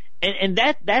citizenry. And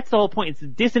that's the whole point. It's the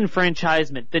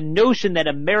disenfranchisement, the notion that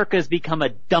America has become a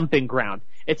dumping ground.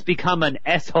 It's become an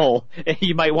S-hole,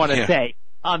 you might want to say.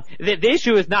 The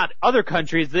issue is not other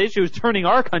countries. The issue is turning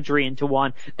our country into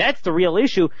one. That's the real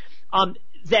issue.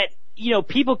 That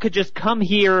people could just come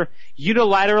here,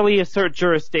 unilaterally assert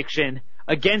jurisdiction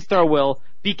against our will,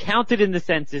 be counted in the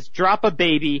census, drop a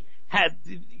baby, have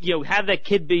that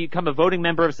kid become a voting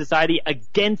member of society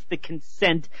against the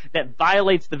consent that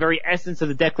violates the very essence of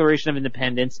the Declaration of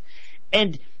Independence.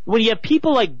 And when you have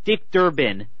people like Dick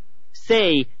Durbin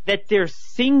say that their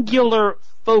singular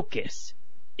focus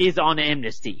is on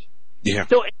amnesty. Yeah.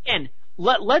 So again,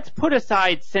 let's put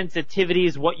aside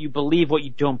sensitivities, what you believe, what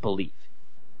you don't believe.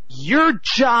 Your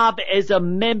job as a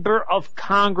member of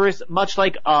Congress, much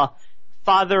like a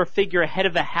father figure, head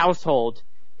of a household,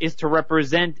 is to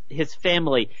represent his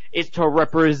family, is to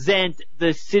represent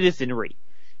the citizenry.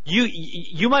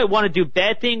 You might want to do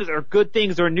bad things or good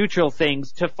things or neutral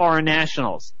things to foreign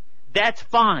nationals. That's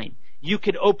fine. You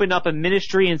could open up a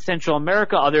ministry in Central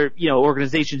America. Other,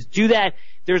 organizations do that.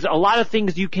 There's a lot of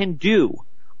things you can do.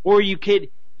 Or you could,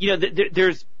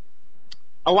 there's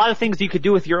a lot of things you could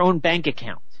do with your own bank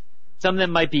account. Some of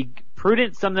them might be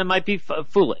prudent, some of them might be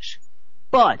foolish.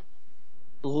 But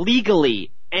legally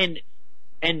and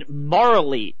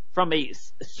morally, from a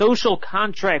social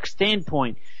contract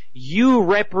standpoint, you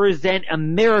represent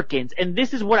Americans. And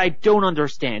this is what I don't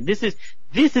understand. This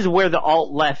is where the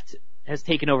alt-left has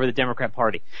taken over the Democrat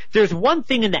Party. There's one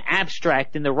thing in the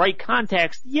abstract, in the right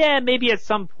context, maybe at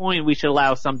some point we should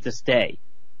allow some to stay.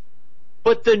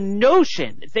 But the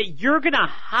notion that you're going to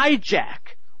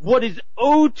hijack what is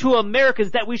owed to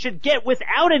Americans that we should get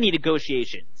without any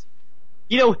negotiations.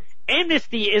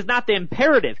 Amnesty is not the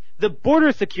imperative. The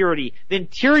border security, the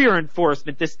interior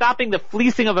enforcement, the stopping the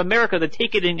fleecing of America, the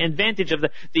taking advantage of the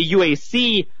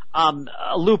UAC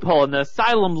loophole and the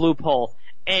asylum loophole,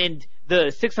 and the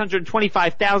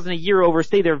 625,000 a year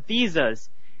overstay their visas,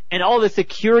 and all the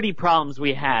security problems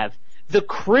we have. The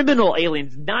criminal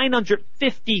aliens,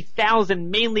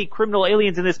 950,000 mainly criminal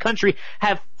aliens in this country,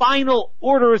 have final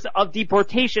orders of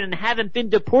deportation and haven't been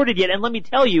deported yet. And let me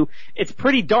tell you, it's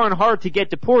pretty darn hard to get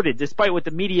deported, despite what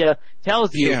the media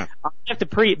tells you. Yeah. You have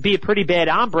to be a pretty bad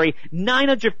hombre.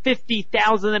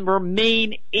 950,000 of them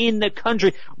remain in the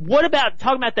country. What about,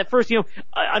 talking about that first,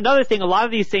 another thing, a lot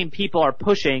of these same people are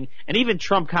pushing, and even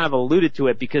Trump kind of alluded to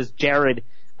it because Jared,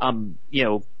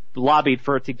 lobbied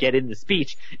for it to get in the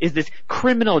speech, is this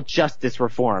criminal justice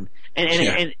reform.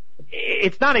 And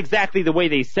it's not exactly the way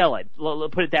they sell it.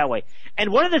 Put it that way.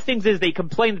 And one of the things is they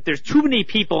complain that there's too many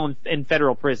people in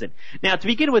federal prison. Now, to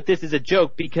begin with, this is a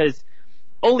joke because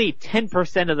only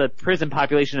 10% of the prison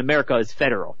population in America is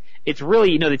federal. It's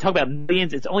really, they talk about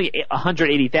millions. It's only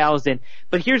 180,000.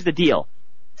 But here's the deal.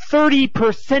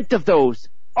 30% of those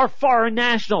are foreign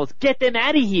nationals. Get them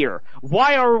out of here.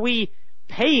 Why are we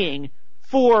paying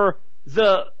for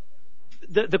the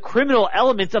criminal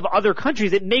elements of other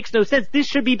countries? It makes no sense. This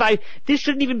shouldn't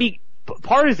even be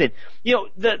partisan.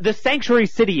 The sanctuary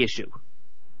city issue.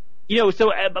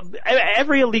 So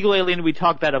every illegal alien we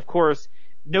talk about, of course,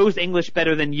 knows English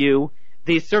better than you.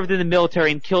 They served in the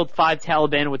military and killed 5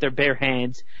 Taliban with their bare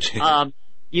hands. They're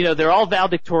all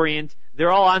valedictorians.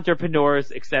 They're all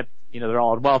entrepreneurs, except, they're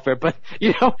all on welfare. But,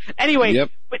 anyway, yep.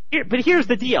 But here's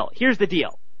the deal.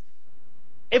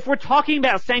 If we're talking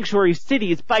about sanctuary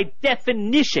cities, by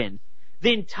definition,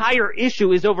 the entire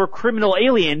issue is over criminal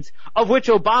aliens, of which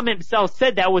Obama himself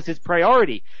said that was his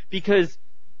priority. Because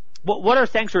what are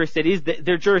sanctuary cities?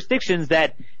 They're jurisdictions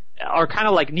that are kind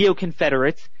of like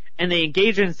neo-Confederates, and they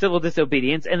engage in civil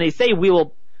disobedience, and they say we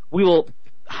will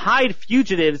hide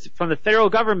fugitives from the federal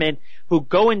government who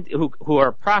who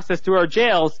are processed through our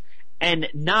jails and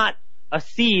not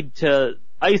accede to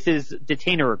ICE's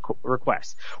detainer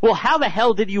requests. Well, how the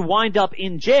hell did you wind up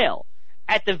in jail?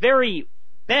 At the very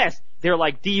best, they're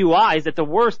like DUIs. At the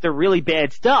worst, they're really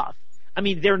bad stuff. I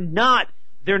mean, they're not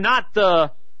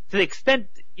to the extent,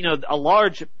 a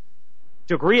large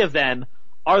degree of them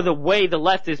are the way the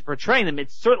left is portraying them.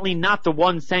 It's certainly not the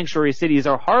one sanctuary cities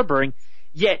are harboring.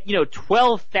 Yet,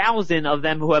 12,000 of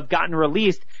them who have gotten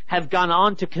released have gone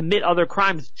on to commit other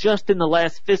crimes just in the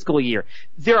last fiscal year.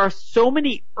 There are so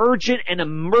many urgent and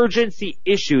emergency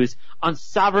issues on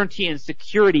sovereignty and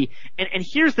security. And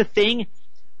here's the thing.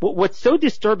 What's so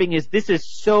disturbing is this is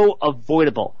so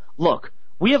avoidable. Look,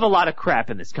 we have a lot of crap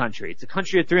in this country. It's a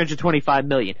country of 325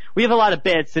 million. We have a lot of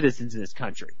bad citizens in this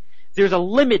country. There's a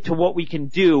limit to what we can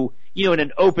do, in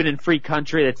an open and free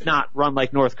country that's not run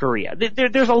like North Korea.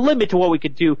 There's a limit to what we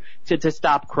could do to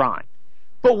stop crime.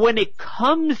 But when it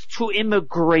comes to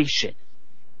immigration,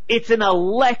 it's an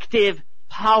elective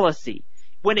policy.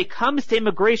 When it comes to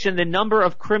immigration, the number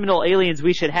of criminal aliens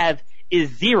we should have is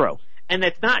 0. And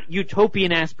that's not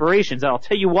utopian aspirations. I'll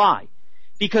tell you why.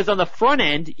 Because on the front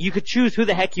end, you could choose who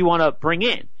the heck you want to bring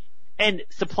in. And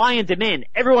supply and demand,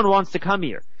 everyone wants to come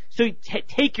here. So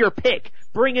take your pick.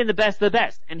 Bring in the best of the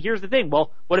best. And here's the thing.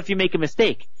 Well, what if you make a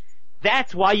mistake?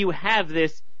 That's why you have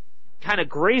this kind of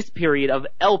grace period of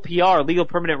LPR, legal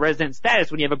permanent resident status,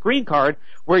 when you have a green card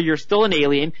where you're still an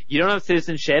alien, you don't have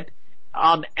citizenship,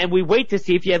 and we wait to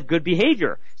see if you have good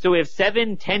behavior. So we have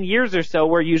 7-10 years or so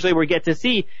where usually we get to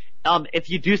see if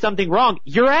you do something wrong,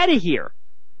 you're out of here.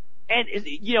 And,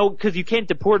 because you can't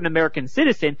deport an American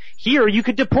citizen, here you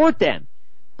could deport them.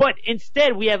 But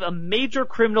instead, we have a major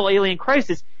criminal alien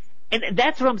crisis. And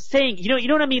that's what I'm saying. You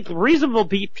know what I mean? Reasonable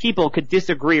people could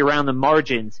disagree around the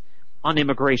margins on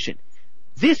immigration.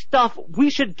 This stuff we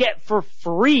should get for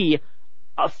free,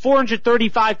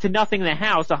 435 to nothing in the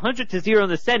House, 100 to 0 in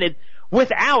the Senate,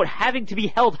 without having to be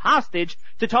held hostage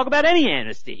to talk about any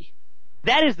amnesty.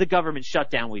 That is the government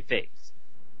shutdown we face.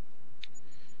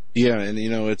 Yeah, and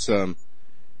it's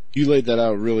you laid that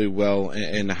out really well,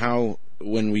 and how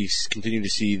when we continue to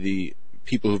see the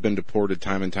people who've been deported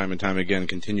time and time and time again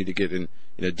continue to get in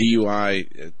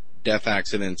DUI, death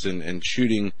accidents, and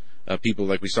shooting people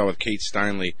like we saw with Kate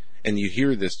Steinle, and you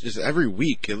hear this just every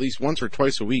week, at least once or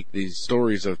twice a week, these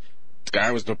stories of this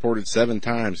guy was deported 7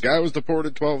 times, guy was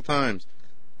deported 12 times.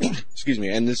 Excuse me,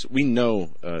 and we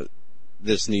know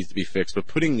this needs to be fixed, but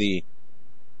putting the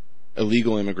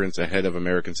illegal immigrants ahead of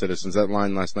American citizens, that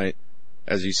line last night,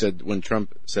 as you said, when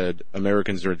Trump said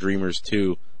Americans are dreamers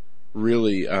too,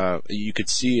 really, you could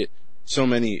see it. So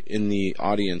many in the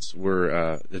audience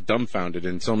were dumbfounded,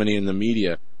 and so many in the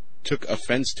media took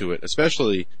offense to it,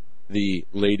 especially the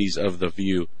ladies of The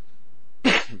View.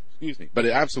 Excuse me. But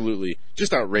it absolutely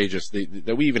just outrageous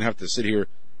that we even have to sit here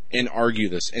and argue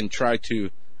this and try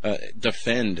to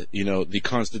defend, the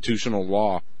constitutional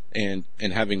law and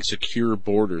having secure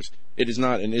borders. It is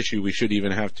not an issue we should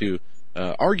even have to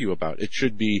argue about. It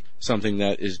should be something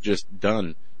that is just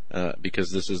done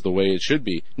because this is the way it should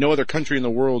be. No other country in the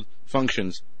world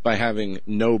functions by having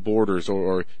no borders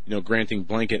or granting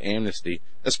blanket amnesty,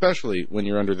 especially when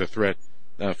you're under the threat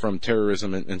from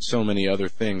terrorism and so many other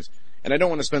things. And I don't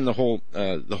want to spend the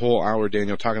whole hour,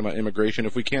 Daniel, talking about immigration.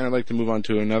 If we can, I'd like to move on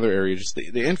to another area, just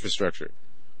the infrastructure.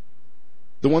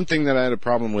 The one thing that I had a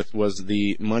problem with was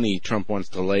the money Trump wants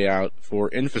to lay out for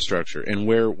infrastructure, and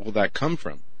where will that come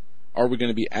from? Are we going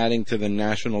to be adding to the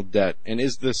national debt? And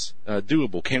is this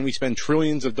doable? Can we spend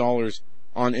trillions of dollars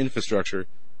on infrastructure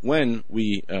when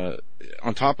we,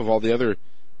 on top of all the other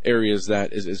areas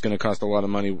that is going to cost a lot of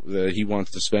money that he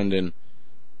wants to spend in?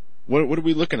 What are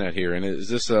we looking at here? And is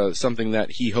this something that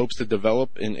he hopes to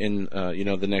develop in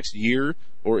the next year,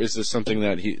 or is this something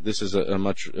that this is a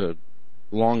much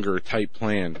longer type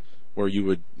plan where you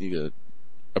would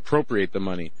appropriate the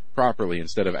money properly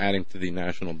instead of adding to the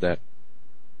national debt?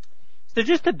 So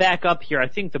just to back up here, I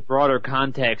think the broader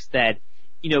context that,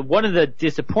 one of the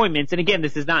disappointments, and again,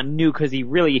 this is not new because he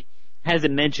really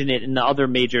hasn't mentioned it in the other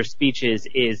major speeches,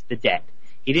 is the debt.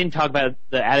 He didn't talk about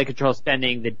the out-of-control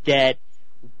spending, the debt,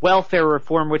 welfare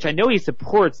reform, which I know he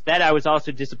supports. That I was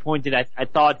also disappointed. I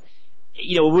thought,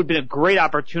 it would have been a great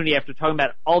opportunity after talking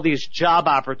about all these job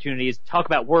opportunities, talk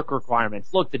about work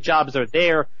requirements. Look, the jobs are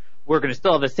there. We're going to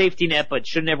still have a safety net, but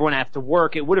shouldn't everyone have to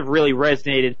work? It would have really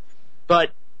resonated.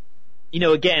 But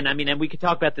again, and we could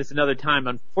talk about this another time.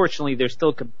 Unfortunately, there's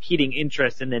still competing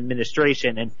interests in the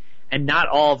administration, and not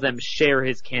all of them share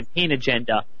his campaign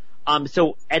agenda.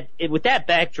 So with that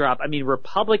backdrop,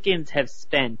 Republicans have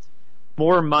spent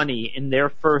more money in their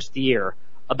first year,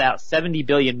 about $70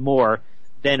 billion more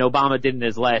than Obama did in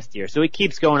his last year. So it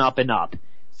keeps going up and up.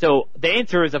 So the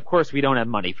answer is, of course, we don't have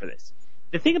money for this.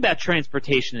 The thing about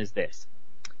transportation is this.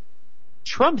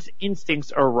 Trump's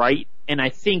instincts are right, and I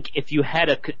think if you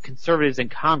had conservatives in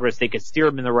Congress, they could steer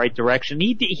him in the right direction.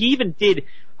 He even did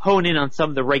hone in on some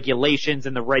of the regulations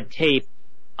and the red tape.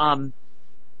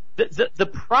 The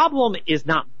problem is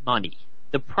not money.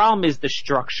 The problem is the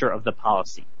structure of the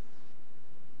policy.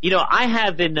 I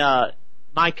have in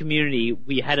my community,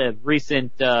 we had a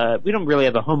recent, we don't really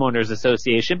have a homeowners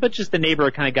association, but just the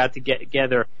neighborhood kind of got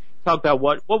together, talk about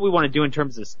what we want to do in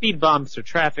terms of speed bumps or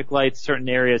traffic lights, certain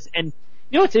areas. And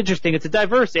it's interesting. It's a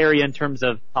diverse area in terms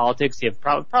of politics. You have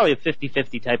probably a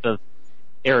 50-50 type of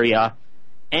area,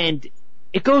 and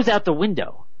it goes out the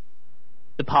window,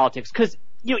 the politics, because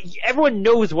everyone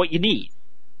knows what you need.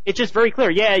 It's just very clear.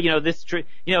 Yeah, this street,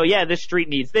 this street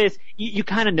needs this. You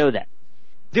kind of know that.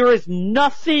 There is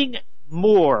nothing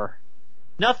that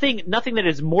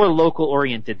is more local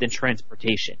oriented than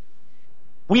transportation.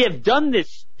 We have done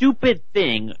this stupid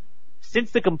thing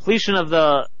since the completion of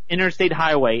the interstate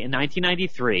highway in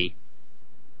 1993.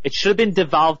 It should have been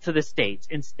devolved to the states.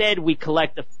 Instead, we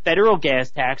collect a federal gas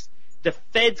tax. The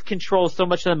feds control so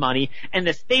much of the money, and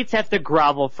the states have to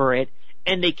grovel for it,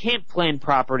 and they can't plan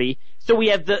property. So we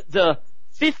have the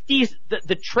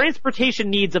transportation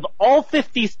needs of all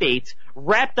 50 states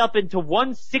wrapped up into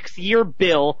one 6-year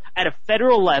bill at a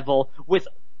federal level with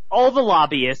all the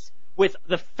lobbyists, with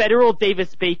the federal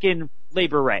Davis-Bacon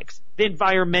labor regs, the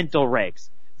environmental regs,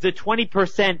 the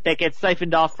 20% that gets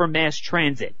siphoned off from mass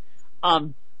transit,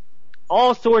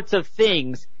 all sorts of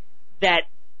things that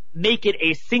make it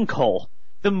a sinkhole.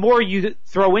 The more you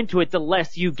throw into it, the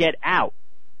less you get out.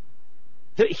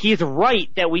 He's right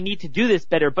that we need to do this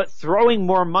better, but throwing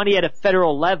more money at a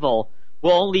federal level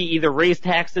will only either raise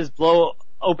taxes, blow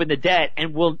open the debt,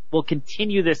 and will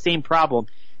continue the same problem.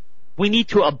 We need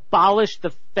to abolish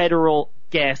the federal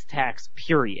gas tax,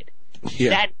 period.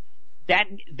 Yeah.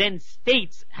 Then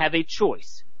states have a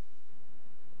choice.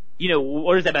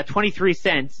 What is that, about 23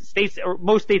 cents?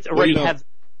 Most states already have.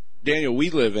 Daniel, we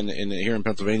live here in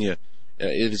Pennsylvania.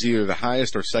 It is either the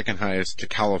highest or second highest to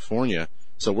California.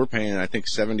 So we're paying, I think,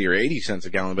 70 or 80 cents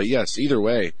a gallon. But yes, either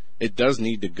way, it does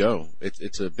need to go.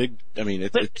 It's a big,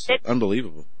 it's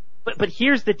unbelievable. But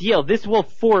here's the deal. This will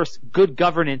force good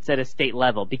governance at a state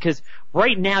level, because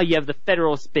right now you have the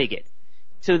federal spigot.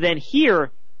 So then here,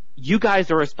 you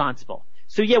guys are responsible.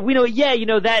 So we know,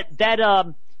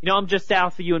 I'm just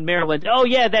south of you in Maryland. Oh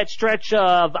yeah, that stretch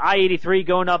of I-83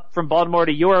 going up from Baltimore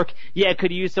to York. Yeah,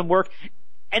 could use some work.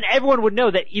 And everyone would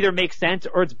know that either makes sense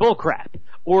or it's bullcrap,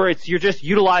 or you're just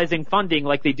utilizing funding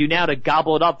like they do now to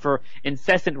gobble it up for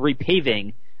incessant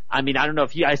repaving. I don't know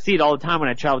I see it all the time when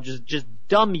I travel, just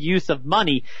dumb use of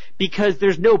money because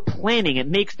there's no planning. It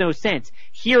makes no sense.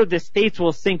 Here, the states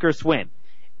will sink or swim.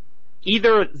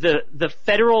 Either the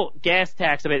federal gas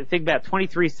tax, think about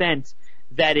 23 cents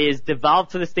that is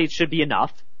devolved to the states should be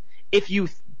enough. If you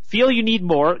feel you need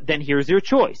more, then here's your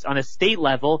choice. On a state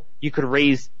level, you could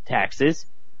raise taxes,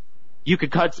 you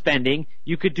could cut spending,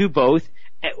 you could do both,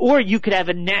 or you could have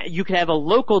a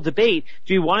local debate.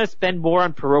 Do you want to spend more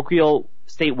on parochial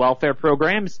state welfare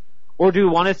programs, or do you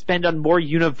want to spend on more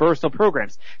universal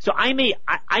programs? So I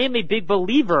am a big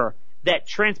believer that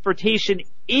transportation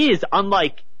is,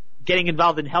 unlike getting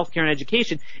involved in healthcare and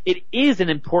education, it is an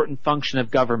important function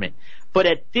of government. But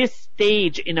at this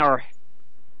stage in our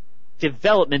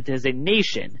development as a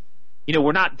nation,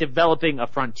 we're not developing a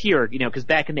frontier, because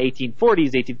back in the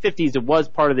 1840s, 1850s, it was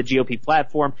part of the GOP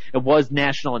platform. It was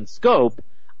national in scope.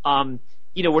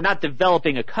 We're not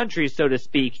developing a country, so to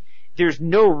speak. There's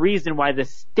no reason why the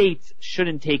states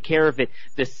shouldn't take care of it.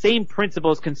 The same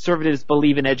principles conservatives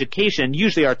believe in education and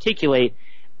usually articulate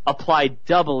apply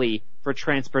doubly for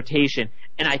transportation.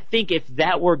 And I think if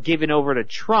that were given over to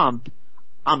Trump,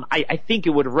 I think it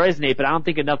would resonate, but I don't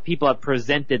think enough people have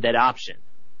presented that option.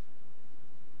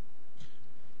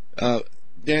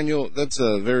 Daniel, that's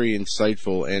very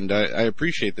insightful, and I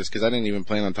appreciate this because I didn't even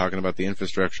plan on talking about the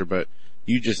infrastructure, but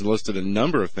you just listed a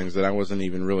number of things that I wasn't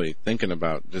even really thinking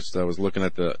about. Just I was looking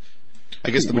at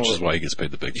which is why he gets paid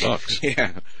the big bucks.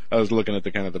 Yeah, I was looking at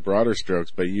the kind of the broader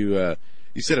strokes, but you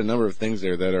said a number of things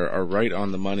there that are right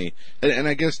on the money. And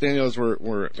I guess, Daniel, as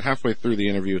we're halfway through the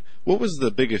interview, what was the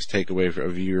biggest takeaway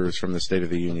of yours from the State of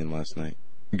the Union last night?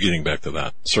 Getting back to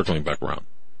that, circling back around.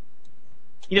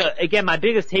 Again, my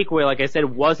biggest takeaway, like I said,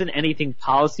 wasn't anything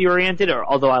policy oriented,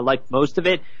 although I liked most of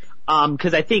it,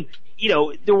 because I think,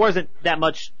 there wasn't that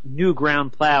much new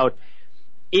ground plowed.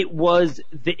 It was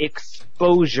the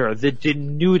exposure, the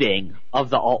denuding of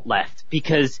the alt-left,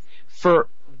 because for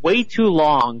way too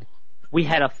long, we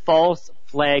had a false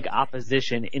flag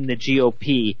opposition in the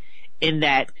GOP in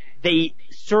that they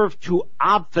served to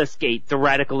obfuscate the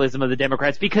radicalism of the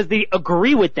Democrats because they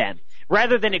agree with them.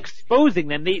 Rather than exposing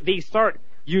them, they start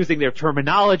using their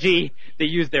terminology, they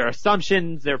use their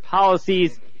assumptions, their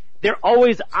policies. They're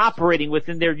always operating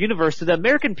within their universe. So the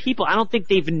American people, I don't think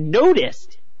they've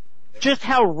noticed just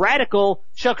how radical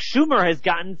Chuck Schumer has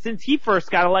gotten since he first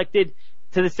got elected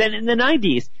to the Senate in the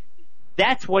 90s.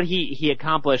 That's what he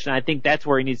accomplished, and I think that's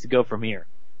where he needs to go from here.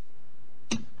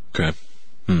 Okay.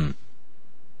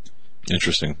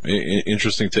 Interesting.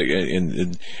 Interesting take.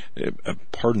 And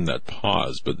pardon that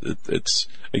pause, but it's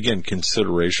again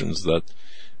considerations that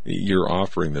you're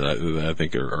offering that I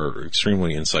think are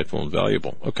extremely insightful and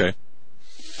valuable. Okay.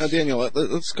 Now, Daniel,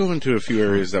 let's go into a few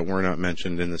areas that were not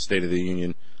mentioned in the State of the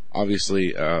Union.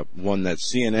 Obviously, one that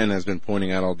CNN has been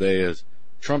pointing out all day is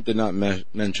Trump did not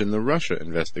mention the Russia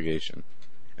investigation.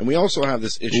 And we also have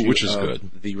this issue which is of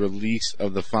good. The release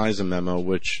of the FISA memo,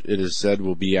 which it is said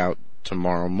will be out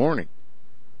tomorrow morning.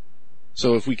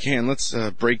 So if we can, let's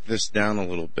break this down a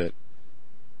little bit.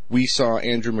 We saw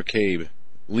Andrew McCabe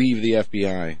leave the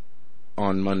FBI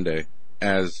on Monday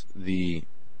as the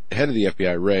head of the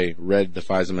FBI, Wray, read the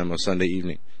FISA memo Sunday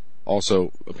evening.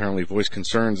 Also, apparently voiced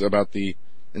concerns about the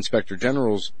Inspector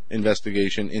General's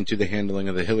investigation into the handling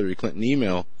of the Hillary Clinton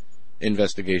email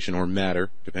investigation, or matter,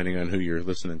 depending on who you're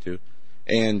listening to.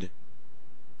 And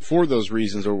for those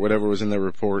reasons, or whatever was in the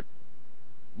report,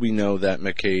 we know that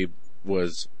McCabe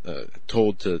was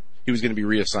told he was going to be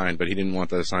reassigned, but he didn't want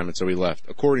that assignment, so he left,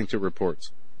 according to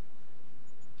reports.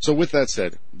 So with that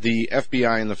said, the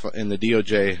FBI and the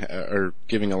DOJ are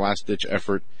giving a last-ditch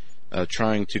effort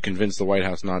trying to convince the White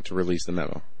House not to release the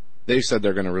memo. They've said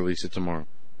they're going to release it tomorrow.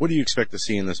 What do you expect to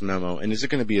see in this memo, and is it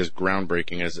going to be as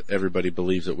groundbreaking as everybody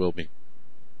believes it will be?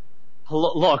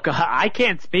 Look, I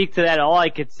can't speak to that. All I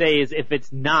could say is if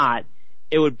it's not,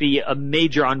 it would be a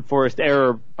major unforced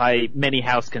error by many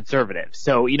House conservatives.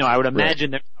 So, I would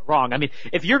imagine they're not wrong. I mean,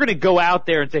 if you're going to go out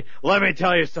there and say, let me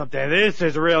tell you something, this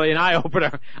is really an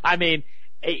eye-opener. I mean,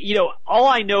 all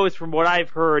I know is from what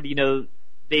I've heard,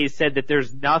 they said that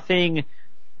there's nothing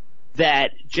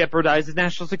that jeopardizes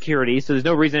national security, so there's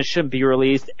no reason it shouldn't be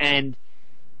released. And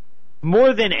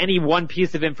more than any one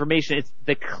piece of information, it's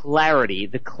the clarity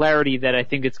that I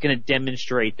think it's going to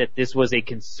demonstrate that this was a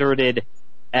concerted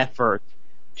effort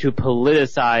to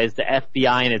politicize the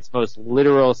FBI in its most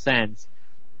literal sense,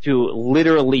 to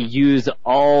literally use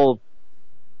all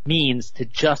means to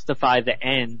justify the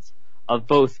ends of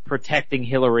both protecting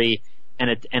Hillary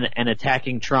and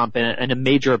attacking Trump and a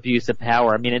major abuse of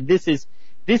power. I mean, and this is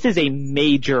a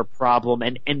major problem.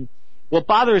 And what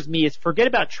bothers me is forget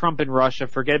about Trump and Russia,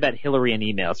 forget about Hillary and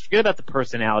emails, forget about the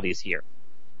personalities here.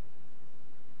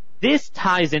 This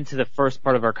ties into the first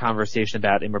part of our conversation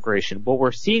about immigration. What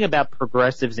we're seeing about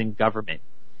progressives in government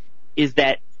is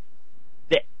that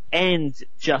the ends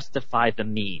justify the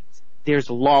means. There's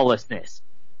lawlessness.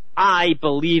 I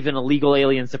believe in illegal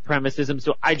alien supremacism,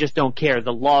 so I just don't care.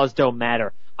 The laws don't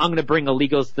matter. I'm going to bring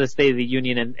illegals to the State of the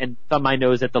Union and thumb my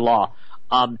nose at the law.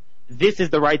 This is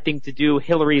the right thing to do.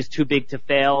 Hillary is too big to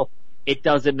fail. It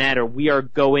doesn't matter. We are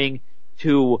going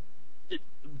to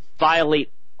violate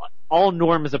all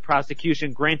norms of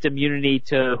prosecution, grant immunity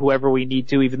to whoever we need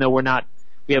to, even though we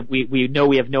know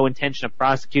we have no intention of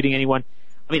prosecuting anyone.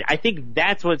 I mean, I think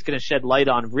that's what's going to shed light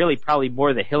on really probably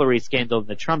more the Hillary scandal than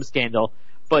the Trump scandal.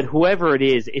 But whoever it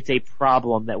is, it's a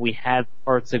problem that we have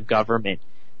parts of government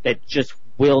that just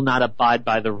will not abide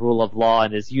by the rule of law.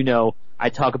 And as you know, I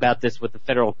talk about this with the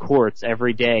federal courts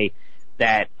every day,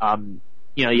 that,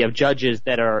 you have judges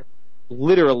that are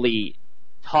literally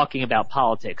talking about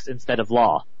politics instead of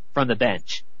law from the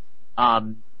bench.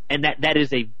 And that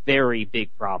is a very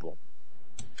big problem.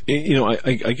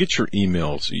 I get your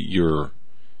emails, your,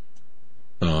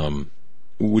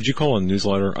 would you call it a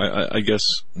newsletter? I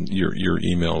guess your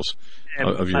emails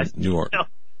of your new art. No.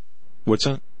 What's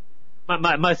that?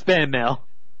 My spam mail.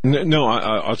 No,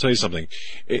 I'll tell you something.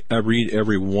 I read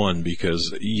every one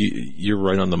because you're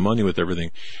right on the money with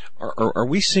everything. Are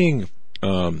we seeing,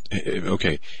 with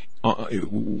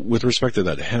respect to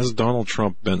that, has Donald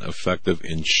Trump been effective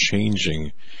in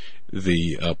changing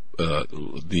the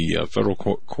federal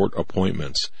court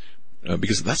appointments?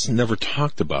 Because that's never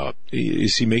talked about.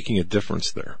 Is he making a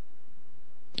difference there?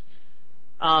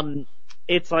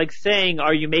 It's like saying,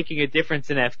 are you making a difference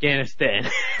in Afghanistan?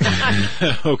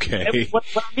 Okay. What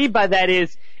I mean by that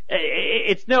is,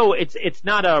 it's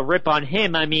not a rip on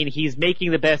him. I mean, he's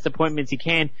making the best appointments he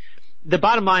can. The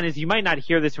bottom line is, you might not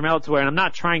hear this from elsewhere, and I'm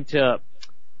not trying to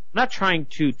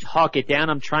talk it down.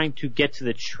 I'm trying to get to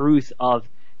the truth of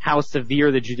how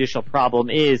severe the judicial problem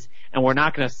is, and we're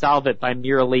not going to solve it by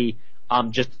merely,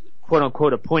 just quote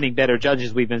unquote appointing better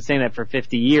judges. We've been saying that for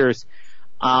 50 years.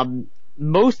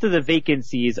 Most of the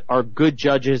vacancies are good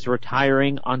judges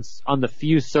retiring on the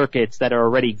few circuits that are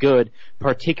already good,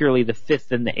 particularly the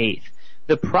 5th and the 8th.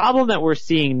 The problem that we're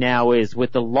seeing now is,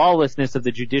 with the lawlessness of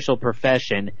the judicial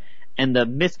profession and the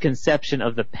misconception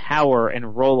of the power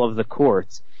and role of the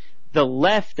courts, the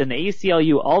left and the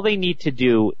ACLU, all they need to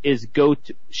do is go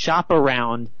to shop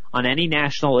around on any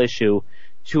national issue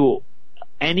to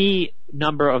any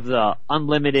number of the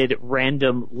unlimited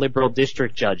random liberal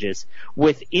district judges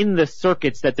within the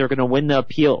circuits that they're going to win the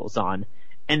appeals on,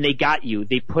 and they got you.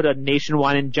 They put a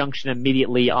nationwide injunction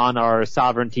immediately on our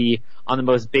sovereignty, on the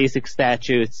most basic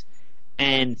statutes,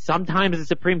 and sometimes the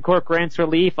Supreme Court grants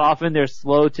relief. Often they're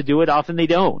slow to do it. Often they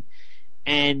don't.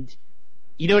 And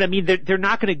you know what I mean? They're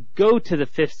not going to go to the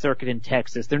 5th Circuit in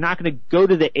Texas. They're not going to go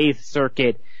to the 8th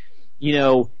Circuit, in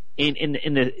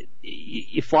the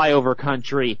flyover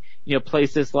country,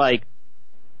 places like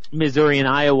Missouri and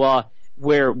Iowa,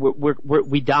 where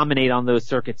we dominate on those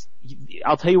circuits.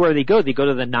 I'll tell you where they go. They go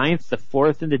to the 9th, the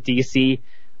 4th, and the DC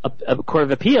Court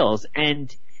of Appeals.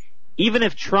 And even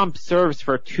if Trump serves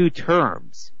for 2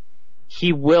 terms,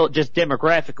 he will, just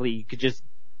demographically, you could just,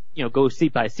 go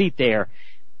seat by seat there.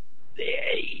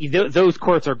 Those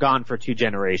courts are gone for 2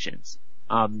 generations.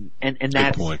 And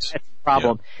that's the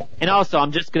problem. Yeah. And also,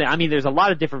 there's a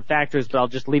lot of different factors, but I'll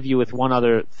just leave you with one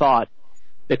other thought.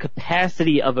 The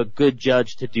capacity of a good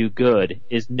judge to do good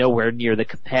is nowhere near the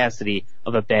capacity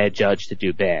of a bad judge to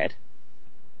do bad.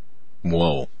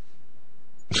 Whoa.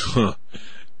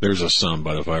 There's a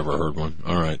soundbite if I ever heard one.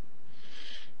 All right.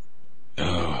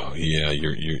 Oh, yeah,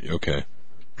 you're okay.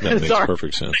 That makes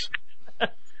perfect sense.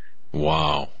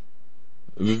 Wow.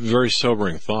 Very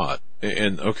sobering thought.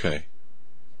 And okay.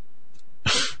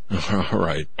 All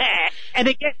right. And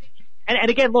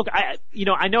again, look, I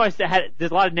know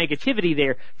there's a lot of negativity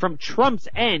there from Trump's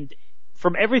end.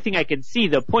 From everything I can see,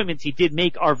 the appointments he did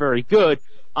make are very good.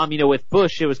 With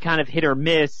Bush, it was kind of hit or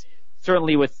miss.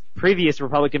 Certainly with previous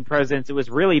Republican presidents, it was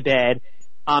really bad.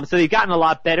 So they've gotten a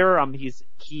lot better.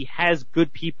 He has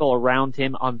good people around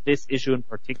him on this issue in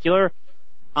particular.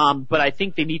 But I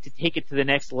think they need to take it to the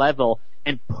next level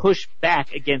and push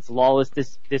back against lawless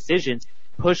decisions.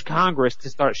 Push Congress to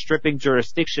start stripping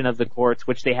jurisdiction of the courts,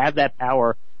 which they have that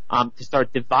power, to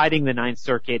start dividing the 9th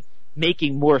Circuit,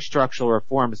 making more structural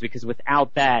reforms, because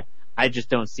without that, I just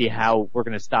don't see how we're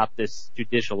going to stop this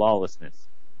judicial lawlessness.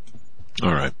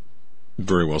 All right.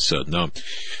 Very well said. Now,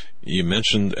 you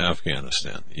mentioned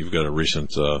Afghanistan. You've got a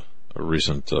recent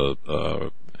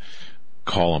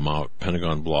column out,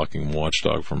 Pentagon blocking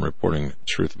Watchdog from reporting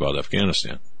truth about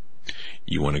Afghanistan.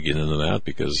 You want to get into that?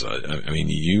 Because,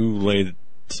 you laid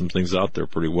some things out there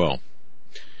pretty well.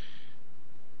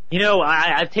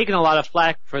 I've taken a lot of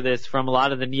flack for this from a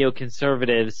lot of the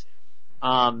neoconservatives.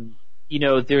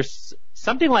 There's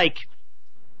something like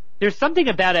there's something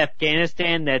about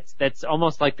Afghanistan that's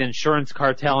almost like the insurance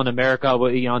cartel in America,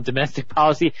 on domestic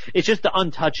policy. It's just the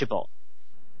untouchable.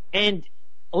 And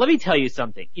let me tell you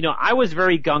something. I was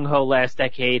very gung-ho last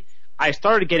decade. I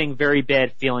started getting very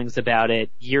bad feelings about it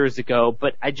years ago,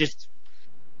 but I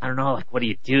don't know, like, what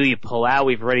do? You pull out.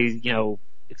 We've already,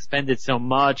 expended so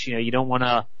much. You don't want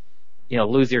to,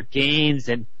 lose your gains.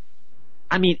 And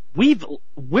I mean,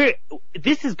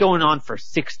 this is going on for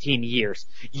 16 years.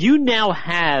 You now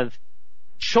have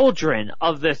children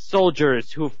of the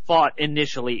soldiers who fought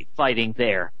initially fighting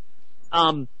there.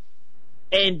 And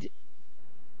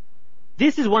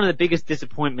this is one of the biggest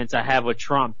disappointments I have with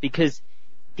Trump, because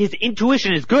his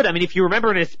intuition is good. I mean, if you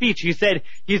remember in his speech, he said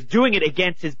he's doing it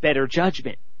against his better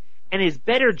judgment. And his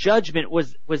better judgment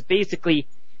was basically,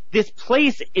 this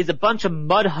place is a bunch of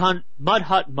mud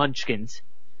hut munchkins.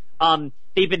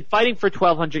 They've been fighting for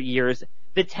 1,200 years.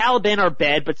 The Taliban are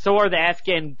bad, but so are the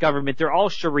Afghan government. They're all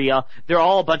Sharia. They're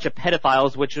all a bunch of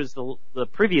pedophiles, which was the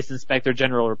previous Inspector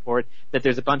General report, that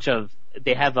there's a bunch of,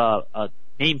 they have a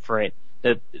name for it,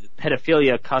 the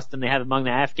pedophilia custom they have among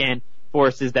the Afghan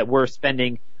forces that we're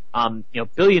spending,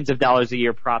 billions of dollars a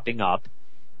year propping up.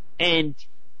 And,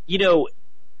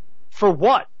 for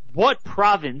what? What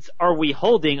province are we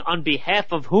holding on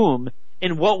behalf of whom?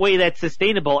 In what way that's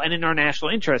sustainable and in our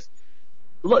national interest?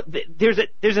 Look, there's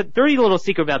a dirty little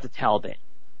secret about the Taliban.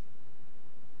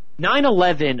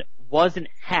 9/11 wasn't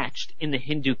hatched in the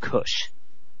Hindu Kush.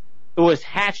 It was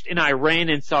hatched in Iran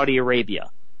and Saudi Arabia.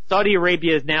 Saudi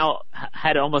Arabia has now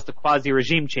had almost a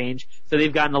quasi-regime change, so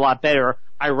they've gotten a lot better.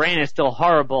 Iran is still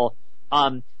horrible.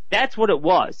 That's what it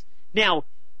was. Now,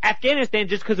 Afghanistan,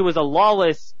 just because it was a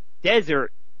lawless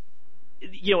desert,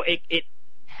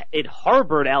 it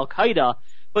harbored Al-Qaeda,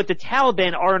 but the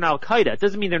Taliban aren't Al-Qaeda. It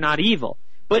doesn't mean they're not evil.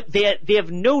 But they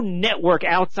have no network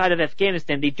outside of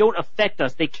Afghanistan. They don't affect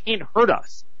us. They can't hurt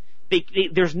us.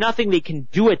 There's nothing they can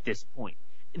do at this point.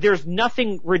 There's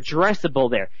nothing redressable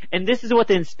there. And this is what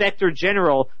the Inspector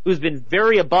General, who's been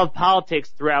very above politics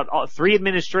throughout all 3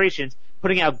 administrations,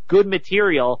 putting out good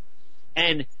material,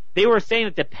 and they were saying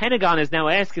that the Pentagon is now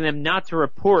asking them not to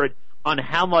report on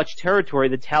how much territory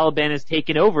the Taliban has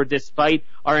taken over despite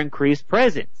our increased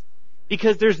presence.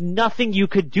 Because there's nothing you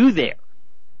could do there.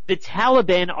 The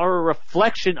Taliban are a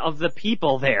reflection of the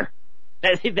people there.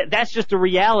 That's just a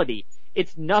reality.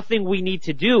 It's nothing we need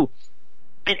to do.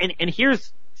 And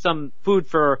here's some food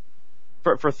for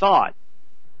thought.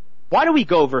 Why do we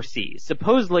go overseas?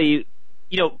 Supposedly,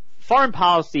 foreign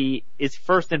policy is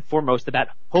first and foremost about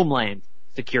homeland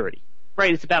security,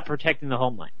 right? It's about protecting the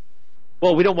homeland.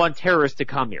 Well, we don't want terrorists to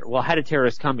come here. Well, how do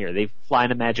terrorists come here? They fly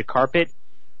in a magic carpet.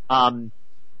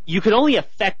 You can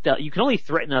only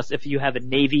threaten us if you have a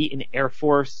Navy, an Air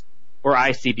Force, or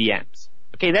ICBMs.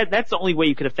 Okay, that's the only way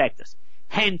you could affect us.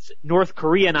 Hence, North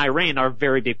Korea and Iran are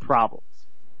very big problems.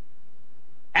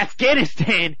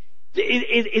 Afghanistan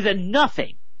is a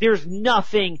nothing. There's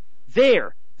nothing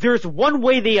there. There's one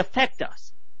way they affect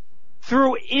us.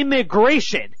 Through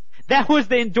immigration. That was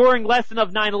the enduring lesson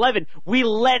of 9/11. We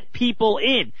let people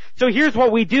in. So here's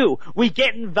what we do. We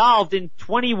get involved in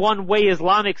 21-way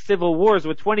Islamic civil wars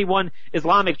with 21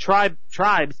 Islamic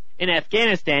tribes in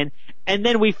Afghanistan, and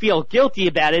then we feel guilty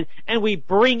about it, and we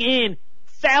bring in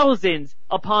thousands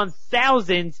upon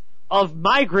thousands of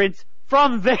migrants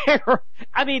from there.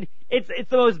 I mean, it's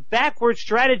the most backward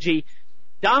strategy.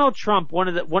 Donald Trump, one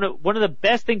of the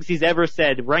best things he's ever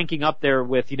said, ranking up there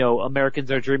with,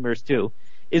 Americans are dreamers too,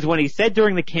 is when he said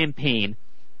during the campaign,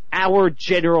 our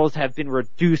generals have been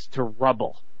reduced to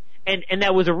rubble. And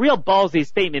that was a real ballsy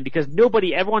statement, because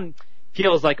everyone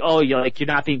feels like, you're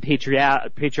not being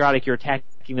patriotic, you're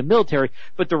attacking the military.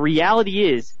 But the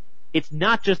reality is, it's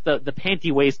not just the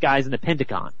panty waist guys in the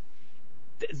Pentagon.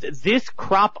 This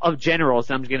crop of generals,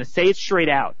 and I'm going to say it straight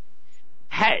out,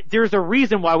 there's a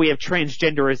reason why we have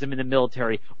transgenderism in the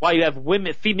military, why you have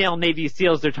female Navy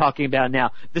SEALs they're talking about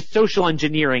now, the social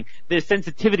engineering, the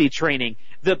sensitivity training,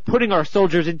 the putting our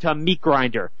soldiers into a meat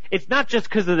grinder. It's not just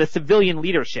because of the civilian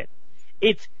leadership.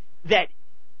 It's that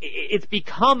it's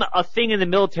become a thing in the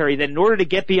military that in order to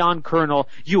get beyond colonel,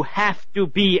 you have to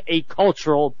be a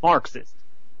cultural Marxist.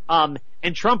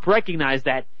 And Trump recognized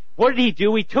that. What did he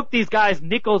do? He took these guys,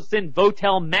 Nicholson,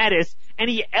 Votel, Mattis, and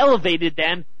he elevated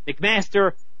them,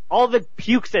 McMaster, all the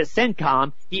pukes at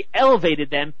CENTCOM, he elevated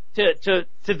them to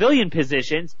civilian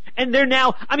positions, and they're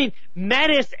now,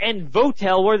 Mattis and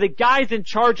Votel were the guys in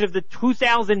charge of the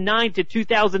 2009 to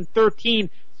 2013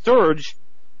 surge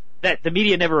that the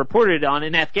media never reported on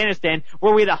in Afghanistan,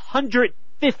 where we had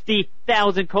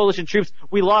 150,000 coalition troops.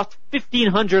 We lost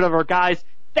 1,500 of our guys,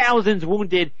 thousands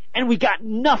wounded, and we got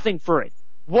nothing for it.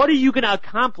 What are you going to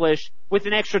accomplish with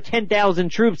an extra 10,000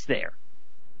 troops there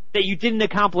that you didn't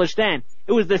accomplish then?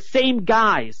 It was the same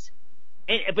guys,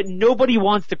 but nobody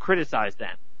wants to criticize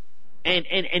them.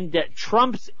 And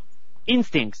Trump's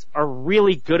instincts are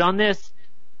really good on this,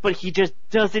 but he just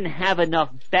doesn't have enough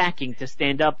backing to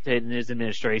stand up to it in his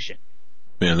administration.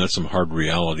 Man, that's some hard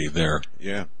reality there.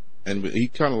 Yeah, and he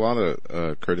got a lot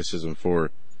of criticism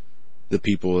for the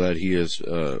people that he has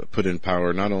put in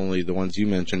power, not only the ones you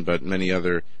mentioned, but many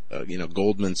other,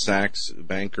 Goldman Sachs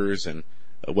bankers and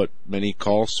what many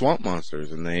call swamp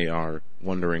monsters, and they are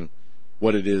wondering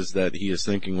what it is that he is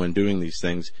thinking when doing these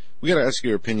things. We got to ask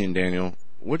your opinion, Daniel.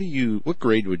 What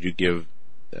grade would you give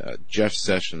Jeff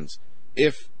Sessions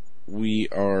if we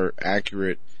are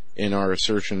accurate in our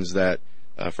assertions that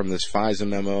from this FISA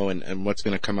memo and what's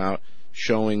going to come out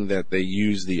showing that they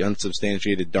use the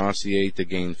unsubstantiated dossier to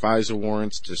gain FISA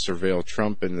warrants to surveil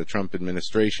Trump and the Trump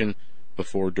administration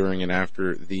before, during, and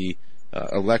after the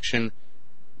election?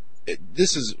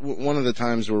 This is one of the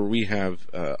times where we have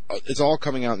it's all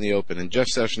coming out in the open, and Jeff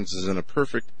Sessions is in a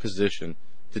perfect position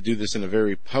to do this in a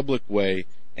very public way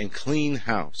and clean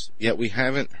house. Yet we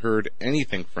haven't heard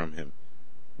anything from him.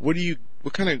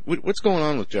 What's going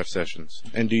on with Jeff Sessions?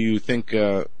 And do you think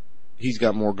he's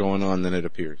got more going on than it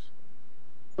appears?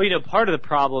 Well, part of the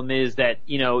problem is that,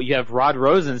 you have Rod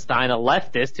Rosenstein, a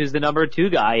leftist, who's the number 2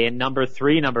 guy, and number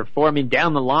 3, number 4. I mean,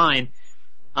 down the line,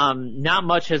 not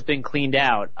much has been cleaned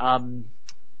out. I don't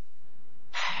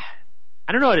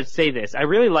know how to say this. I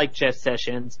really like Jeff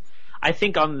Sessions. I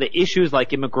think on the issues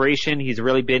like immigration, he's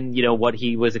really been, what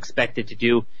he was expected to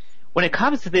do. When it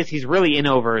comes to this, he's really in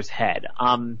over his head.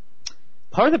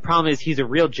 Part of the problem is he's a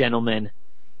real gentleman.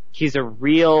 He's a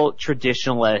real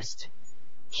traditionalist.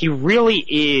 He really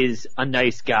is a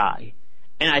nice guy.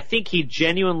 And I think he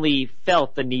genuinely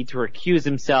felt the need to recuse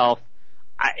himself.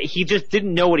 He just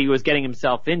didn't know what he was getting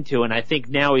himself into, and I think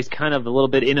now he's kind of a little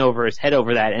bit in over his head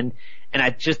over that. And I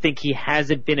just think he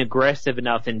hasn't been aggressive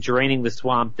enough in draining the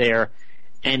swamp there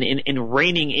and in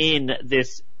reining in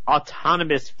this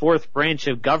autonomous fourth branch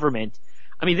of government.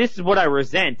 I mean, this is what I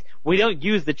resent. We don't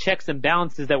use the checks and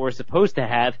balances that we're supposed to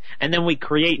have, and then we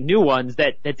create new ones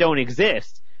that don't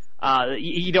exist.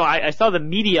 I saw the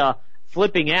media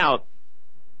flipping out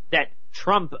that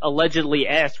Trump allegedly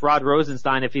asked Rod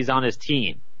Rosenstein if he's on his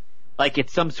team. Like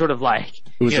it's some sort of like...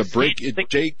 It was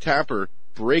Jake Tapper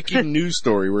breaking news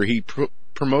story where he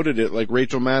promoted it like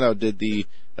Rachel Maddow did the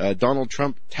Donald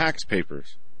Trump tax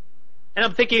papers. And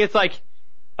I'm thinking it's like,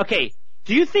 okay,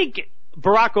 do you think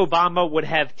Barack Obama would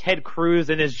have Ted Cruz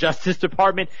in his Justice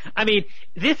Department? I mean,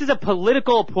 this is a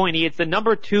political appointee. It's the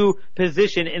number 2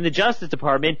 position in the Justice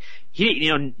Department.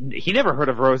 He never heard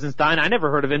of Rosenstein. I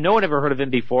never heard of him. No one ever heard of him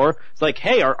before. It's like,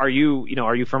 hey, are you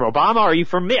from Obama? Are you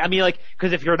from me? I mean, like,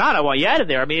 because if you're not, I want you out of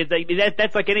there. I mean, it's like,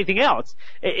 that's like anything else.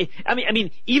 I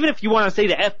mean, even if you want to say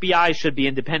the FBI should be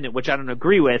independent, which I don't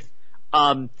agree with,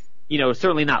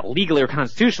 certainly not legally or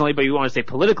constitutionally, but you want to say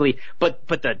politically, but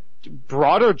the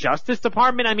broader Justice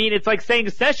Department, I mean, it's like saying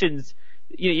Sessions,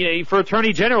 for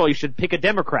Attorney General, you should pick a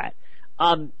Democrat.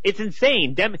 It's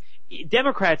insane.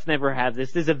 Democrats never have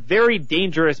this. This is a very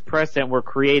dangerous precedent we're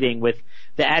creating with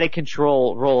the out of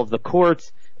control role of the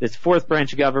courts, this fourth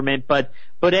branch of government. But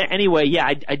anyway, yeah,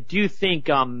 I do think,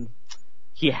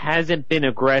 he hasn't been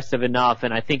aggressive enough,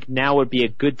 and I think now would be a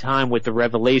good time with the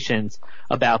revelations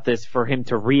about this for him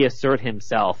to reassert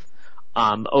himself,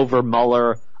 over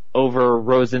Mueller, over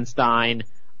Rosenstein,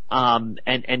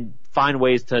 and find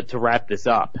ways to wrap this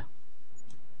up.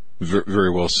 Very,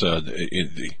 very well said.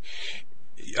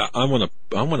 I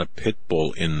want a pit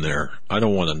bull in there. I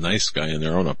don't want a nice guy in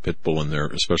there. I want a pit bull in there,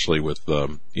 especially with,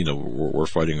 we're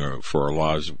fighting for our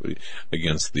lives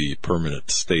against the permanent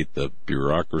state, the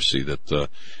bureaucracy that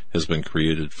has been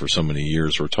created for so many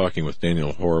years. We're talking with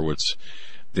Daniel Horowitz.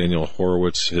 Daniel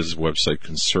Horowitz, his website,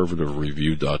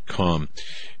 conservativereview.com.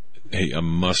 Hey, a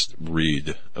must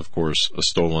read, of course, A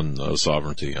Stolen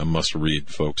Sovereignty. A must read,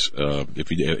 folks. If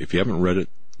you haven't read it,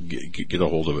 get a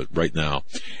hold of it right now.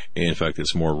 And in fact,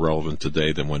 it's more relevant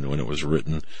today than when it was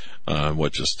written.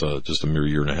 Just a mere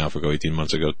year and a half ago, 18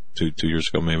 months ago, 2 years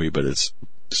ago maybe. But it's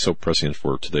so prescient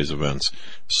for today's events.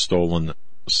 Stolen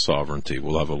Sovereignty.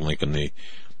 We'll have a link in the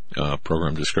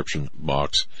program description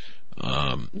box.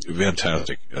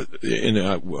 Fantastic. And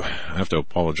I have to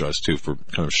apologize too for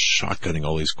kind of shotgunning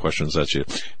all these questions at you,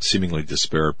 seemingly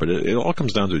disparate, but it all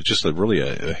comes down to just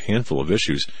a handful of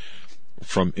issues,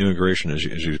 from immigration, as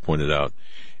you pointed out,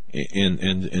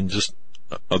 and just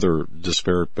other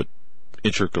disparate but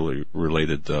intricately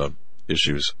related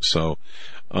issues. So,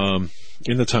 in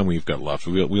the time we've got left,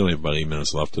 we only have about 8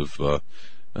 minutes left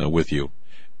with you.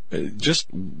 just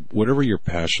whatever you're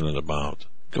passionate about,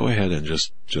 go ahead and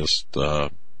just the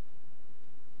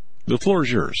floor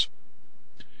is yours.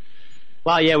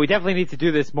 Well, yeah, we definitely need to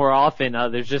do this more often.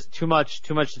 There's just too much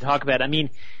to talk about. I mean,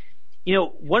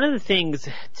 one of the things,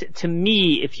 to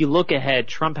me, if you look ahead,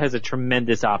 Trump has a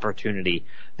tremendous opportunity.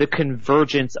 The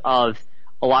convergence of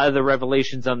a lot of the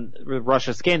revelations on the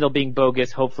Russia scandal being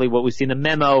bogus, hopefully what we see in the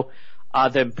memo,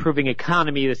 the improving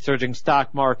economy, the surging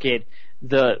stock market,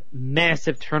 the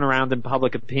massive turnaround in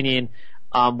public opinion,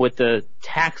 with the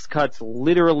tax cuts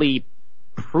literally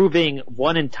proving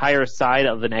one entire side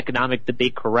of an economic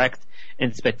debate correct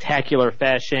in spectacular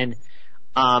fashion.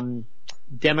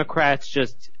 Democrats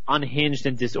just unhinged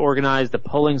and disorganized, the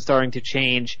polling starting to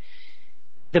change.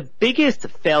 The biggest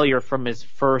failure from his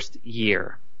first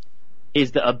year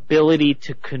is the ability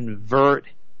to convert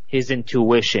his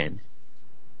intuition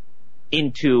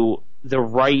into the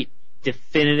right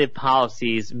definitive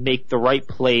policies, make the right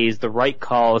plays, the right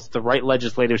calls, the right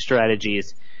legislative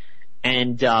strategies,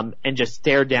 and just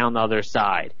stare down the other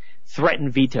side.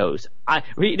 Threaten vetoes.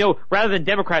 Rather than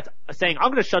Democrats saying,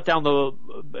 I'm going to shut down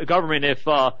the government if,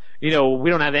 we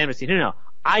don't have amnesty. No.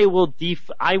 I will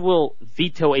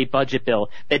veto a budget bill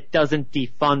that doesn't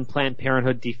defund Planned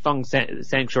Parenthood, defund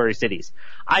sanctuary cities.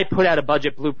 I put out a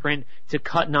budget blueprint to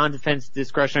cut non-defense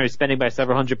discretionary spending by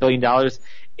several $100 billion.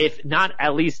 If not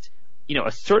at least,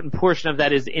 a certain portion of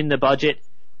that is in the budget,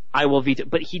 I will veto.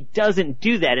 But he doesn't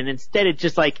do that, and instead it's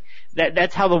just like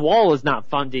that's how the wall is not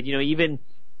funded, even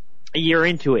a year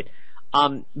into it.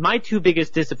 My two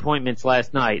biggest disappointments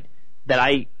last night that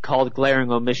I called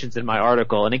glaring omissions in my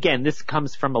article, and again, this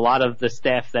comes from a lot of the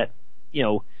staff that,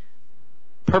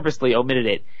 purposely omitted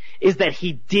it, is that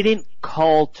he didn't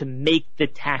call to make the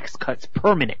tax cuts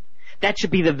permanent. That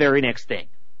should be the very next thing.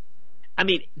 I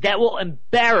mean, that will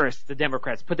embarrass the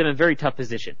Democrats, put them in a very tough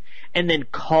position, and then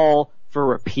call for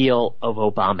repeal of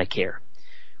Obamacare.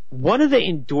 One of the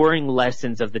enduring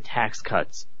lessons of the tax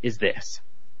cuts is this.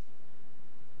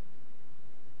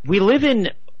 We live in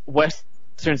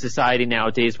Western society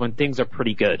nowadays when things are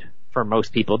pretty good for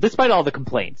most people, despite all the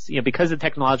complaints. Because of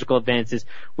technological advances,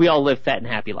 we all live fat and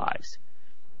happy lives.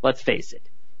 Let's face it.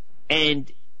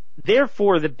 And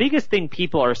therefore, the biggest thing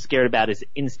people are scared about is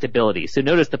instability. So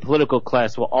notice the political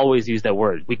class will always use that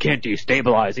word. We can't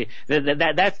destabilize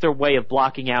it. That's their way of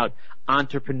blocking out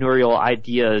entrepreneurial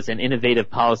ideas and innovative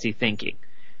policy thinking.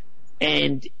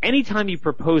 And anytime you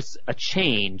propose a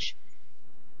change,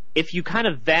 if you kind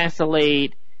of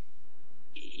vacillate,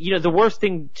 the worst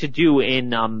thing to do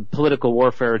in political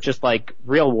warfare, just like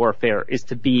real warfare, is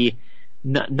to be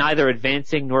neither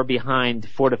advancing nor behind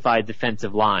fortified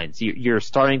defensive lines. You're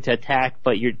starting to attack,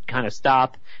 but you kind of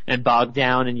stop and bog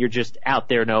down, and you're just out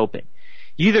there and open.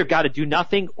 You either got to do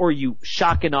nothing, or you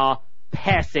shock and awe,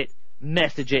 pass it,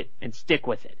 message it, and stick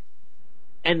with it.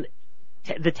 And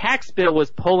the tax bill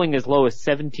was polling as low as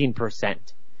 17%,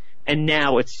 and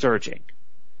now it's surging.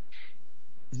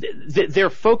 They're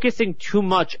focusing too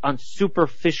much on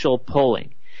superficial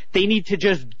polling. They need to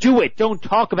just do it. Don't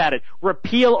talk about it.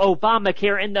 Repeal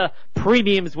Obamacare and the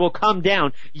premiums will come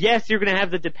down. Yes, you're going to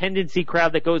have the dependency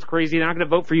crowd that goes crazy. They're not going to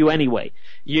vote for you anyway.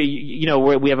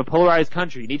 We have a polarized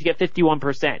country. You need to get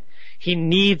 51%. He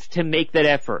needs to make that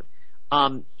effort.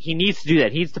 He needs to do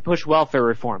that. He needs to push welfare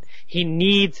reform. He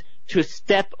needs to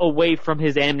step away from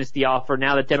his amnesty offer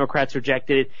now that Democrats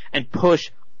rejected it and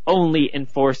push only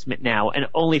enforcement now and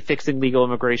only fixing legal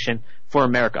immigration for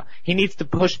America. He needs to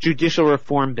push judicial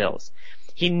reform bills.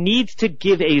 He needs to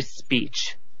give a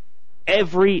speech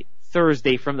every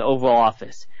Thursday from the Oval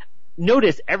Office.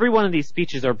 Notice every one of these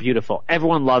speeches are beautiful.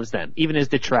 Everyone loves them, even his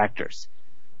detractors.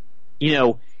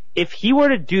 If he were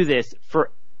to do this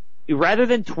rather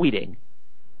than tweeting,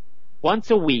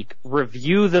 once a week,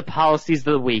 review the policies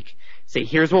of the week, say,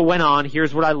 here's what went on,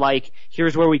 here's what I like,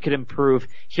 here's where we could improve,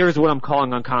 here's what I'm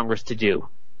calling on Congress to do.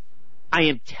 I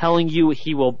am telling you,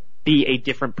 he will be a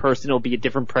different person, it'll be a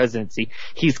different presidency.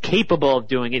 He's capable of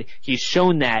doing it. He's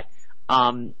shown that.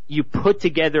 You put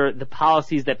together the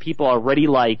policies that people already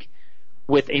like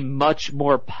with a much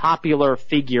more popular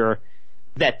figure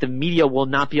that the media will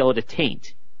not be able to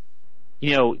taint.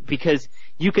 Because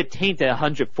you could taint a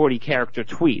 140-character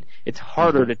tweet. It's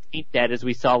harder to taint that, as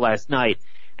we saw last night.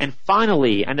 And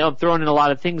finally, I know I'm throwing in a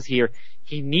lot of things here,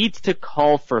 he needs to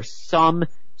call for some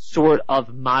sort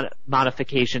of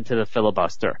modification to the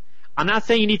filibuster. I'm not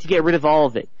saying you need to get rid of all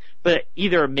of it, but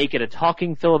either make it a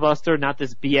talking filibuster, not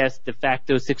this BS de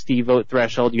facto 60-vote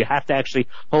threshold. You have to actually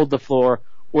hold the floor,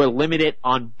 or limit it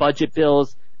on budget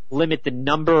bills, limit the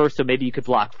number, so maybe you could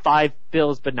block 5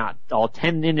 bills but not all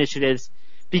 10 initiatives,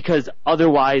 because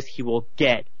otherwise he will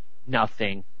get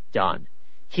nothing done.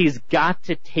 he's got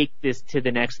to take this to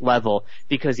the next level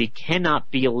because he cannot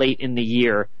be late in the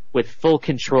year with full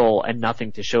control and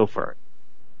nothing to show for it.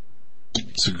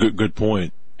 It's a good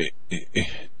point.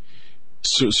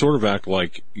 Sort of act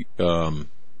like sort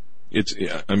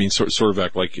of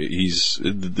act like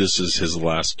this is his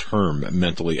last term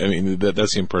mentally. I mean,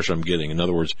 that's the impression I'm getting. In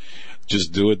other words,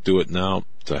 just do it now.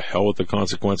 To hell with the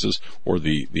consequences or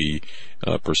the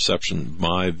perception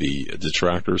by the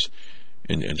detractors,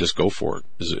 and just go for it.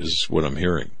 Is what I'm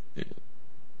hearing.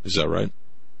 Is that right?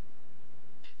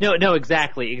 No,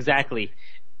 exactly.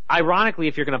 Ironically,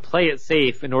 if you're going to play it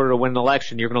safe in order to win an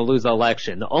election, you're going to lose the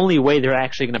election. The only way they're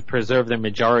actually going to preserve their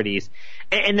majorities,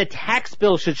 and the tax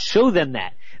bill should show them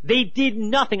that. They did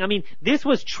nothing. I mean, this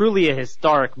was truly a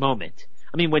historic moment.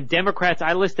 I mean, when Democrats,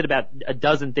 I listed about a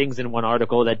dozen things in one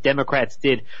article that Democrats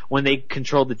did when they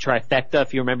controlled the trifecta,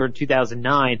 if you remember, in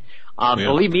 2009.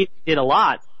 Believe me, they did a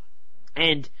lot.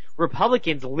 And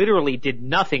Republicans literally did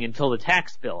nothing until the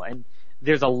tax bill. And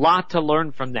there's a lot to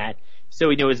learn from that. So,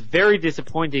 it's very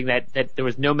disappointing that there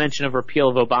was no mention of repeal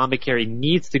of Obamacare. He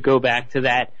needs to go back to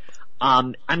that.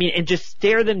 And just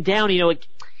stare them down.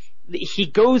 He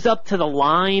goes up to the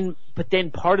line, but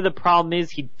then part of the problem is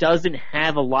he doesn't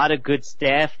have a lot of good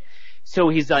staff. So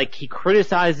he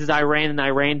criticizes Iran and the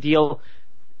Iran deal.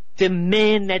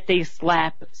 Demand that they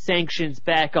slap sanctions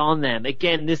back on them.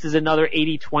 Again, this is another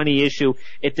 80-20 issue.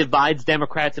 It divides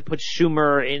Democrats. It puts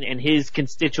Schumer and his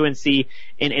constituency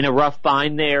in a rough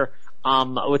bind there.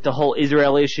 With the whole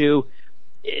Israel issue.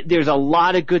 There's a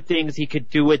lot of good things he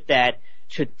could do with that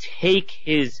to take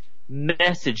his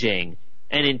messaging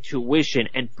and intuition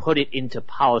and put it into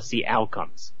policy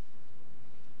outcomes.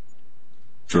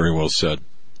 Very well said.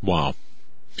 Wow.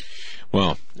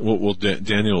 Well,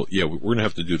 Daniel, we're going to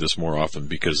have to do this more often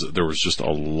because there was just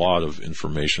a lot of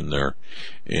information there.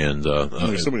 And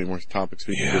there's so many more topics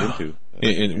we can get into.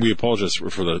 And we apologize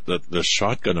for the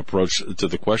shotgun approach to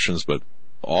the questions, but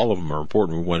all of them are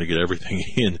important. We want to get everything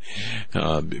in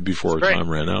before our time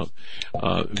ran out.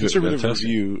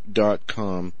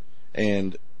 ConservativeReview.com.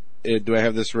 And do I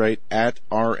have this right? At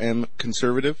RM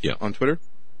Conservative on Twitter?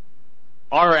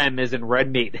 RM is in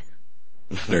red meat.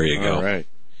 There you go. All right.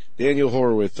 Daniel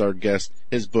Horowitz, our guest,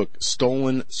 his book,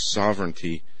 Stolen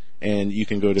Sovereignty. And you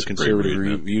can go to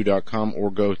ConservativeReview.com or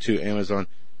go to Amazon.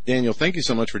 Daniel, thank you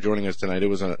so much for joining us tonight. It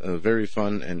was a very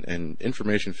fun and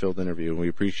information-filled interview, and we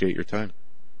appreciate your time.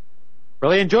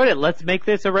 Really enjoyed it. Let's make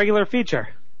this a regular feature.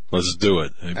 Let's do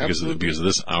it, because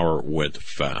this hour went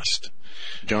fast.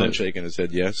 John shaking his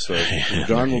head yes, so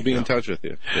John will be in touch with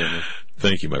you. Daniel.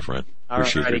 Thank you, my friend.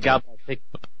 Appreciate your time.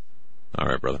 All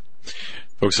right, brother.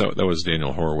 Folks, that was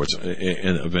Daniel Horowitz,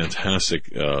 and a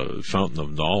fantastic fountain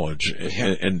of knowledge,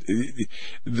 and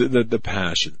the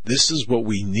passion. This is what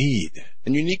we need.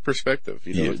 And unique perspective.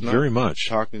 It's not very much.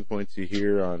 Talking points you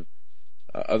hear on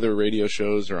other radio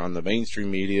shows or on the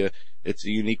mainstream media. It's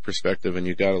a unique perspective, and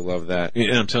you got to love that.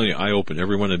 And I'm telling you, I open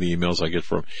every one of the emails I get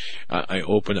from. I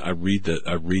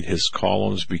read his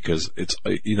columns because it's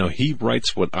he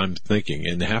writes what I'm thinking,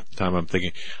 and half the time I'm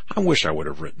thinking, I wish I would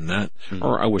have written that,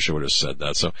 or I wish I would have said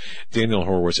that. So, Daniel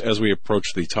Horowitz, as we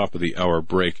approach the top of the hour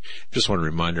break, just want to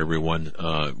remind everyone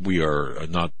we are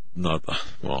not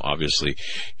obviously.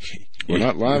 We're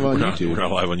not live on YouTube. We're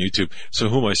not live on YouTube. So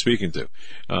who am I speaking to?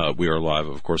 We are live,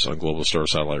 of course, on Global Star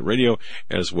Satellite Radio,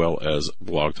 as well as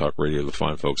Blog Talk Radio, the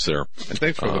fine folks there. And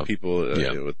thanks for the people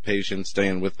with patience,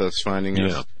 staying with us, finding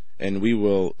us. And we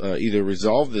will either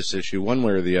resolve this issue one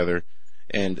way or the other,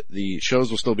 and the shows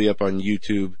will still be up on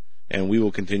YouTube, and we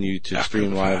will continue to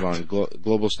stream live on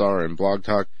Global Star and Blog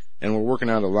Talk. And we're working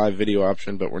out a live video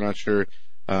option, but we're not sure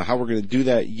how we're going to do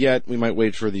that yet. We might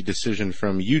wait for the decision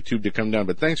from YouTube to come down.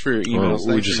 But thanks for your emails.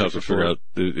 We just have to figure out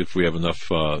if we have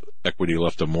enough equity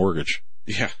left to mortgage.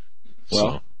 Yeah.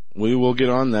 Well, we will get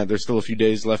on that. There's still a few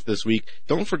days left this week.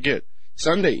 Don't forget,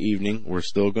 Sunday evening, we're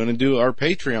still going to do our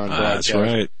Patreon broadcast. That's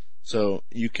right. So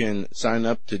you can sign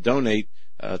up to donate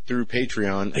through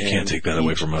Patreon. They can't take that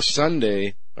away from us.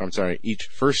 Each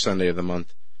first Sunday of the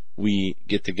month, we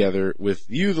get together with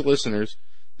you, the listeners,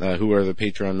 who are the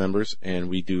Patreon members, and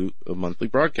we do a monthly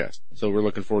broadcast. So we're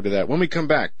looking forward to that. When we come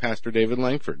back, Pastor David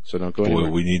Lankford. So don't go anywhere.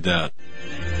 Boy, we need that.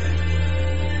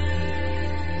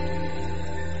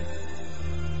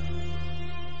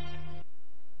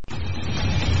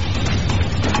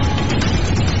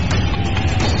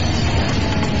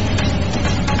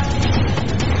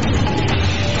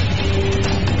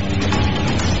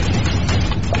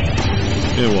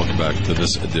 And welcome back to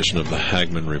this edition of the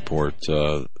Hagman Report.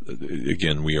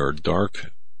 Again, we are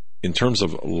dark in terms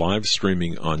of live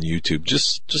streaming on YouTube,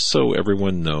 just so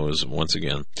everyone knows, once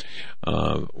again,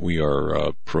 we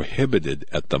are prohibited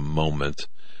at the moment,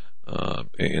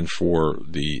 and for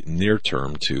the near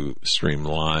term, to stream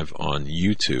live on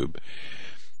YouTube.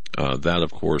 That,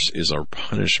 of course, is our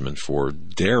punishment for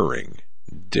daring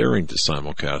to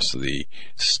simulcast the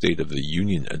State of the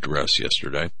Union address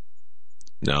yesterday.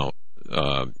 Now,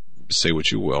 say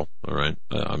what you will, all right?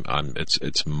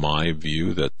 It's my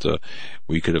view that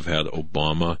we could have had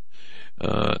Obama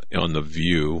on The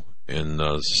View and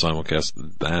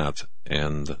simulcast that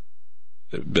and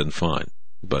been fine.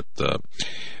 But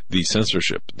the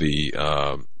censorship, the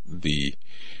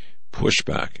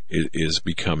pushback is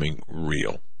becoming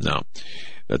real. Now,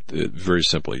 very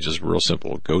simply, just real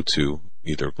simple, go to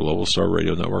either Global Star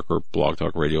Radio Network or Blog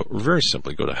Talk Radio, or very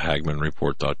simply go to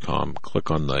HagmannReport.com,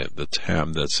 click on the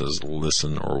tab that says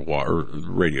Listen or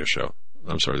Radio Show.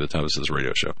 I'm sorry, the tab that says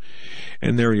Radio Show.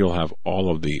 And there you'll have all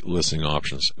of the listening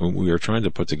options. We are trying to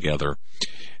put together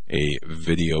a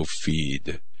video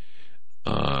feed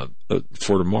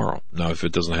for tomorrow. Now, if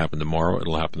it doesn't happen tomorrow,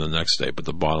 it'll happen the next day. But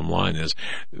the bottom line is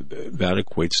that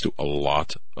equates to a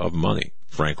lot of money.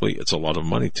 Frankly, it's a lot of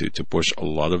money to push a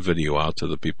lot of video out to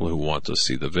the people who want to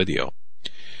see the video.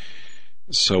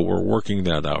 So we're working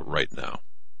that out right now.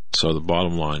 So the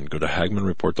bottom line, go to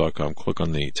HagmannReport.com, click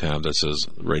on the tab that says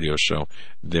Radio Show.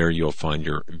 There you'll find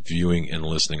your viewing and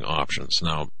listening options.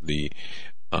 Now, we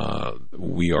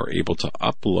are able to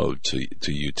upload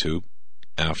to YouTube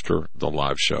after the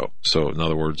live show. So in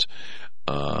other words,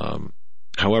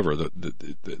 however,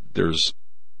 there's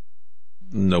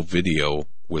no video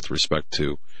with respect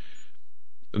to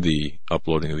the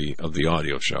uploading of the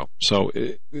audio show. So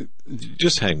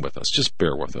just hang with us. Just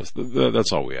bear with us.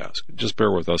 That's all we ask. Just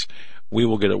bear with us. We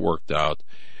will get it worked out.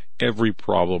 Every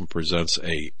problem presents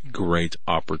a great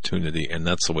opportunity, and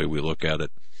that's the way we look at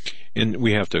it. And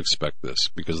we have to expect this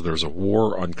because there's a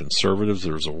war on conservatives.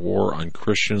 There's a war on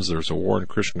Christians. There's a war on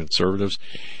Christian conservatives.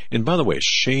 And by the way,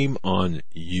 shame on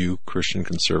you, Christian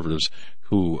conservatives,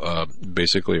 who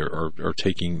basically are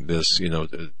taking this,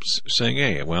 saying,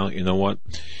 hey, well, you know what?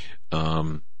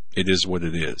 It is what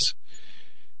it is.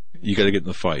 You got to get in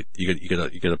the fight. You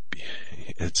got to.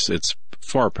 It's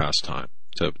far past time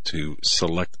to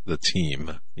select the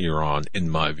team you're on, in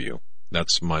my view.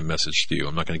 That's my message to you.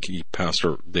 I'm not going to keep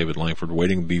Pastor David Lankford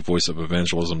waiting.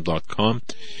 TheVoiceOfEvangelism.com.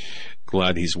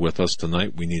 Glad he's with us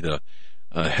tonight. We need a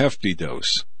hefty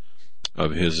dose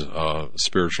of his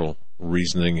spiritual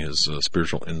reasoning, his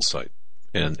spiritual insight,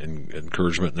 and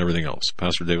encouragement, and everything else.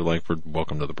 Pastor David Lankford,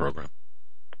 welcome to the program.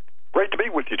 Great to be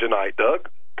with you tonight, Doug.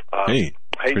 Hey,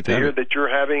 hate to hear that you're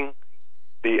having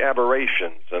the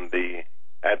aberrations and the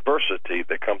adversity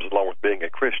that comes along with being a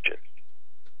Christian.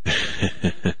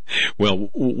 Well,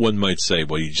 one might say,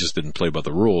 well, you just didn't play by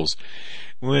the rules.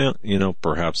 Well,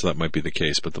 perhaps that might be the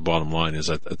case, but the bottom line is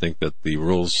I think that the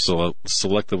rules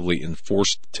selectively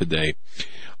enforced today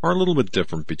are a little bit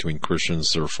different between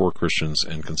Christians, or for Christians,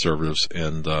 and conservatives,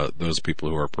 and those people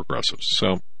who are progressives.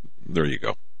 So there you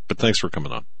go. But thanks for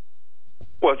coming on.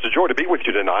 Well, it's a joy to be with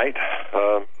you tonight.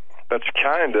 That's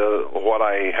kind of what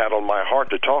I had on my heart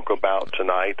to talk about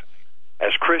tonight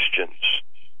as Christians.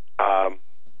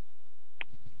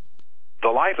 The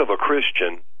life of a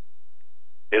Christian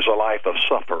is a life of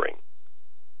suffering.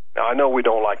 Now, I know we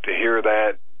don't like to hear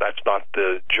that. That's not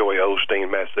the Joy Osteen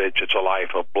message. It's a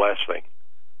life of blessing.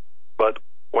 But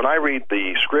when I read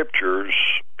the scriptures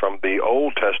from the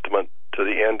Old Testament to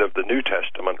the end of the New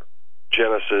Testament,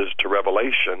 Genesis to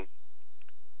Revelation,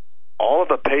 all of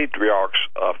the patriarchs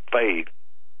of faith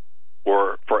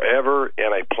were forever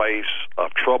in a place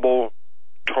of trouble,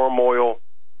 turmoil,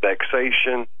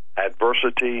 vexation,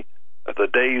 adversity. The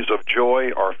days of joy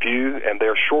are few, and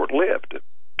they're short-lived.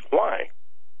 Why?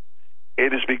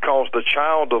 It is because the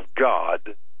child of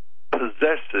God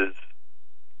possesses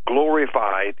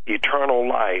glorified eternal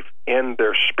life in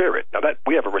their spirit. Now, that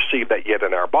we haven't received that yet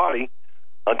in our body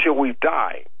until we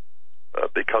die,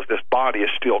 because this body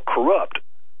is still corrupt.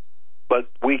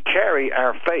 But we carry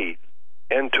our faith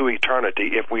into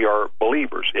eternity if we are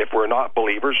believers. If we're not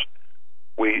believers,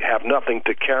 we have nothing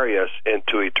to carry us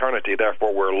into eternity,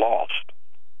 therefore we're lost.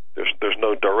 There's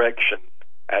no direction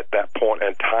at that point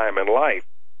in time in life.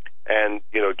 And,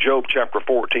 Job chapter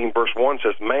 14, verse 1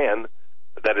 says, man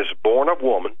that is born of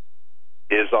woman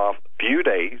is of few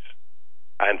days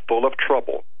and full of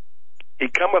trouble. He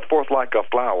cometh forth like a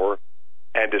flower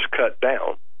and is cut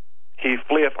down. He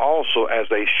fleeth also as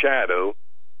a shadow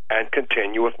and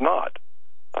continueth not.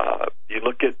 You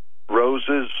look at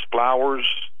roses, flowers,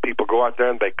 people go out there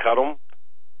and they cut them,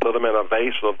 put them in a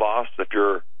vase, a vase. If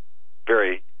you're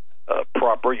very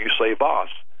proper, you say vase.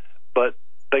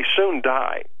 they soon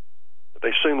die.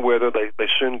 They soon wither. They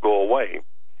soon go away.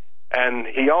 And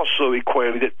he also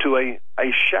equated it to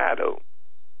a shadow.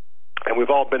 And we've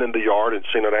all been in the yard and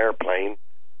seen an airplane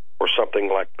or something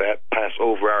like that pass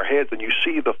over our heads, and you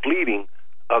see the fleeting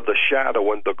of the shadow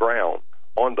on the ground.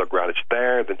 It's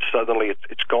there, then suddenly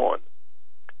it's gone.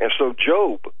 And so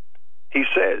Job, he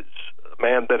says, a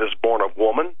man that is born of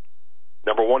woman,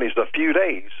 number one, he's a few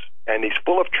days, and he's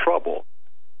full of trouble.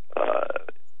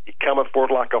 He cometh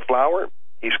forth like a flower,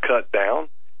 he's cut down,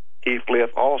 he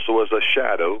flieth also as a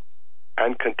shadow,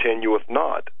 and continueth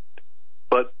not.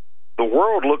 But the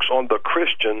world looks on the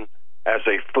Christian as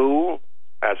a fool,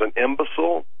 as an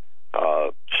imbecile,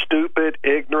 stupid,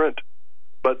 ignorant.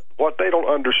 But what they don't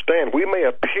understand, we may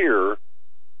appear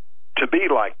to be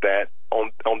like that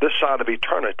on this side of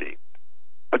eternity,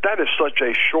 but that is such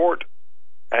a short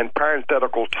and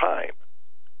parenthetical time.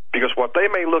 Because what they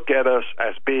may look at us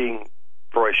as being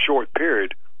for a short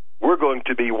period, we're going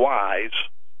to be wise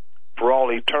for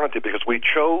all eternity, because we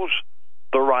chose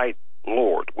the right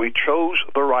Lord. We chose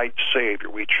the right Savior.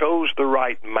 We chose the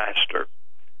right Master.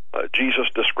 Jesus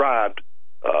described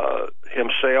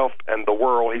himself and the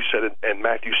world. He said in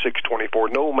Matthew 6:24,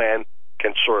 no man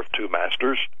can serve two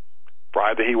masters, for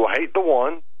either he will hate the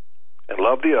one and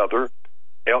love the other,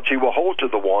 else he will hold to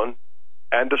the one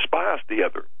and despise the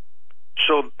other.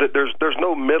 So there's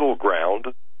no middle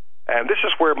ground, and this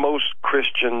is where most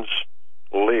Christians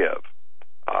live.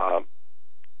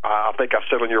 I think I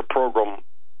said on your program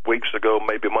weeks ago,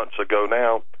 maybe months ago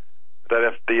now, that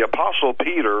if the Apostle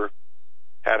Peter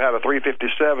had a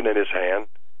 357 in his hand,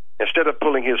 instead of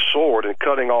pulling his sword and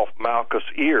cutting off Malchus'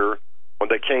 ear when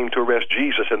they came to arrest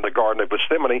Jesus in the Garden of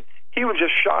Gethsemane, he would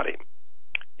just shot him.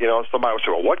 You know, somebody would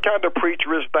say, well, what kind of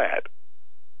preacher is that?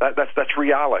 That's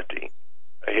reality.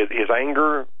 His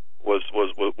anger was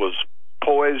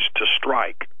poised to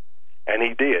strike, and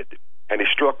he did, and he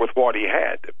struck with what he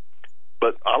had.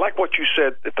 But I like what you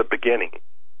said at the beginning.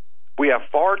 We have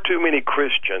far too many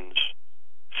Christians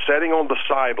sitting on the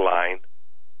sideline,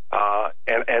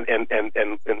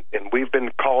 and we've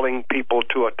been calling people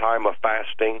to a time of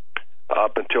fasting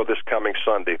up until this coming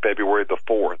Sunday, February the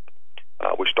 4th.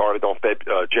 We started on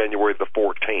January the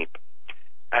 14th.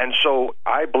 And so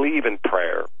I believe in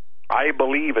prayer. I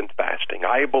believe in fasting.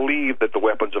 I believe that the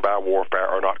weapons of our warfare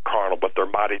are not carnal, but they're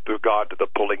mighty through God to the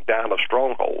pulling down of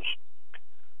strongholds.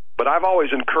 But I've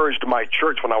always encouraged my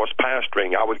church when I was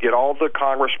pastoring. I would get all the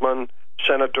congressmen,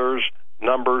 senators,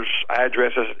 numbers,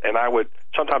 addresses, and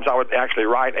sometimes I would actually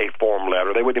write a form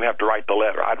letter. They wouldn't even have to write the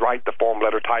letter. I'd write the form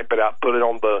letter, type it out, put it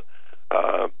on the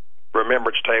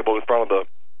remembrance table in front of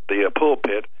the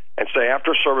pulpit, and say,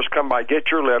 after service, come by,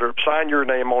 get your letter, sign your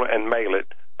name on it, and mail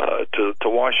it to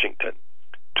Washington,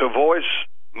 to voice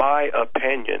my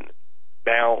opinion.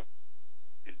 Now,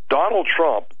 Donald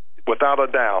Trump, without a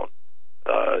doubt,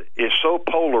 is so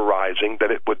polarizing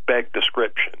that it would beg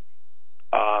description.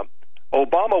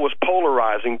 Obama was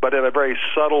polarizing, but in a very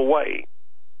subtle way.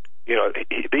 You know,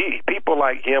 people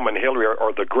like him and Hillary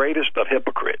are the greatest of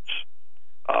hypocrites.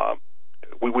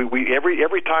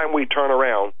 Every time we turn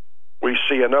around, we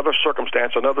see another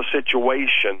circumstance, another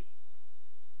situation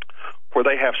where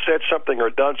they have said something or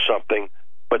done something,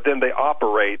 but then they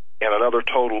operate in another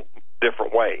total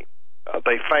different way.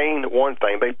 They feign one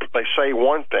thing, they say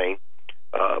one thing,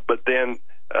 but then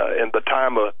in the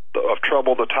time of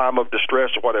trouble, the time of distress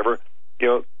or whatever, you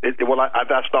know,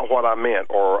 that's not what I meant,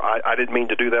 or I didn't mean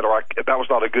to do that, or that was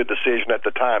not a good decision at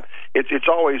the time. It's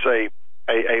always a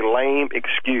lame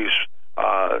excuse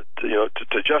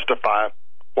to justify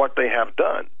what they have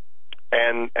done,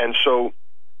 and so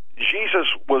Jesus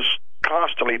was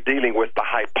constantly dealing with the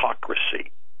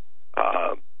hypocrisy.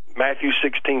 Matthew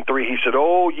 16:3, he said,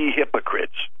 "Oh, ye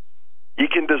hypocrites, ye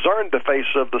can discern the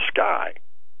face of the sky,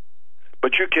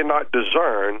 but you cannot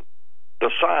discern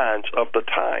the signs of the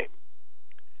time."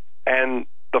 And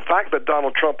the fact that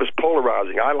Donald Trump is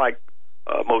polarizing, I, like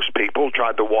most people,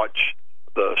 tried to watch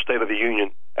the State of the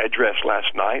Union address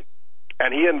last night,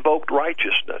 and he invoked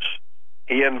righteousness.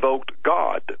 He invoked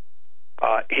God.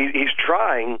 He's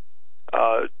trying,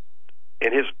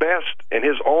 in his best, in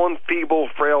his own feeble,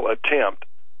 frail attempt,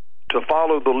 to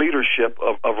follow the leadership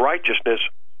of righteousness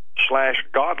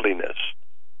 / godliness.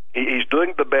 He's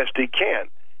doing the best he can.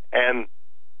 And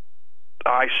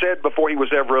I said before he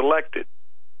was ever elected,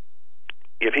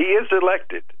 if he is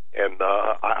elected, and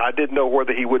I didn't know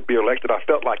whether he would be elected. I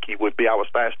felt like he would be. I was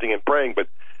fasting and praying, but,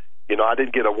 you know, I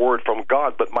didn't get a word from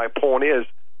God. But my point is,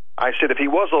 I said if he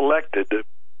was elected,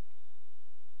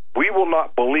 we will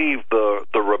not believe the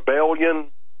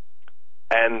rebellion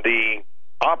and the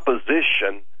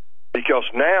opposition, because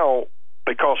now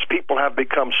because people have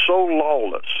become so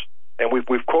lawless. And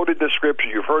we've quoted this scripture.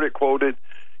 You've heard it quoted.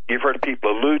 You've heard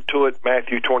people allude to it,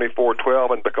 Matthew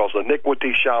 24:12, and because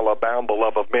iniquity shall abound, the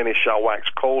love of many shall wax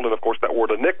cold. And, of course, that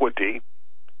word iniquity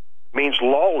means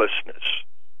lawlessness.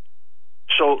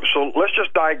 So let's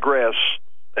just digress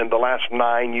in the last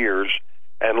 9 years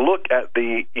and look at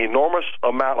the enormous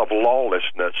amount of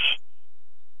lawlessness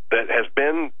that has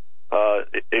been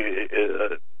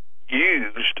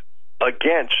used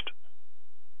against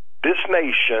this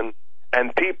nation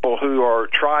and people who are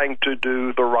trying to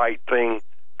do the right thing,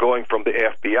 going from the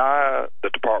FBI, the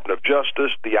Department of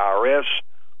Justice, the IRS.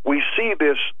 We see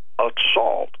this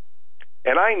assault.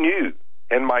 And I knew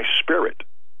in my spirit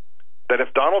that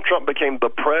if Donald Trump became the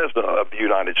president of the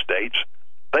United States,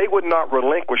 they would not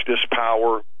relinquish this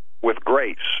power with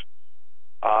grace.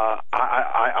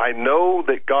 I know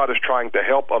that God is trying to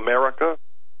help America.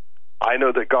 I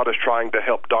know that God is trying to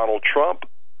help Donald Trump,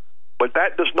 but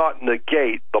that does not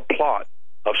negate the plot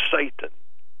of Satan.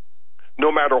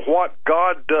 No matter what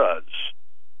God does,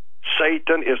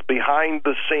 Satan is behind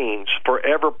the scenes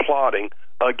forever plotting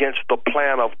against the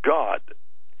plan of God.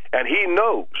 And he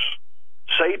knows.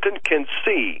 Satan can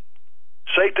see.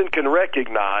 Satan can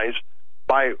recognize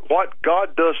by what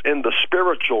God does in the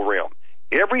spiritual realm.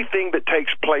 Everything that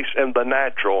takes place in the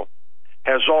natural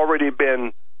has already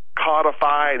been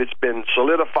codified. It's been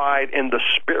solidified in the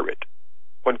spirit.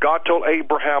 When God told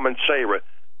Abraham and Sarah,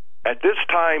 at this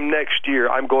time next year,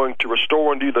 I'm going to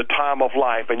restore unto you the time of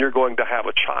life, and you're going to have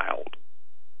a child.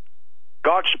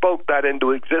 God spoke that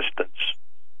into existence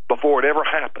before it ever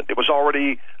happened. It was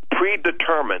already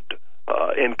predetermined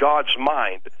in God's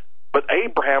mind. But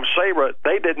Abraham, Sarah,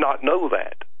 they did not know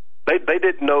that. They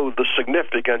didn't know the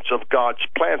significance of God's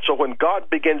plan. So when God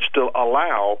begins to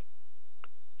allow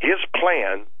his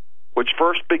plan, which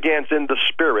first begins in the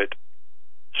spirit,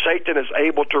 Satan is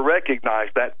able to recognize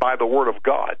that by the word of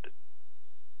God.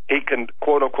 He can,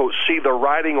 quote unquote, see the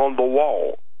writing on the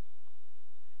wall.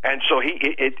 And so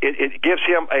it gives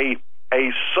him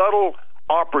a subtle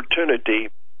opportunity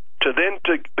to then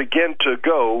to begin to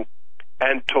go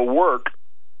and to work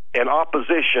in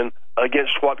opposition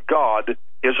against what God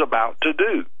is about to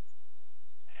do.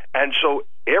 And so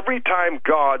every time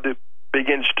God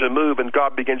begins to move and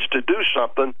God begins to do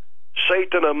something,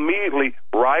 Satan immediately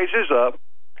rises up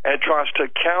and tries to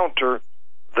counter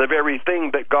the very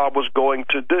thing that God was going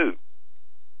to do.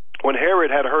 When Herod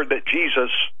had heard that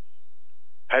Jesus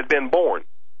had been born,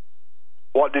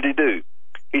 what did he do?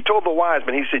 He told the wise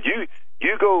men, he said,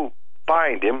 you go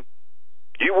find him,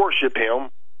 you worship him,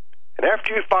 and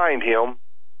after you find him,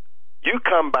 you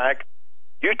come back,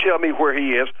 you tell me where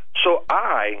he is, so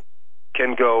I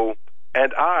can go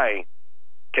and I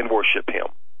can worship him.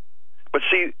 But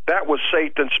see, that was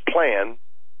Satan's plan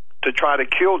to try to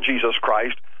kill Jesus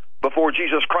Christ before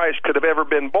Jesus Christ could have ever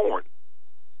been born.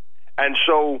 And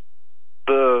so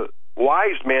the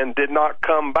wise men did not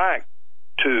come back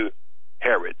to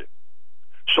Herod.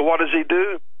 So what does he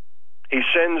do? He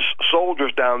sends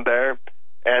soldiers down there,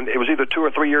 and it was either 2 or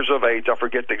 3 years of age. I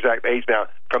forget the exact age now.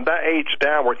 From that age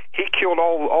downward, he killed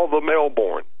all the male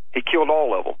born. He killed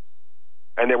all of them.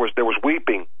 And there was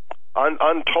weeping,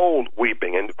 untold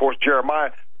weeping. And of course,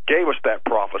 Jeremiah gave us that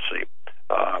prophecy.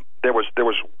 There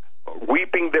was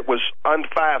weeping that was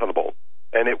unfathomable,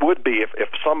 and it would be if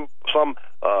some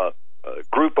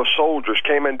group of soldiers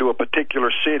came into a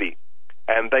particular city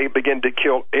and they began to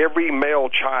kill every male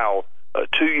child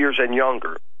 2 years and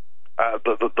younger.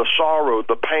 The sorrow,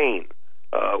 the pain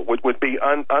would be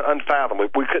unfathomable.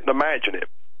 We couldn't imagine it.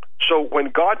 So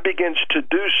when God begins to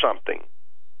do something,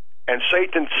 and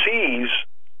Satan sees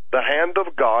the hand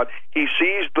of God, he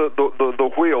sees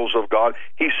the wheels of God,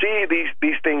 he sees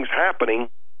these things happening,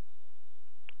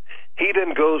 he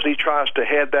then goes and he tries to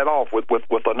head that off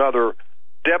with another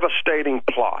devastating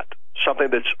plot, something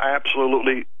that's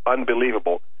absolutely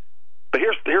unbelievable. But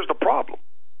here's the problem.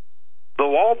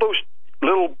 Though all those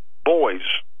little boys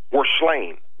were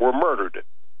slain, were murdered,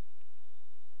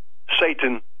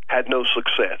 Satan had no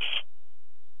success.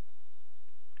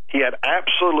 He had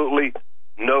absolutely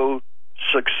no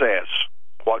success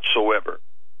whatsoever.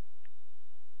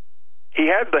 He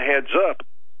had the heads up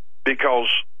because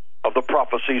of the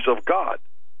prophecies of God.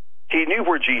 He knew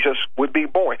where Jesus would be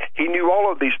born. He knew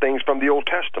all of these things from the Old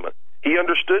Testament. He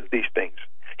understood these things.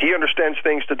 He understands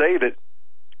things today that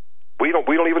we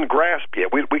don't even grasp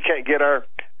yet. We can't get our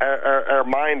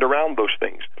mind around those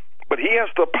things. But he has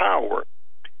the power.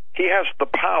 He has the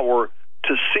power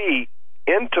to see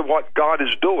into what God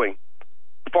is doing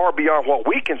far beyond what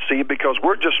we can see, because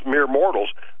we're just mere mortals,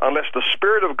 unless the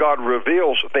Spirit of God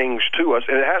reveals things to us,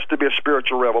 and it has to be a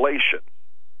spiritual revelation.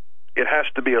 it has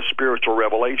to be a spiritual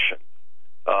revelation.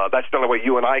 That's the only way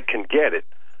you and I can get it.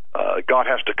 God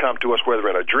has to come to us, whether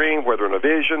in a dream, whether in a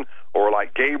vision, or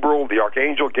like Gabriel, the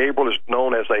archangel. Gabriel is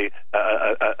known as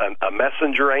a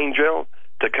messenger angel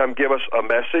to come give us a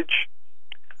message.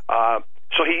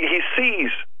 So he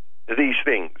sees these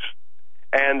things.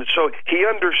 And so he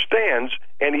understands,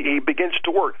 and he begins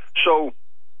to work. So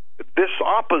this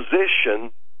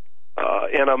opposition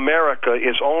in America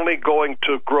is only going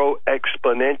to grow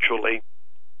exponentially.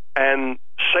 And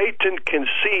Satan can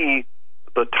see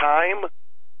the time.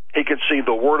 He can see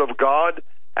the Word of God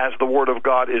as the Word of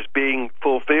God is being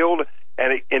fulfilled.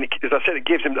 And as I said, it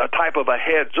gives him a type of a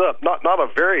heads up, not a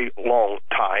very long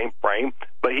time frame,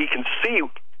 but he can see.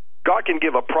 God can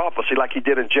give a prophecy like he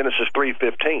did in Genesis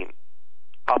 3:15.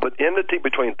 I'll put enmity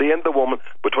between thee and the woman,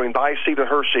 between thy seed and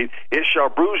her seed. It shall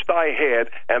bruise thy head,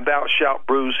 and thou shalt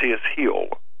bruise his heel.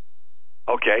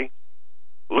 Okay.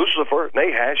 Lucifer,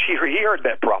 Nahash, he heard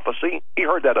that prophecy. He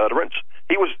heard that utterance.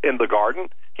 He was in the garden.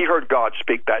 He heard God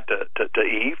speak that to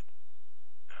Eve.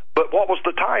 But what was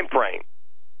the time frame?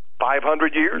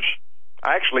 500 years?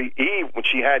 Actually, Eve, when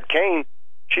she had Cain,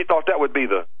 she thought that would be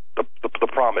the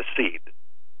promised seed.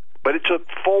 But it took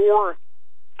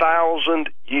 4,000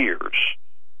 years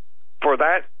for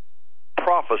that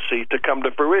prophecy to come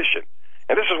to fruition.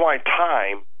 And this is why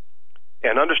time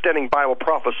and understanding Bible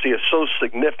prophecy is so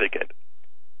significant.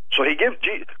 So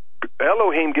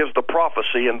Elohim gives the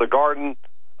prophecy in the Garden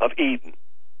of Eden.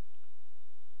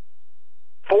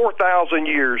 4,000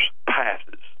 years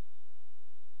passes.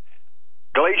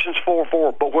 Galatians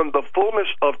 4:4, but when the fullness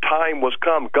of time was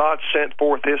come, God sent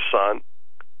forth his Son,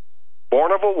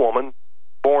 born of a woman,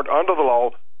 born under the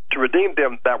law, to redeem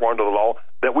them that were under the law,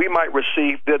 that we might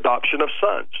receive the adoption of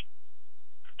sons.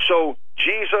 So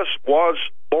Jesus was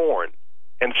born,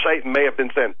 and Satan may have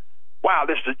been saying, wow,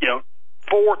 this is,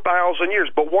 4,000 years.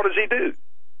 But what does he do?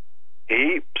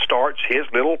 He starts his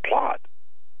little plot.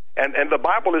 And the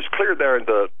Bible is clear there in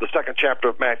the second chapter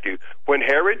of Matthew. When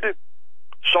Herod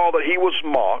saw that he was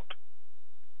mocked,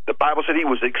 the Bible said he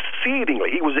was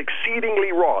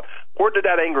exceedingly wroth. Where did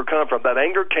that anger come from? That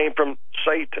anger came from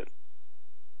Satan.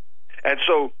 And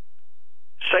so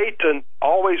Satan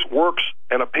always works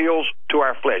and appeals to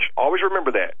our flesh. Always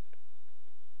remember that.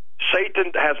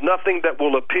 Satan has nothing that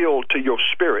will appeal to your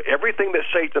spirit. Everything that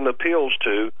Satan appeals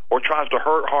to or tries to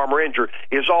hurt, harm, or injure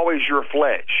is always your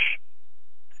flesh.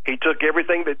 He took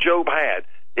everything that Job had.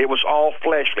 It was all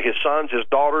fleshly. His sons, his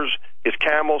daughters, his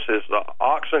camels, his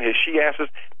oxen, his she-asses.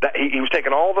 He was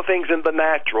taking all the things in the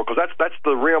natural, because that's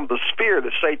the realm, the sphere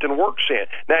that Satan works in.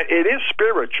 Now, it is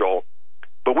spiritual,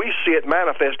 but we see it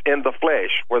manifest in the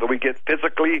flesh, whether we get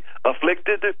physically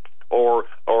afflicted or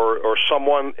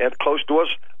someone close to us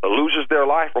loses their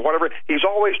life or whatever. He's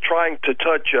always trying to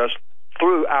touch us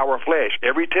through our flesh.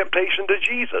 Every temptation to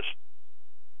Jesus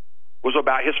was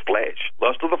about his flesh.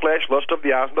 Lust of the flesh, lust of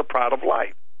the eyes, and the pride of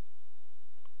life.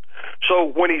 So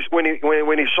when he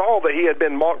saw that he had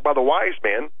been mocked by the wise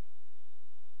men,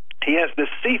 he has this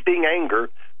seething anger,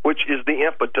 which is the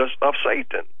impetus of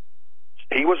Satan.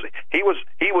 He was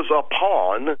a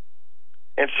pawn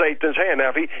in Satan's hand. Now,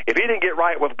 if he didn't get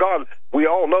right with God, we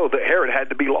all know that Herod had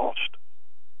to be lost.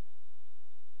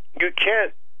 You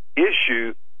can't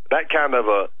issue that kind of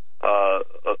a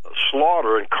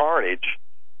slaughter and carnage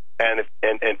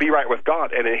and be right with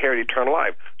God and inherit eternal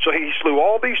life. So he slew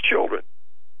all these children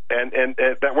and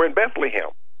that were in Bethlehem.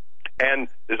 And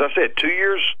as I said, 2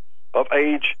 years of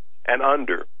age and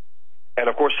under. And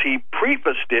of course, he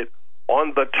prefaced it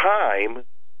on the time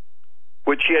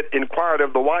which he had inquired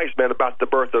of the wise men about the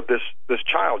birth of this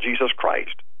child, Jesus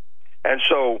Christ. And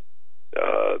so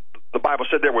the Bible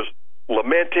said there was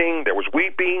lamenting, there was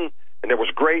weeping, and there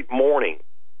was great mourning.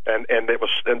 And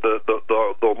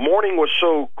the mourning was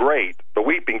so great, the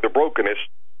weeping, the brokenness,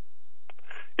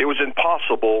 it was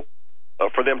impossible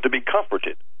for them to be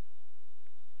comforted.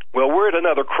 Well, we're at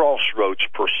another crossroads,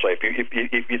 per se.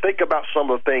 If you think about some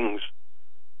of the things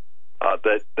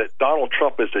that Donald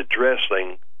Trump is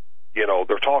addressing,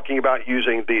 they're talking about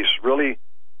using these really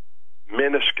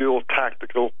minuscule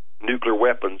tactical nuclear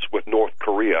weapons with North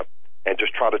Korea and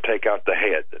just try to take out the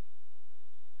head.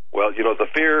 Well, the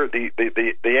fear,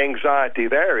 the anxiety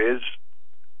there is,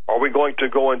 are we going to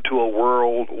go into a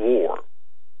world war?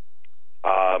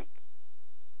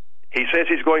 He says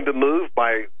he's going to move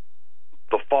by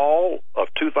the fall of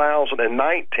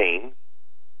 2019.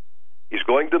 He's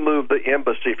going to move the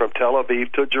embassy from Tel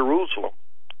Aviv to Jerusalem.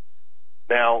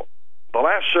 Now, the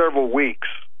last several weeks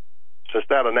since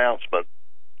that announcement,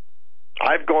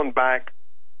 I've gone back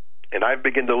and I've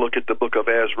begun to look at the book of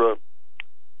Ezra,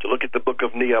 to look at the book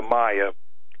of Nehemiah,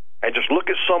 and just look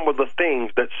at some of the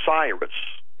things that Cyrus,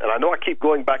 and I know I keep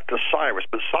going back to Cyrus,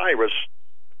 but Cyrus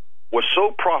was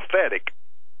so prophetic,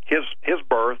 his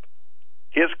birth,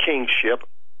 his kingship,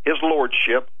 his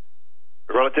lordship,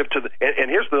 relative to and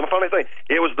here's the funny thing,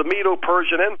 it was the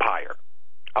Medo-Persian Empire,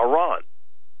 Iran.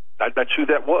 That's who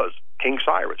that was, King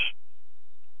Cyrus.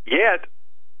 Yet,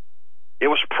 it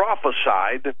was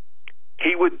prophesied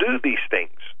he would do these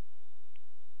things.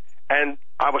 And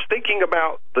I was thinking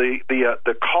about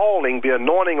the calling, the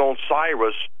anointing on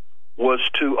Cyrus was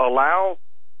to allow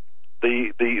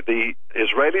the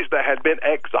Israelis that had been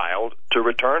exiled to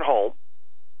return home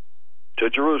to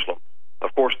Jerusalem.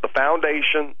 Of course, the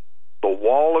foundation, the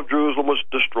wall of Jerusalem was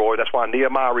destroyed. That's why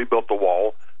Nehemiah rebuilt the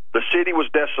wall. The city was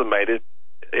decimated.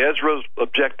 Ezra's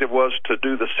objective was to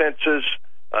do the census,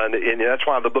 and that's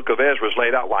why the book of Ezra is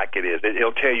laid out like it is.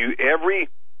 It'll tell you every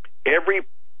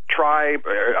tribe,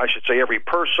 or I should say every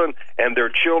person and their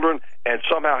children, and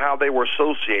somehow how they were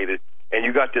associated. And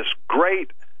you got this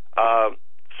great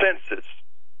census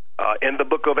in the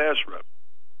book of Ezra.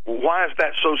 Why is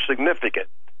that so significant?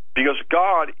 Because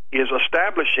God is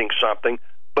establishing something,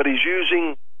 but he's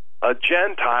using a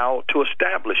Gentile to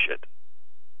establish it.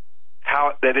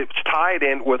 How that it's tied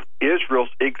in with Israel's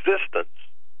existence.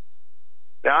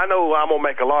 Now, I know I'm going to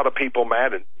make a lot of people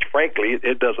mad, and frankly,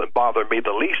 it doesn't bother me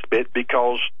the least bit,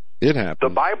 because it happens.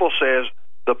 The Bible says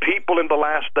the people in the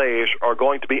last days are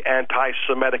going to be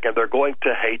anti-Semitic, and they're going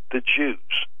to hate the Jews.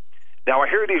 Now, I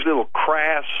hear these little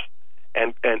crass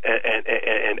and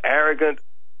arrogant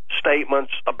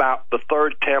statements about the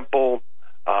Third Temple,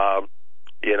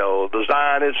 the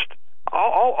Zionist.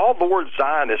 All the word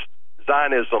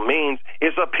Zionism means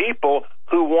is a people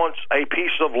who wants a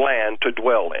piece of land to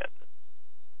dwell in.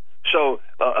 So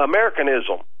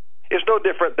Americanism is no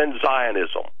different than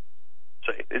Zionism.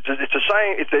 It's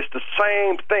the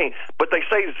same thing, but they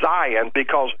say Zion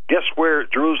because guess where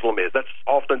Jerusalem is? That's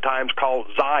oftentimes called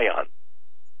Zion.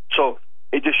 So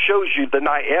it just shows you the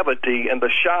naivety and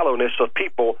the shallowness of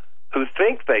people who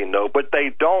think they know, but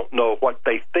they don't know what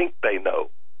they think they know.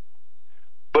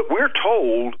 But we're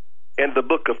told in the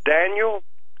book of Daniel,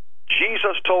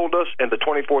 Jesus told us in the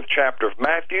 24th chapter of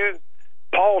Matthew,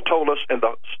 Paul told us in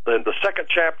the second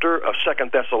chapter of 2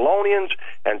 Thessalonians,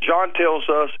 and John tells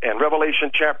us in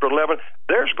Revelation chapter 11,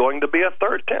 there's going to be a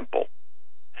third temple.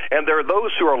 And there are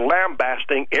those who are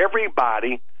lambasting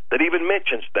everybody that even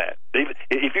mentions that.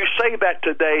 If you say that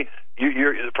today,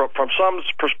 you're from some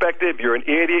perspective, you're an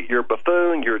idiot, you're a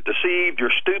buffoon, you're deceived,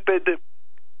 you're stupid.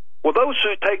 Well, those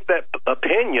who take that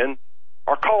opinion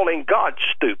are calling God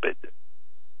stupid.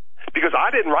 Because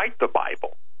I didn't write the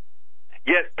Bible.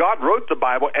 Yet God wrote the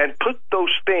Bible and put those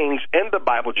things in the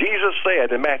Bible. Jesus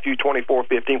said in Matthew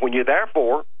 24:15, when you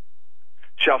therefore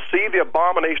shall see the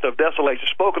abomination of desolation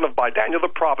spoken of by Daniel the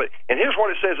prophet, and here's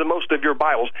what it says in most of your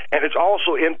Bibles, and it's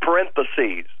also in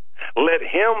parentheses, let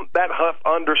him that hath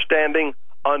understanding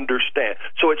understand.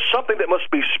 So it's something that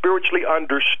must be spiritually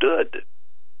understood.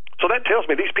 So that tells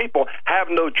me these people have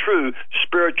no true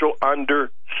spiritual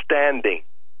understanding.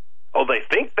 Oh, they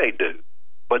think they do,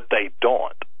 but they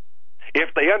don't.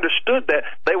 If they understood that,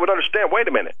 they would understand, wait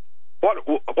a minute, what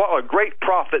a great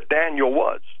prophet Daniel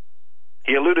was.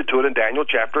 He alluded to it in Daniel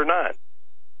chapter 9.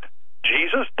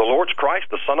 Jesus, the Lord's Christ,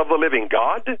 the Son of the living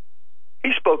God,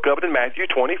 he spoke of it in Matthew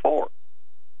 24.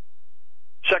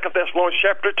 2 Thessalonians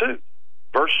chapter 2,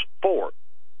 verse 4.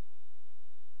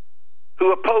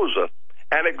 Who opposeth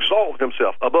and exalteth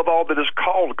himself above all that is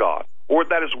called God, or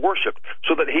that is worshipped,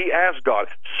 so that he as God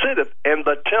sitteth in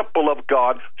the temple of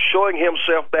God, showing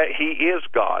himself that he is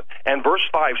God. And verse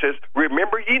 5 says,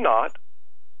 remember ye not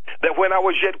that when I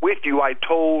was yet with you, I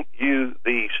told you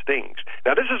these things.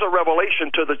 Now this is a revelation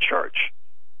to the church.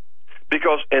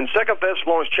 Because in 2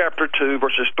 Thessalonians chapter 2,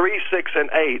 verses 3, 6, and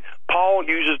 8, Paul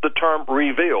uses the term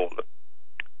revealed.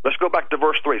 Let's go back to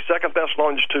verse 3, 2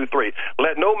 Thessalonians 2:3.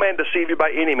 Let no man deceive you by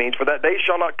any means, for that day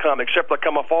shall not come, except there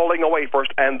come a falling away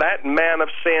first, and that man of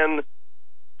sin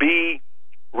be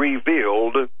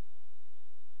revealed,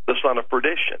 the son of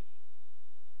perdition.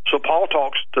 So Paul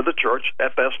talks to the church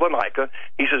at Thessalonica.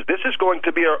 He says, this is going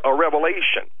to be a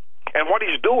revelation. And what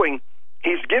he's doing,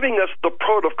 he's giving us the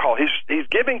protocol. He's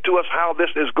giving to us how this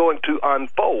is going to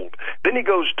unfold. Then he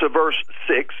goes to verse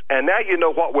 6, and now you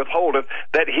know what withholdeth,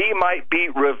 that he might be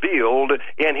revealed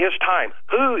in his time.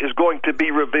 Who is going to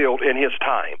be revealed in his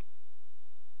time?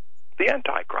 The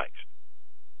Antichrist.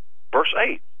 Verse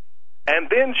 8, and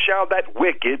then shall that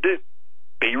wicked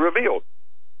be revealed.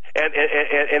 And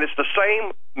it's the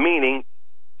same meaning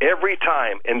every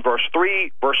time in verse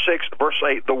 3, verse 6, verse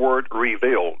 8, the word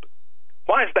revealed.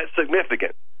 Why is that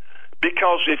significant?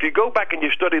 Because if you go back and you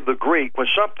study the Greek, when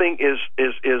something is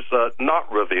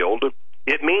not revealed,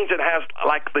 it means it has,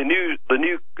 like the new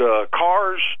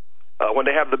cars. When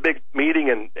they have the big meeting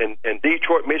in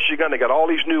Detroit, Michigan, they got all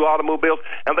these new automobiles,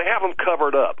 and they have them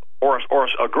covered up, or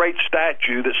a great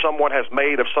statue that someone has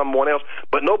made of someone else,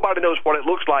 but nobody knows what it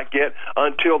looks like yet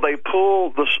until they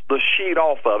pull the sheet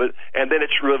off of it, and then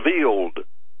it's revealed.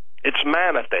 It's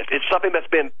manifest. It's something that's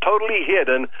been totally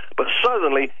hidden, but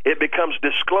suddenly it becomes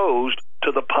disclosed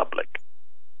to the public.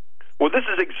 Well, this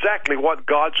is exactly what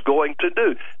God's going to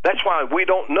do. That's why we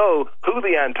don't know who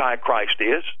the Antichrist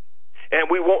is. And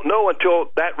we won't know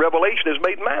until that revelation is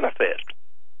made manifest.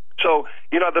 So,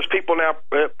 there's people now,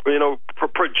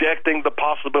 projecting the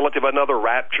possibility of another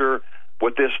rapture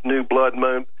with this new blood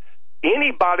moon.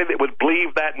 Anybody that would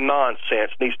believe that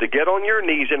nonsense needs to get on your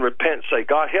knees and repent and say,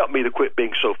 God, help me to quit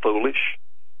being so foolish.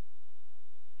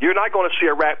 You're not going to see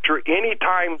a rapture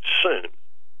anytime soon.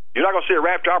 You're not going to see a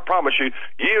rapture, I promise you.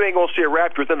 You ain't going to see a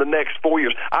rapture within the next 4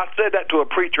 years. I said that to a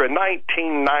preacher in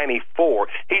 1994.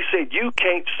 He said, you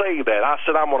can't say that. I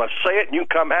said, I'm going to say it, and you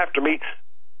come after me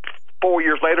 4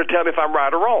 years later, tell me if I'm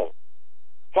right or wrong.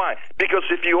 Why? Because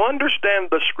if you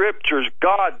understand the Scriptures,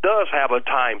 God does have a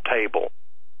timetable.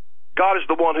 God is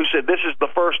the one who said, this is the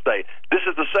first day, this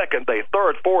is the second day,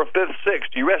 third, fourth, fifth,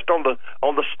 sixth. You rest on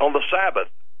the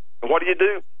Sabbath. And what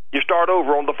do? You start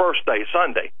over on the first day,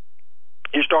 Sunday.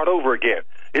 You start over again.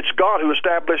 It's God who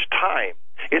established time.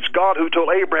 It's God who told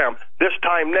Abraham, this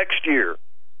time next year.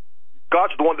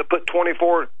 God's the one that put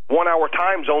 24 one-hour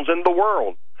time zones in the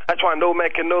world. That's why no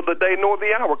man can know the day nor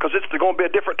the hour, because it's going to be a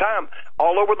different time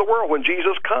all over the world when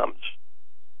Jesus comes.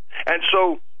 And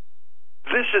so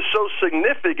this is so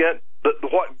significant that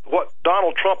what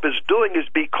Donald Trump is doing is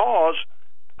because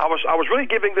I was really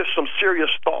giving this some serious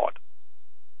thought.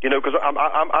 Because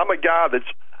I'm a guy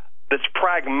that's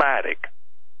pragmatic.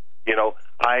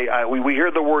 We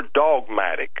hear the word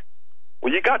dogmatic.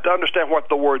 Well, you got to understand what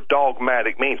the word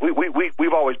dogmatic means.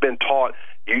 We've always been taught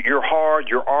you're hard,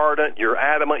 you're ardent, you're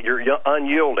adamant, you're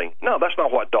unyielding. No, that's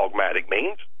not what dogmatic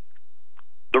means.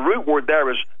 The root word there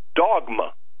is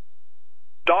dogma,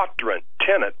 doctrine,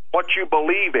 tenet, what you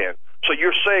believe in. So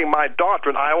you're saying my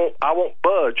doctrine, I won't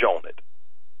budge on it.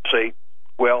 See,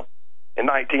 well, in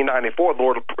 1994, the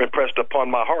Lord impressed upon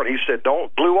my heart. He said,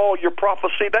 don't glue all your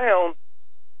prophecy down,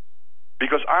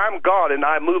 because I'm God and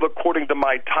I move according to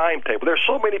my timetable. There's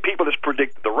so many people that's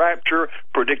predicted the rapture,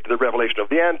 predicted the revelation of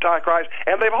the Antichrist,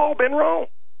 and they've all been wrong.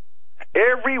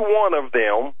 Every one of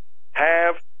them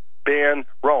have been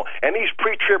wrong. And these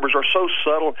pre-tribbers are so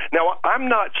subtle. Now, I'm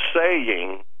not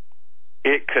saying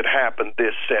it could happen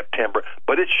this September,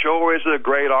 but it sure is a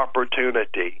great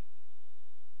opportunity.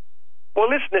 Well,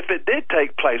 listen, if it did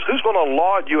take place, who's going to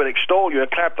laud you and extol you and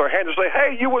clap their hands and say,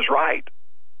 hey, you was right?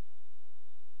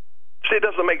 See, it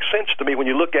doesn't make sense to me when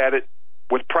you look at it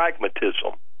with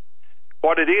pragmatism.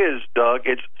 What it is, Doug,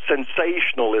 it's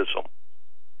sensationalism.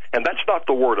 And that's not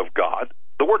the Word of God.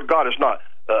 The Word of God is not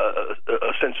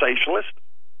a sensationalist.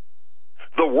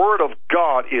 The Word of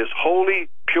God is holy,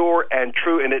 pure, and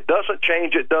true, and it doesn't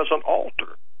change, it doesn't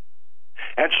alter.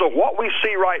 And so what we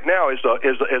see right now is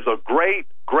a great,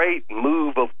 great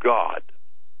move of God.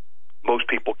 Most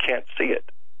people can't see it.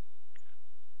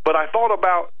 But I thought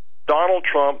about Donald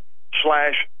Trump /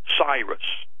 Cyrus.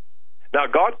 Now,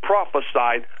 God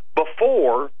prophesied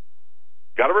before,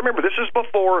 got to remember, this is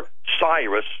before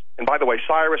Cyrus. And by the way,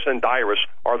 Cyrus and Darius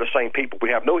are the same people. We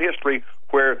have no history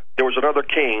where there was another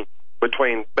king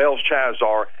between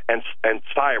Belshazzar and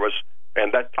Cyrus.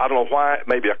 And that, I don't know why,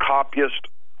 maybe a copyist,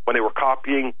 when they were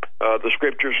copying the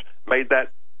scriptures, made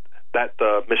that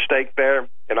mistake there.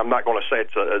 And I'm not going to say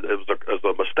it was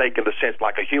a mistake in the sense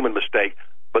like a human mistake,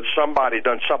 but somebody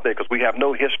done something, because we have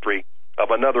no history of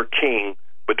another king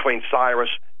between Cyrus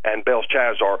and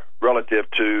Belshazzar relative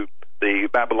to the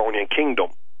Babylonian kingdom.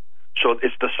 So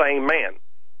it's the same man.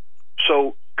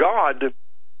 So God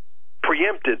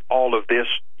preempted all of this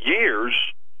years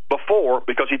before,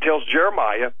 because he tells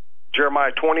Jeremiah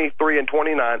 23 and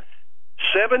 29,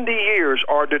 70 years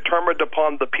are determined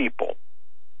upon the people.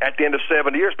 At the end of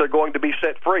 70 years, they're going to be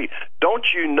set free. Don't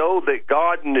you know that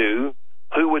God knew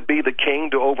who would be the king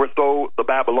to overthrow the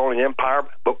Babylonian Empire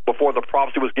before the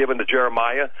prophecy was given to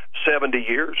Jeremiah? 70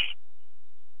 years.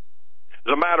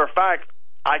 As a matter of fact,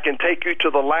 I can take you to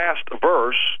the last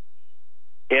verse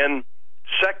in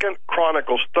 2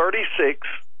 Chronicles 36,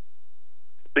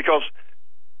 because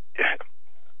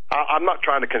I'm not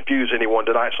trying to confuse anyone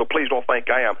tonight, so please don't think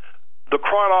I am. The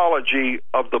chronology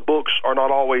of the books are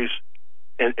not always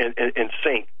in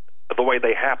sync the way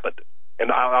they happened.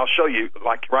 And I'll show you,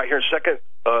 like right here in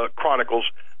 2 Chronicles,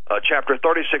 chapter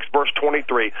 36, verse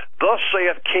 23, "Thus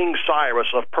saith King Cyrus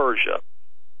of Persia,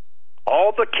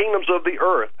 all the kingdoms of the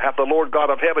earth hath the Lord God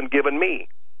of heaven given me,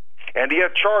 and he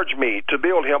hath charged me to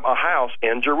build him a house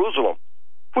in Jerusalem,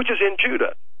 which is in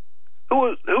Judah. Who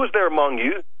is there among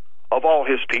you of all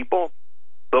his people?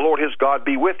 The Lord his God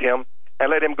be with him, and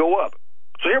let him go up."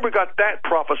 So here we got that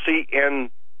prophecy in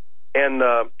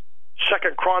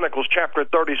 2 Chronicles chapter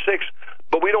 36,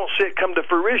 but we don't see it come to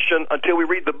fruition until we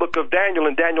read the book of Daniel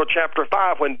in Daniel chapter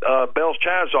 5, when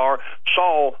Belshazzar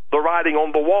saw the writing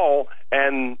on the wall,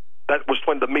 and that was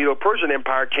when the Medo-Persian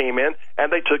Empire came in,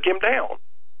 and they took him down.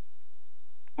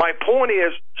 My point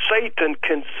is, Satan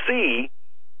can see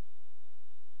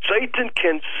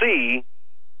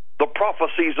the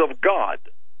prophecies of God.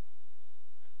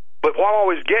 But what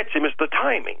always gets him is the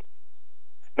timing.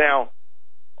 Now,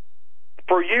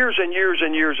 for years and years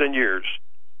and years and years,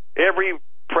 every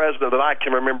president that I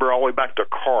can remember, all the way back to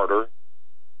Carter,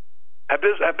 have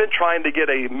been trying to get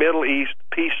a Middle East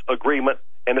peace agreement,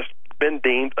 and it's been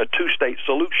deemed a two-state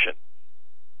solution.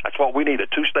 That's what we need, a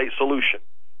two-state solution.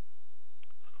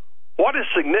 What is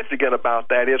significant about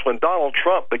that is when Donald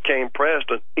Trump became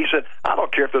president, he said, "I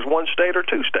don't care if there's one state or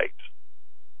two states."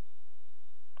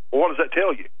 Well, what does that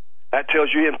tell you? That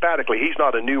tells you emphatically he's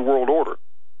not a New World Order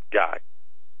guy.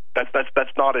 That's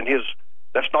not in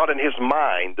his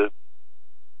mind,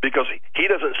 because he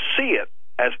doesn't see it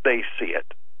as they see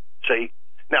it. See,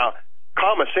 now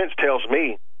common sense tells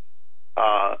me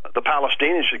the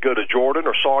Palestinians should go to Jordan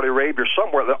or Saudi Arabia or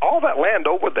somewhere. All that land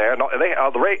over there,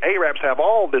 the Arabs have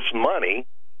all this money,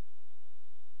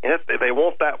 and if they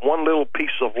want that one little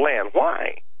piece of land.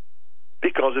 Why?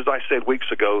 Because, as I said weeks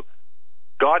ago,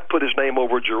 God put his name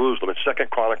over Jerusalem in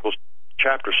 2 Chronicles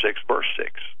chapter 6, verse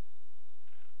 6.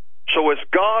 So as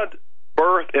God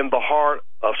birthed in the heart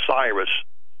of Cyrus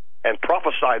and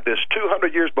prophesied this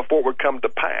 200 years before it would come to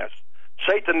pass,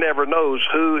 Satan never knows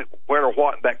who, when, or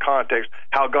what in that context,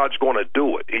 how God's going to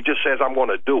do it. He just says, "I'm going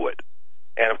to do it."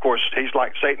 And, of course,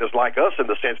 Satan is like us in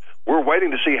the sense we're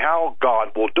waiting to see how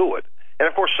God will do it. And,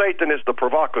 of course, Satan is the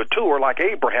provocateur, like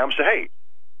Abraham said, "Hey,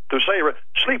 to Sarah,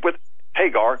 sleep with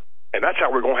Hagar, and that's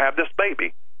how we're going to have this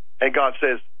baby." And God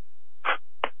says,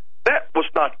 "That was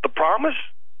not the promise.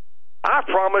 I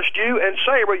promised you and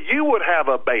Sarah you would have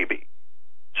a baby."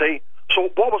 See? So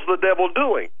what was the devil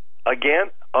doing?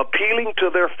 Again, appealing to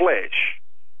their flesh.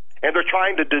 And they're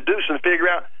trying to deduce and figure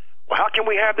out, well, how can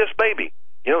we have this baby?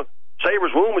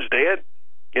 Sarah's womb is dead.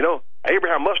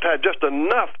 Abraham must have just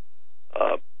enough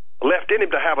left in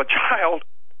him to have a child.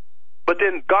 But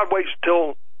then God waits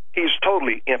till he's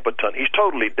totally impotent. He's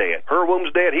totally dead. Her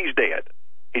womb's dead. He's dead.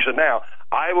 He said, "Now,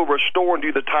 I will restore unto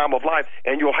you the time of life,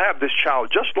 and you'll have this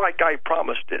child just like I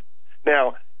promised it."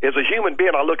 Now, as a human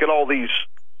being, I look at all these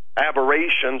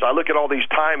aberrations. I look at all these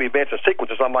time events and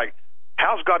sequences. I'm like,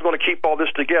 how's God going to keep all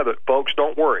this together? Folks,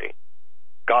 don't worry.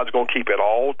 God's going to keep it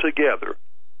all together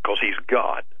because he's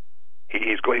God.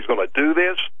 He's going to do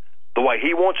this the way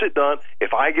he wants it done.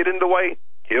 If I get in the way,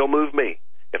 he'll move me.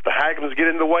 If the Hagans get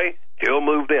in the way, he'll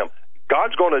move them.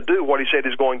 God's going to do what he said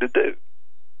he's going to do.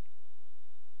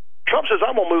 Trump says,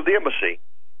 "I'm going to move the embassy."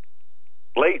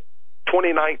 Late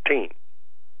 2019.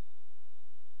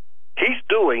 He's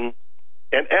doing,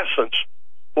 in essence,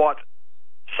 what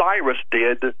Cyrus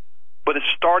did, but it's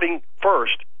starting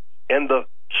first in the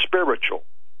spiritual.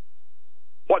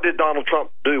 What did Donald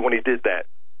Trump do when he did that?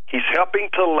 He's helping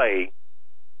to lay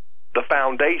the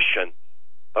foundation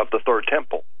of the third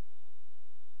temple.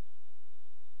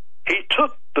 He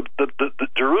took the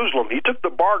Jerusalem, he took the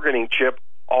bargaining chip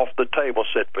off the table,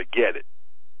 said, "Forget it."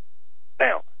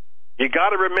 Now, you got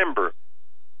to remember,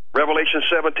 Revelation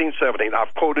 17:17.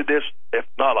 I've quoted this, if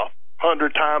not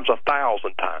 100 times,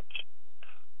 1,000 times.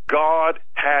 God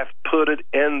hath put it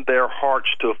in their hearts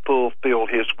to fulfill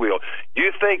his will.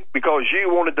 You think because you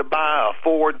wanted to buy a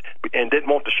Ford and didn't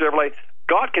want the Chevrolet,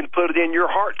 God can put it in your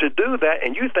heart to do that,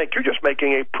 and you think you're just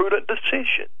making a prudent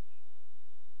decision.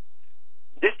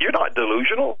 You're not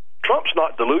delusional. Trump's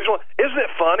not delusional. Isn't it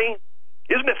funny?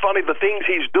 Isn't it funny the things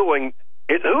he's doing?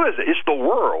 Who is it? It's the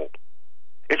world.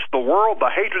 It's the world, the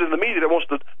hatred in the media that wants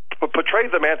to portray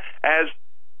the man as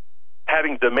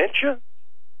having dementia.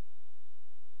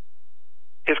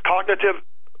 His cognitive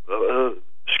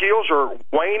skills are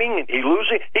waning, and he's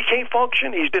losing. He can't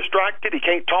function. He's distracted. He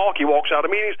can't talk. He walks out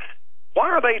of meetings.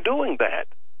 Why are they doing that?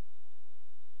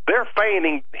 They're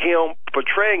feigning him,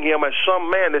 portraying him as some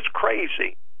man that's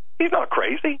crazy. He's not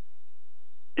crazy.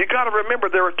 You got to remember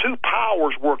there are two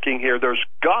powers working here. There's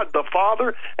God the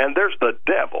Father, and there's the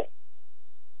devil.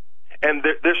 And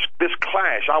this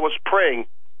clash. I was praying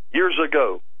years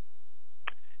ago,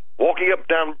 walking up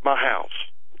down my house,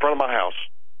 in front of my house,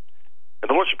 And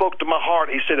the Lord spoke to my heart.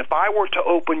 He said, if I were to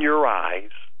open your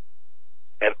eyes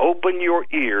and open your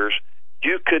ears,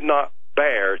 you could not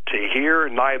bear to hear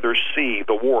neither see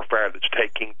the warfare that's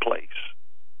taking place.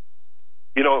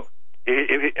 You know,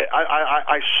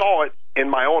 I saw it in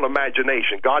my own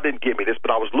imagination. God didn't give me this,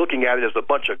 but I was looking at it as a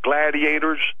bunch of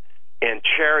gladiators and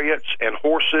chariots and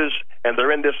horses, and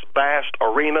they're in this vast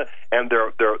arena, and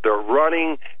they're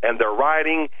running, and they're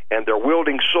riding, and they're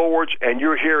wielding swords, and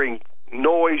you're hearing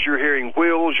noise, you're hearing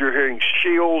wheels, you're hearing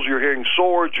shields, you're hearing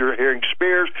swords, you're hearing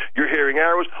spears, you're hearing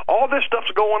arrows. All this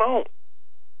stuff's going on.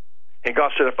 And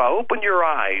God said, if I open your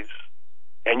eyes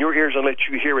and your ears and let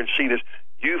you hear and see this,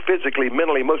 you physically,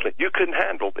 mentally, emotionally, you couldn't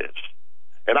handle this.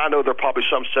 And I know there are probably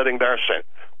some sitting there saying,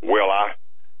 well,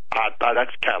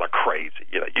 that's kind of crazy.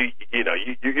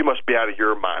 You must be out of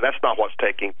your mind. That's not what's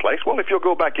taking place. Well, if you'll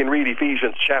go back and read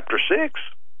Ephesians chapter 6,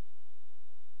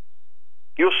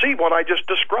 you'll see what I just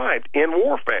described in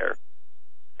warfare.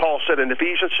 Paul said in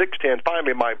Ephesians 6:10,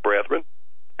 finally, my brethren,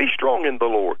 be strong in the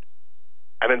Lord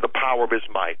and in the power of his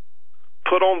might.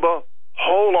 Put on the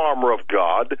whole armor of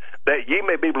God, that ye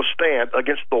may be able to stand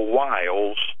against the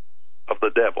wiles of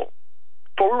the devil.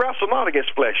 For we wrestle not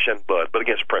against flesh and blood, but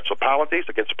against principalities,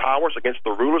 against powers, against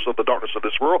the rulers of the darkness of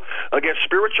this world, against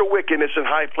spiritual wickedness in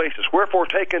high places. Wherefore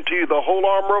take unto you the whole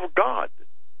armor of God,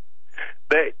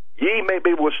 that ye may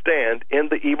be able to stand in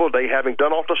the evil day, having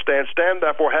done all to stand. Stand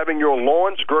therefore, having your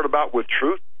loins girt about with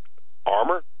truth,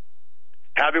 armor,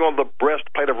 having on the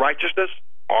breastplate of righteousness,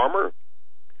 armor,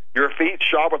 your feet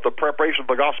shod with the preparation of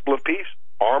the gospel of peace,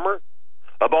 armor,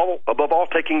 above all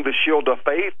taking the shield of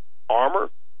faith, armor,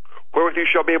 wherewith you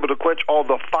shall be able to quench all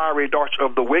the fiery darts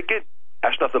of the wicked.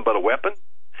 That's nothing but a weapon.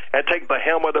 And take the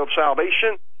helmet of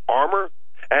salvation, armor,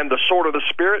 and the sword of the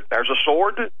Spirit. There's a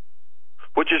sword,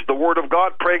 which is the word of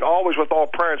God, praying always with all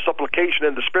prayer and supplication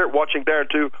in the Spirit, watching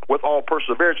thereunto with all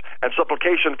perseverance and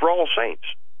supplication for all saints.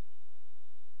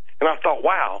 And I thought,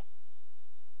 wow,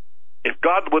 if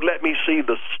God would let me see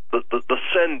the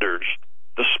cinders,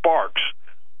 the sparks,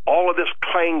 all of this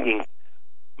clanging,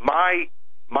 my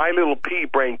little pea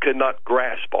brain could not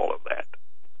grasp all of that.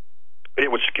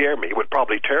 It would scare me. It would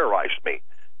probably terrorize me.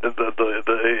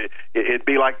 It'd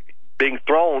be like being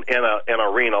thrown in an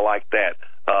arena like that,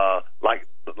 like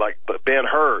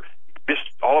Ben-Hur. Just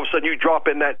all of a sudden you drop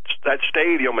in that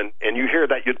stadium and you hear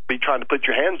that, you'd be trying to put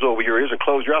your hands over your ears and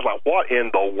close your eyes, like, what in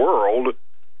the world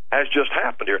has just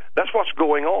happened here? That's what's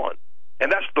going on. And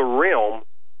that's the realm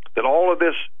that all of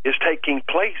this is taking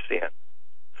place in.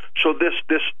 So this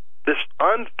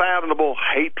unfathomable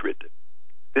hatred,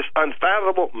 this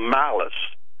unfathomable malice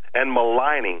and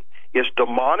maligning is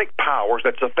demonic powers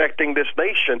that's affecting this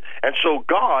nation. And so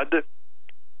God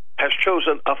has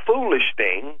chosen a foolish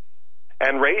thing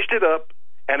and raised it up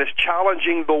and is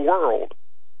challenging the world.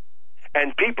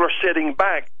 And people are sitting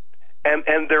back, and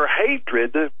their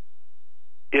hatred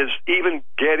is even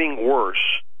getting worse.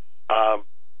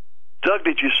 Doug,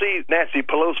 did you see Nancy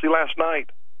Pelosi last night?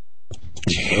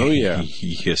 Oh, yeah.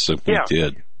 Yes, we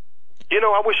did. You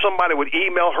know, I wish somebody would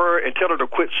email her and tell her to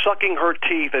quit sucking her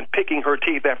teeth and picking her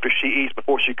teeth after she eats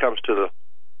before she comes to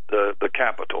the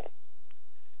Capitol.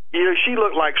 You know, she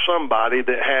looked like somebody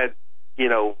that had,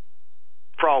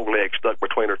 frog legs stuck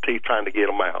between her teeth trying to get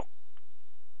them out.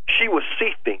 She was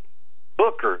seething.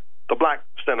 Booker, the black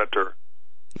senator.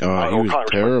 Oh, he was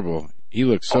terrible. He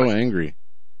looked so angry.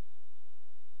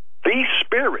 These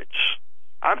spirits,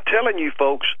 I'm telling you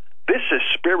folks, this is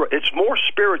spirit. It's more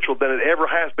spiritual than it ever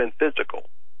has been physical.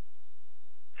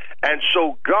 And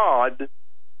so God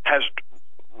has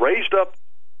raised up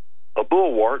a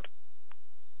bulwark.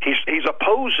 He's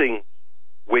opposing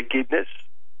wickedness.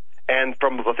 And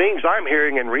from the things I'm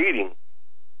hearing and reading,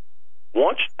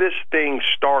 once this thing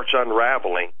starts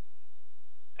unraveling,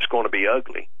 it's going to be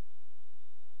ugly.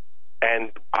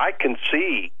 And I can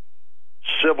see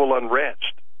civil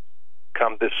unrest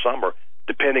come this summer,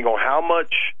 depending on how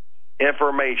much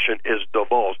information is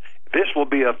divulged. This will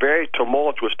be a very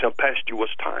tumultuous, tempestuous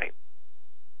time.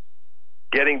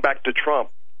 Getting back to Trump,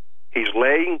 he's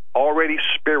laying already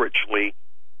spiritually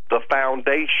the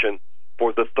foundation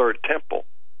for the third temple.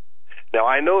 Now,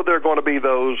 I know there are going to be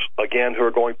those, again, who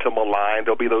are going to malign.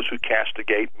 There'll be those who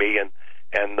castigate me and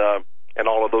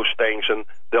all of those things, and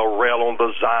they'll rail on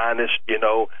the Zionists,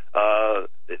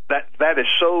 that is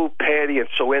so petty and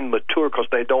so immature because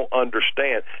they don't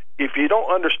understand. If you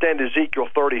don't understand Ezekiel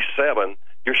 37,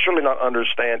 you're surely not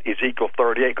understand Ezekiel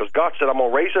 38, because God said, I'm going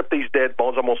to raise up these dead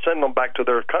bones, I'm going to send them back to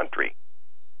their country.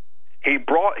 They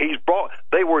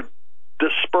were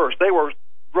dispersed. They were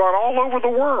run all over the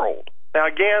world. Now,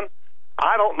 again,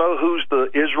 I don't know who's the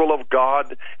Israel of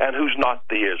God and who's not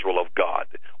the Israel of God.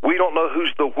 We don't know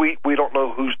who's the wheat. We don't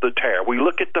know who's the tare. We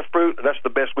look at the fruit, and that's the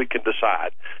best we can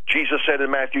decide. Jesus said in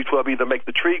Matthew 12, either make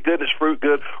the tree good, its fruit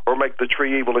good, or make the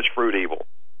tree evil, its fruit evil.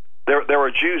 There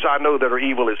are Jews I know that are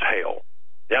evil as hell.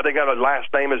 Yeah, they got a last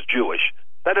name as Jewish.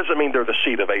 That doesn't mean they're the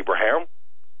seed of Abraham.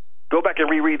 Go back and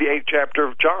reread the 8th chapter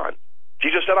of John.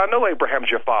 Jesus said, I know Abraham's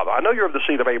your father. I know you're of the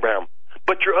seed of Abraham,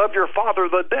 but you're of your father,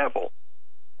 the devil,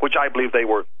 which I believe they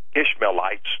were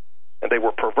Ishmaelites, and they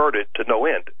were perverted to no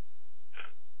end.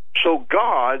 So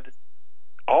God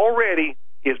already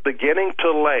is beginning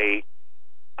to lay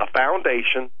a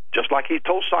foundation, just like he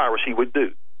told Cyrus he would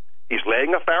do. He's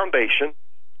laying a foundation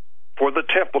for the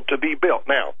temple to be built.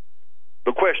 Now,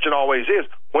 the question always is,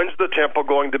 when's the temple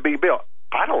going to be built?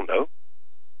 I don't know.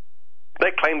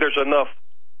 They claim there's enough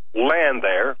land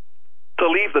there to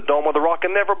leave the Dome of the Rock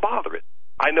and never bother it.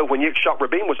 I know when Yitzhak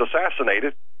Rabin was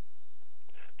assassinated,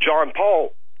 John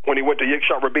Paul, when he went to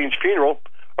Yitzhak Rabin's funeral,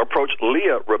 approached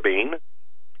Leah Rabin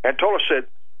and told her, said,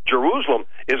 Jerusalem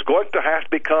is going to have to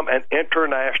become an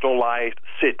internationalized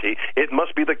city. It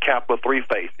must be the capital of three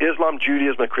faiths, Islam,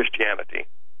 Judaism, and Christianity.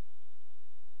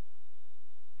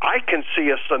 I can see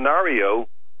a scenario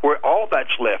where all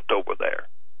that's left over there,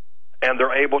 and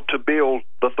they're able to build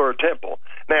the third temple.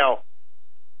 Now,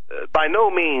 by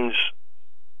no means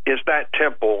is that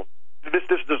temple, this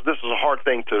is a hard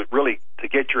thing to really to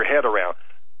get your head around.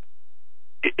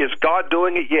 Is God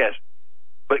doing it? Yes.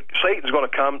 But Satan's going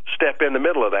to come, step in the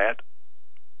middle of that,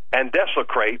 and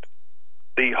desecrate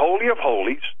the Holy of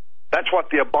Holies. That's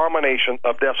what the abomination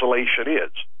of desolation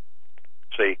is.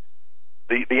 See,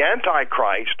 the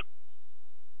Antichrist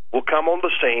will come on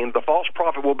the scene. The false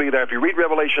prophet will be there. If you read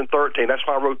Revelation 13, that's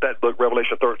why I wrote that book,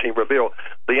 Revelation 13 Revealed.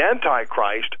 The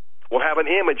Antichrist will have an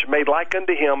image made like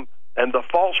unto him, and the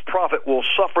false prophet will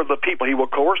suffer the people. He will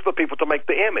coerce the people to make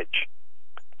the image.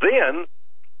 Then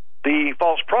the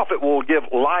false prophet will give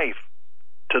life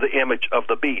to the image of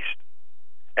the beast.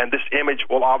 And this image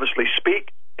will obviously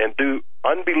speak and do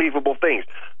unbelievable things.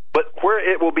 But where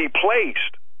it will be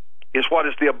placed is what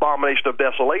is the abomination of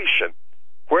desolation.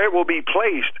 Where it will be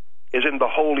placed is in the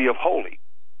Holy of Holies.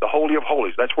 The Holy of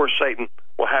Holies. That's where Satan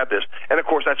will have this. And, of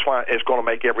course, that's why it's going to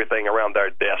make everything around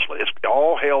there desolate.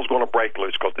 All hell's going to break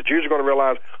loose because the Jews are going to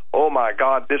realize, oh, my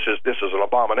God, this is an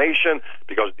abomination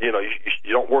because, you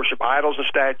don't worship idols and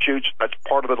statues. That's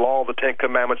part of the law of the Ten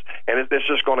Commandments. And it's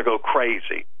just going to go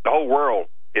crazy. The whole world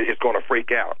is going to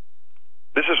freak out.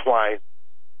 This is why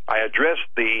I addressed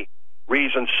the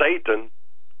reason Satan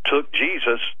took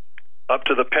Jesus up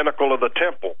to the pinnacle of the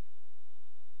temple.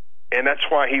 And that's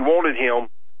why he wanted him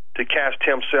to cast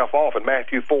himself off. In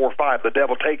Matthew 4:5, the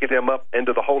devil taketh him up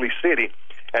into the holy city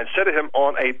and set him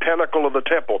on a pinnacle of the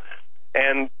temple.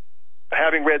 And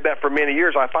having read that for many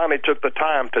years, I finally took the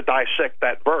time to dissect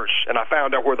that verse, and I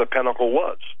found out where the pinnacle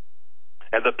was.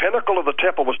 And the pinnacle of the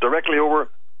temple was directly over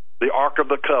the Ark of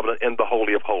the Covenant in the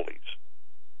Holy of Holies.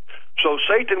 So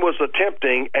Satan was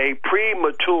attempting a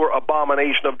premature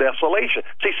abomination of desolation.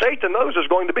 See, Satan knows there's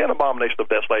going to be an abomination of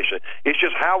desolation. It's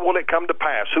just how will it come to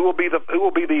pass? Who will be the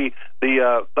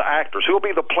actors? Who will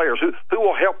be the players? Who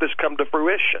will help this come to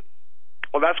fruition?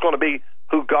 Well, that's going to be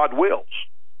who God wills.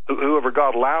 Whoever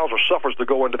God allows or suffers to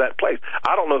go into that place.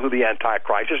 I don't know who the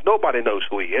Antichrist is. Nobody knows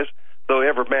who he is, though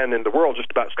every man in the world just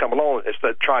about has come along and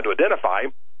tried to identify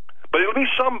him. But it'll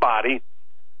be somebody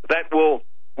that will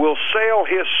sell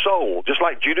his soul, just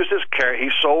like Judas Iscariot. He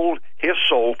sold his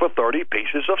soul for 30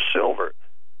 pieces of silver.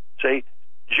 See,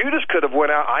 Judas could have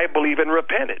went out, I believe, and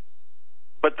repented.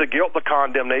 But the guilt, the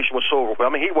condemnation was so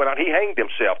overwhelming, he went out, he hanged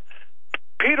himself.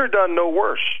 Peter done no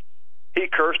worse. He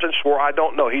cursed and swore, I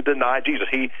don't know. He denied Jesus.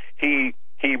 He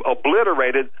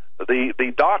obliterated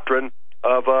the doctrine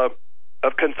of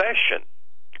confession.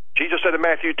 Jesus said in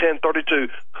Matthew 10:32,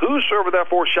 whosoever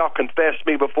therefore shall confess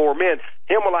me before men,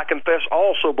 him will I confess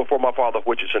also before my Father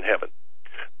which is in heaven.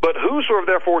 But whosoever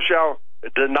therefore shall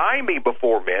deny me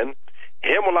before men,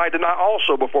 him will I deny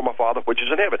also before my Father which is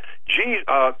in heaven.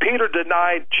 Peter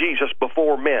denied Jesus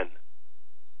before men.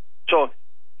 So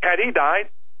had he died,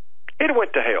 he'd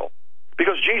went to hell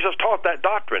because Jesus taught that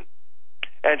doctrine.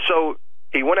 And so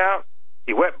he went out,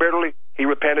 he wept bitterly, he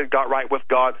repented, got right with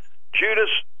God. Judas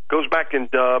goes back in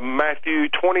Matthew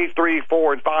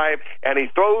 23:4 and 5, and he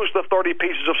throws the 30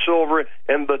 pieces of silver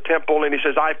in the temple, and he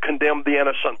says, I've condemned the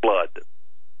innocent blood.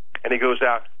 And he goes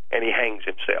out and he hangs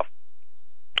himself.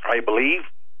 I believe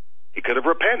he could have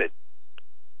repented.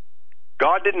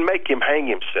 God didn't make him hang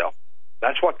himself.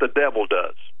 That's what the devil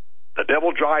does. The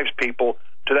devil drives people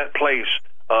to that place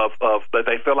of that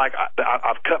they feel like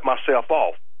I've cut myself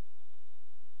off.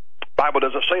 Bible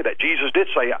doesn't say that. Jesus did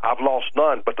say, I've lost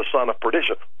none but the son of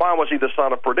perdition. Why was he the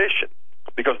son of perdition?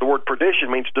 Because the word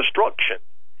perdition means destruction.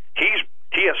 He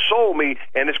has sold me,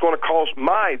 and it's going to cause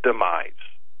my demise.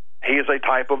 He is a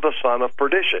type of the son of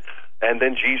perdition. And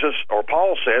then Jesus, or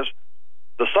Paul says,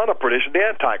 the son of perdition, the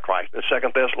Antichrist. In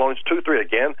 2 Thessalonians 2:3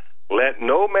 again, let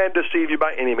no man deceive you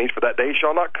by any means, for that day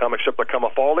shall not come, except there come a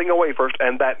falling away first,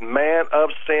 and that man of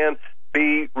sin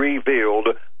be revealed,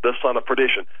 the son of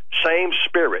perdition. Same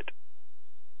spirit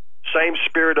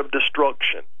of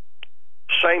destruction,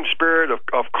 same spirit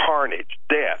of carnage,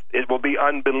 death. It will be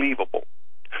unbelievable.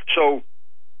 So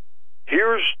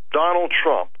here's Donald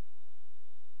Trump.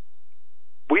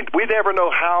 We never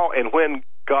know how and when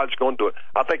God's going to do it.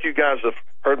 I think you guys have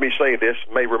heard me say this,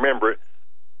 may remember it.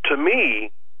 To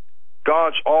me,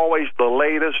 God's always the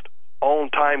latest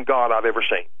on-time God I've ever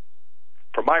seen.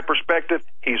 From my perspective,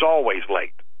 he's always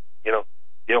late. You know,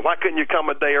 why couldn't you come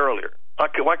a day earlier?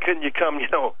 Why couldn't you come,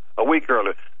 a week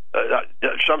earlier?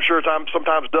 I'm sure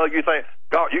sometimes, Doug, you think,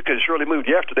 God, you could surely move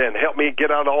yesterday and help me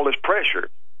get out of all this pressure.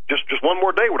 Just one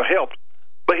more day would have helped.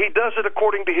 But he does it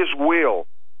according to his will,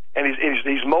 and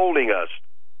he's molding us,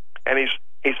 and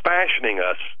he's fashioning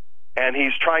us, and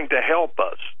he's trying to help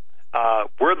us.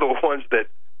 We're the ones that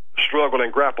struggle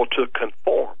and grapple to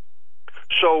conform.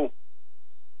 So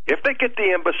if they get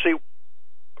the embassy,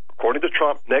 according to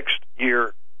Trump, next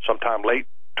year, sometime late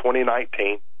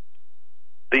 2019,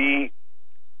 the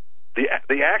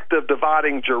act of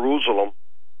dividing Jerusalem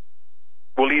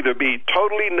will either be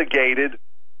totally negated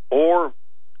or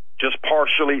just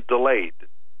partially delayed.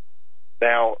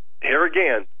 Now, here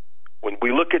again, when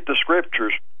we look at the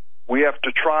scriptures, we have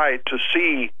to try to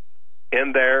see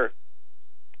in there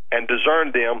and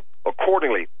discern them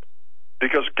accordingly.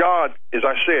 Because God, as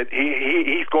I said,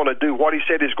 he's going to do what he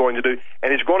said he's going to do,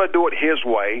 and he's going to do it his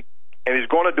way, and he's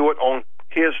going to do it on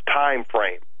his time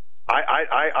frame.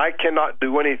 I cannot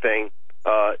do anything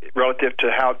relative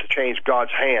to how to change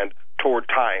God's hand toward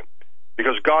time,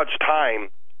 because God's time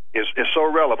is so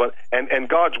relevant, and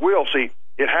God's will, see,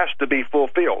 it has to be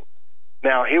fulfilled.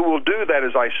 Now, he will do that,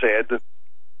 as I said,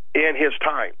 in his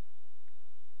time.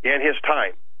 In his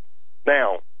time.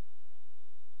 Now,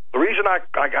 the reason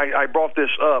I brought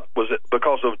this up was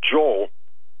because of Joel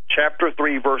chapter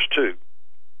 3, verse 2.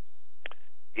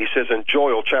 He says in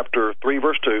Joel chapter 3,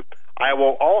 verse 2, I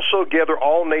will also gather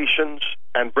all nations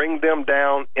and bring them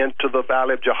down into the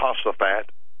valley of Jehoshaphat,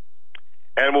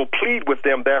 and will plead with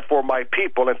them there for my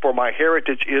people and for my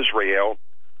heritage Israel,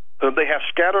 whom they have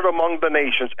scattered among the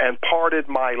nations and parted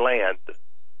my land.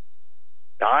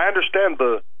 Now, I understand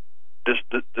them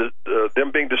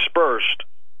being dispersed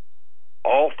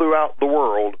all throughout the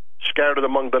world, scattered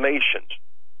among the nations.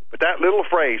 But that little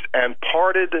phrase, and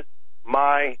parted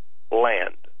my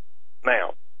land.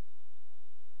 Now,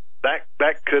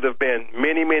 that could have been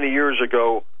many, many years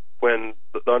ago when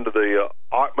under the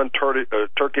Ottoman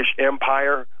Turkish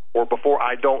Empire, or before,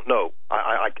 I don't know.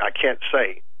 I can't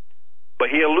say. But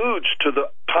he alludes to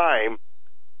the time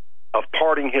of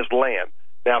parting his land.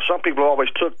 Now, some people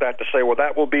always took that to say, well,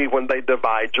 that will be when they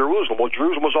divide Jerusalem. Well,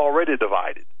 Jerusalem was already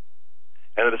divided.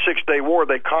 And in the 6-Day War,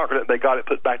 they conquered it, and they got it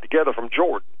put back together from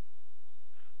Jordan.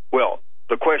 Well,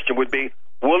 the question would be,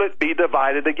 will it be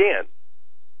divided again?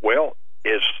 Well,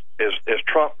 as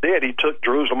Trump did, he took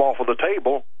Jerusalem off of the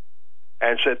table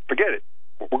and said, forget it.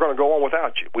 We're going to go on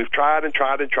without you. We've tried and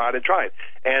tried and tried and tried.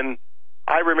 And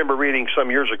I remember reading some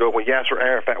years ago when Yasser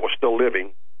Arafat was still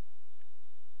living,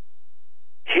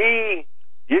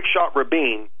 Yitzhak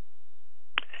Rabin,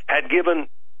 had given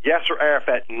Yasser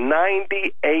Arafat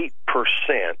 98%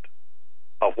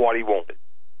 of what he wanted.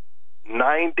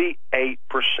 98%.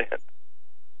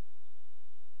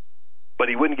 But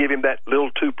he wouldn't give him that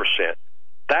little 2%.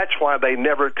 That's why they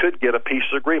never could get a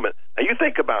peace agreement. Now, you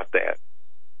think about that.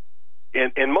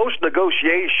 In most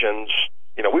negotiations,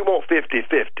 we want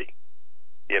 50-50,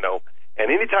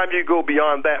 and anytime you go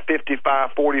beyond that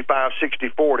 55, 45, 60,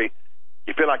 40,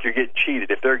 you feel like you're getting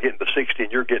cheated. If they're getting the 60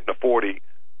 and you're getting the 40,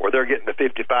 or they're getting the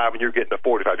 55 and you're getting the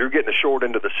 45, you're getting the short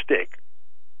end of the stick.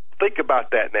 Think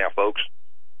about that now, folks.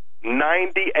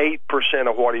 98%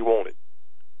 of what he wanted.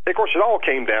 Of course, it all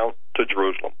came down to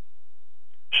Jerusalem.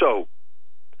 So,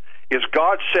 is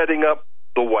God setting up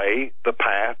the way, the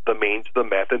path, the means, the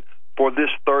method for this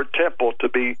third temple to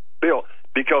be built?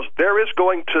 Because there is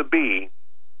going to be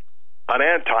an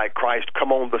Antichrist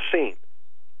come on the scene.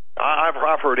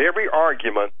 I've heard every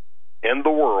argument in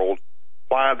the world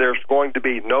why there's going to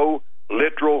be no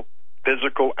literal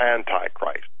physical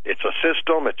Antichrist. It's a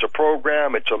system, it's a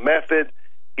program, it's a method,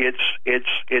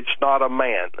 it's not a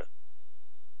man.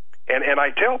 And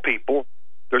I tell people,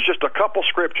 there's just a couple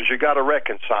scriptures you got to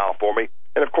reconcile for me.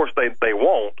 And of course they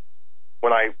won't.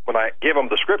 When I give them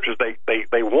the scriptures,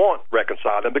 they won't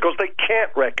reconcile them because they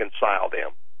can't reconcile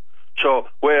them. So,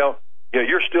 well,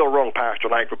 you're still wrong, Pastor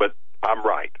Lankford, but I'm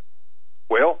right.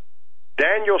 Well,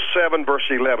 Daniel 7 verse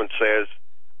 11 says,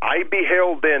 I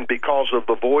beheld then because of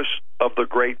the voice of the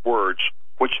great words,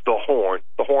 which the horn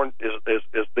is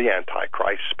the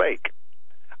Antichrist, spake.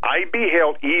 I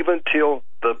beheld even till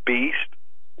the beast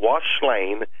was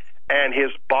slain, and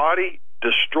his body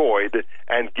destroyed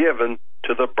and given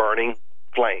to the burning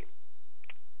flame.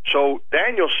 So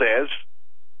Daniel says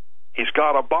he's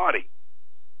got a body.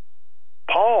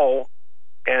 Paul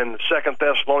in 2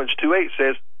 Thessalonians 2:8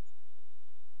 says,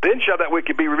 then shall that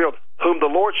wicked be revealed, whom the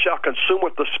Lord shall consume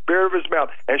with the spirit of his mouth,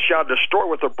 and shall destroy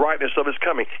with the brightness of his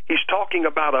coming. He's talking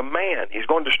about a man. He's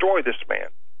going to destroy this man.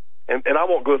 And I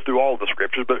won't go through all the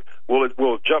scriptures, but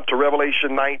we'll jump to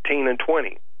Revelation 19 and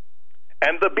 20.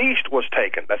 And the beast was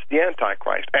taken, that's the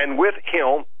Antichrist, and with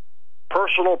him,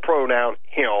 personal pronoun,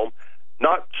 him,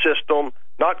 not system,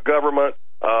 not government,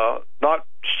 not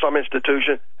some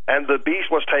institution, and the beast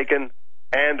was taken,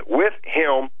 and with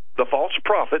him, the false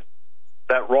prophet,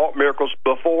 that wrought miracles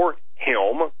before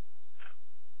him,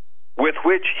 with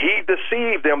which he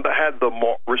deceived them that had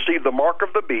received the mark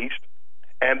of the beast,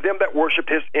 and them that worshipped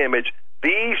his image.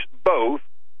 These both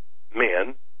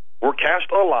men were cast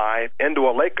alive into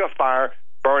a lake of fire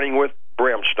burning with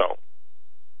brimstone.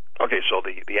 Okay, so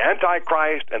the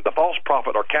Antichrist and the false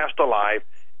prophet are cast alive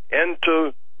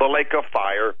into the lake of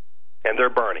fire, and they're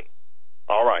burning.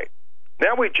 All right.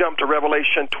 Now we jump to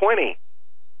Revelation 20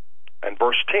 and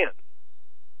verse 10.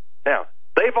 Now,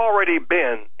 they've already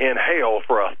been in hell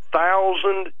for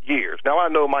 1,000 years. Now, I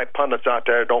know my pundits out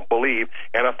there don't believe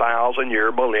in a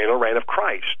 1,000-year millennial reign of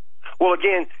Christ. Well,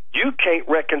 again, you can't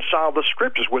reconcile the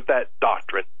scriptures with that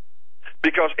doctrine.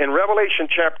 Because in Revelation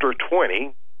chapter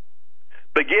 20,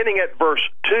 beginning at verse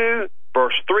 2,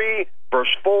 verse 3,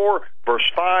 verse 4,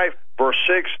 verse 5, verse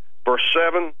 6, verse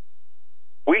 7,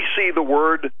 we see the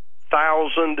word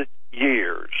 1,000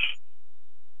 years.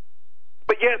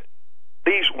 But yet,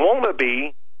 these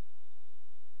wannabe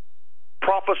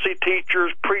prophecy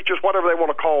teachers, preachers, whatever they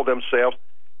want to call themselves,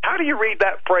 how do you read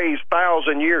that phrase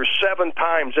 1,000 years 7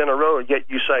 times in a row, and yet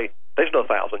you say, there's no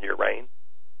 1,000-year reign?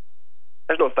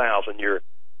 There's no 1,000-year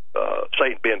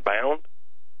Satan being bound?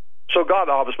 So God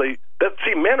obviously,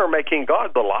 see, men are making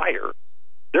God the liar.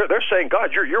 They're saying,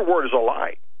 God, your word is a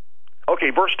lie.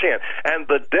 Okay, verse 10, and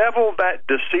the devil that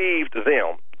deceived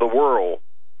them, the world,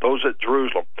 those at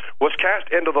Jerusalem, was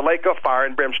cast into the lake of fire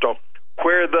and brimstone,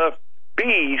 where the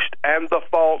beast and the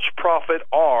false prophet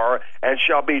are, and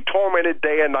shall be tormented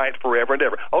day and night forever and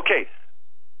ever. Okay,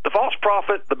 the false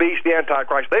prophet, the beast, the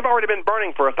Antichrist, they've already been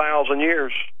burning for 1,000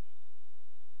 years.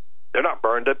 They're not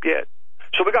burned up yet.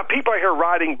 So we got people out here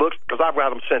writing books, because I've got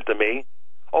them sent to me.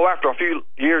 Oh, after a few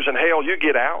years in hell, you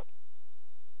get out.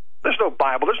 There's no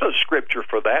Bible, there's no scripture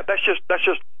for that. That's just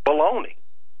baloney.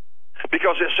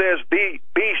 Because it says the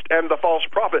beast and the false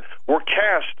prophet were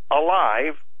cast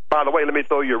alive. By the way, let me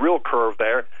throw you a real curve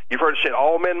there. You've heard it said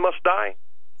all men must die.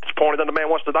 It's pointed that a man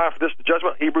wants to die for this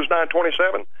judgment, Hebrews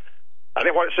 9:27. I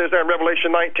think what it says there in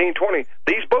Revelation 19:20,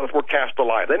 these both were cast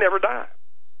alive. They never die.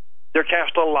 They're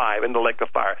cast alive in the lake of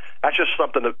fire. That's just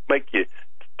something to make you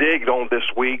dig on this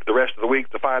week, the rest of the week,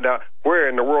 to find out where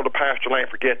in the world of Pastor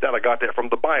Lankford get that. I got that from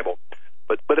the Bible.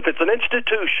 But if it's an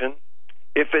institution,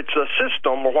 if it's a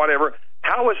system or whatever,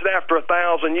 how is it after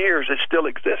 1,000 years it's still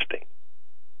existing?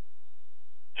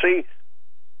 See,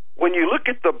 when you look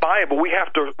at the Bible, we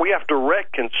have to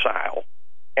reconcile,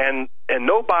 and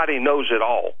nobody knows it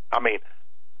all. I mean,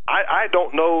 I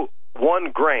don't know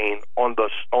one grain on the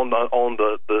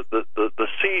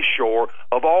seashore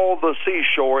of all the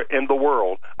seashore in the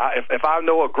world. If I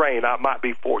know a grain, I might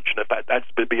be fortunate. That's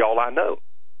would be all I know,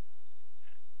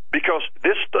 because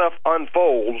this stuff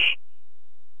unfolds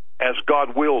as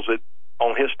God wills it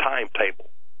on His timetable.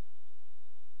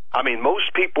 I mean,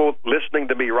 most people listening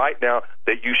to me right now,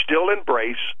 that you still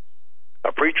embrace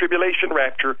a pre-tribulation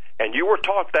rapture, and you were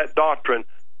taught that doctrine,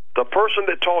 the person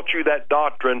that taught you that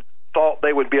doctrine thought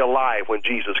they would be alive when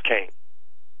Jesus came.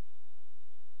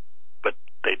 But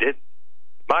they didn't.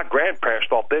 My grandparents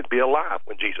thought they'd be alive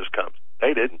when Jesus comes.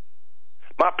 They didn't.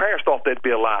 My parents thought they'd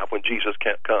be alive when Jesus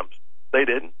comes. They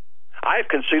didn't. I've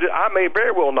considered I may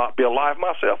very well not be alive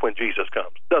myself when Jesus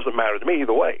comes. Doesn't matter to me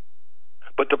either way.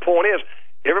 But the point is,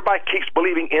 everybody keeps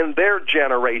believing in their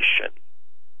generation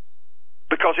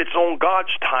because it's on God's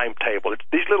timetable.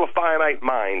 These little finite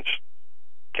minds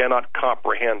cannot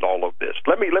comprehend all of this.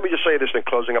 Let me just say this in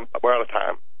closing. We're out of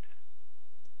time.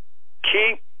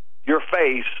 Keep your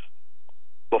face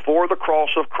before the cross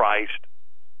of Christ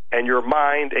and your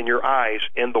mind and your eyes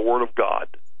in the Word of God.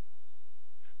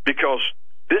 Because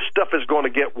this stuff is going to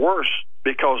get worse,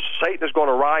 because Satan is going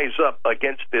to rise up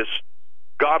against this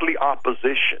godly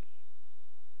opposition.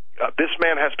 This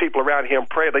man has people around him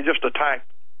praying. They just attacked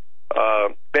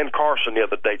Ben Carson the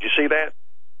other day. Did you see that?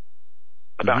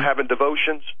 About having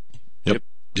devotions? Yep.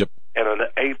 And an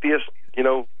atheist,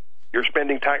 you're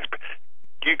spending tax.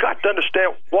 You got to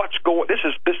understand what's going. This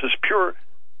is pure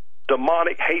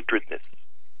demonic hatredness.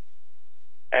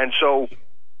 And so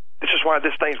this is why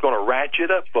this thing's going to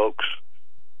ratchet up, folks.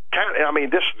 This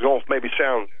is going to maybe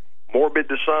sound morbid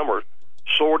to some or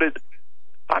sordid.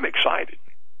 I'm excited.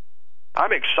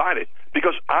 I'm excited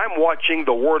because I'm watching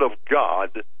the Word of God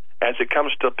as it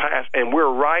comes to pass, and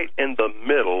we're right in the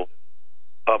middle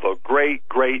of a great,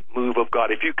 great move of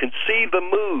God. If you can see the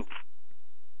move,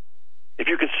 if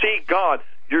you can see God,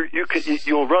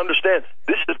 you'll understand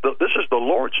this is the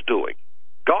Lord's doing.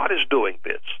 God is doing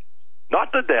this,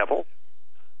 not the devil,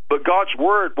 but God's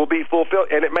Word will be fulfilled.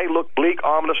 And it may look bleak,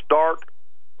 ominous, dark,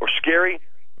 or scary.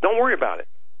 Don't worry about it.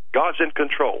 God's in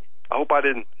control. I hope I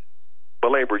didn't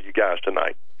belabor you guys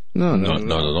tonight. No, not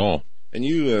at all. And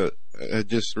you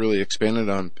just really expanded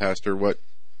on, Pastor, what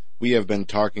we have been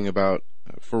talking about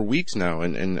for weeks now,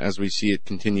 and as we see it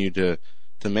continue to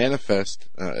manifest,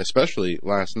 especially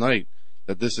last night,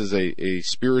 that this is a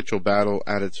spiritual battle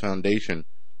at its foundation,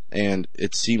 and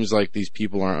it seems like these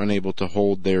people are unable to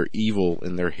hold their evil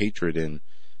and their hatred in,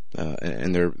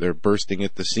 and they're bursting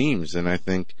at the seams. And I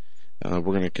think we're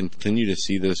going to continue to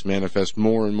see this manifest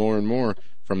more and more and more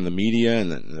from the media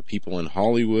and the people in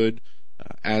Hollywood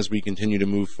as we continue to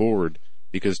move forward,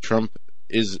 because Trump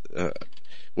is,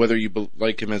 whether you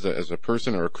like him as a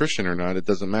person or a Christian or not, it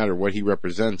doesn't matter. What he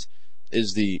represents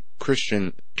is the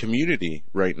Christian community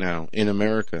right now in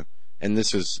America, and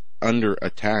this is under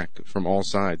attack from all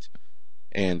sides.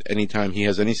 And anytime he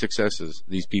has any successes,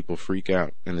 these people freak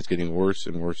out, and it's getting worse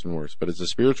and worse and worse. But it's a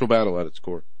spiritual battle at its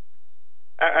core.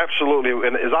 Absolutely.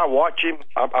 And as I watch him,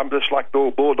 I'm just like the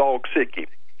old bulldog sicky.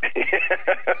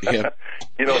 Yeah.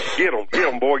 Get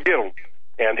him, boy, get him.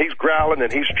 And he's growling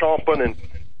and he's chomping, and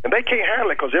they can't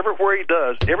handle it, because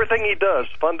everything he does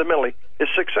fundamentally is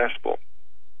successful.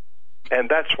 And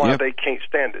that's why they can't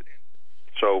stand it.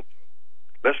 So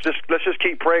let's just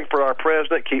keep praying for our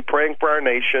president, keep praying for our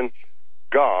nation.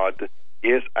 God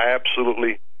is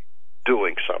absolutely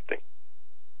doing something.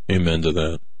 Amen to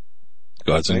that.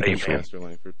 God's in control. Pastor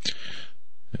Lankford.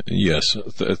 Yes.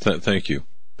 Thank you,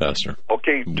 Pastor.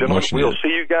 Okay, gentlemen, we'll see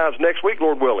you guys next week,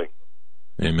 Lord willing.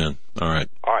 Amen. All right.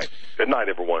 Good night,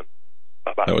 everyone.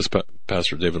 Bye-bye. That was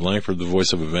Pastor David Lankford, the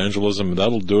voice of evangelism.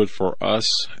 That'll do it for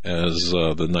us as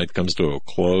the night comes to a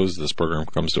close. This program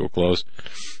comes to a close.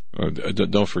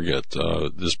 Don't forget,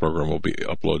 this program will be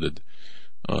uploaded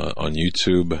on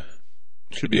YouTube.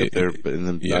 Should be up there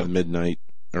by midnight,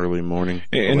 early morning.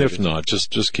 And if not,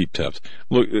 just keep tabs.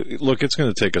 Look, it's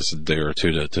going to take us a day or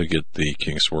two to get the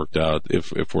kinks worked out.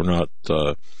 If we're not,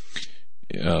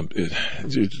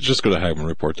 just go to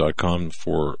HagmannReport.com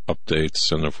for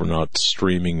updates. And if we're not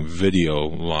streaming video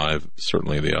live,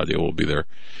 certainly the audio will be there.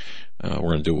 We're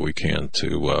going to do what we can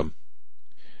to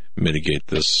mitigate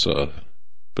this.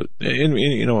 But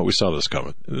you know what? We saw this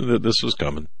coming. This was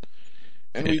coming.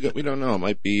 And we don't know.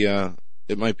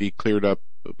 It might be cleared up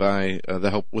by the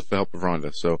help of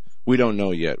Rhonda. So we don't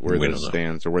know yet where this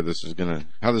stands or where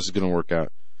how this is gonna work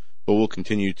out. But we'll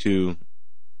continue to.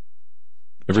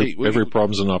 Every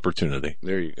problem's an opportunity.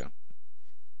 There you go.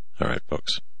 All right,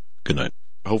 folks. Good night.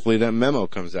 Hopefully that memo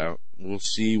comes out. We'll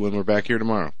see when we're back here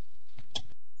tomorrow.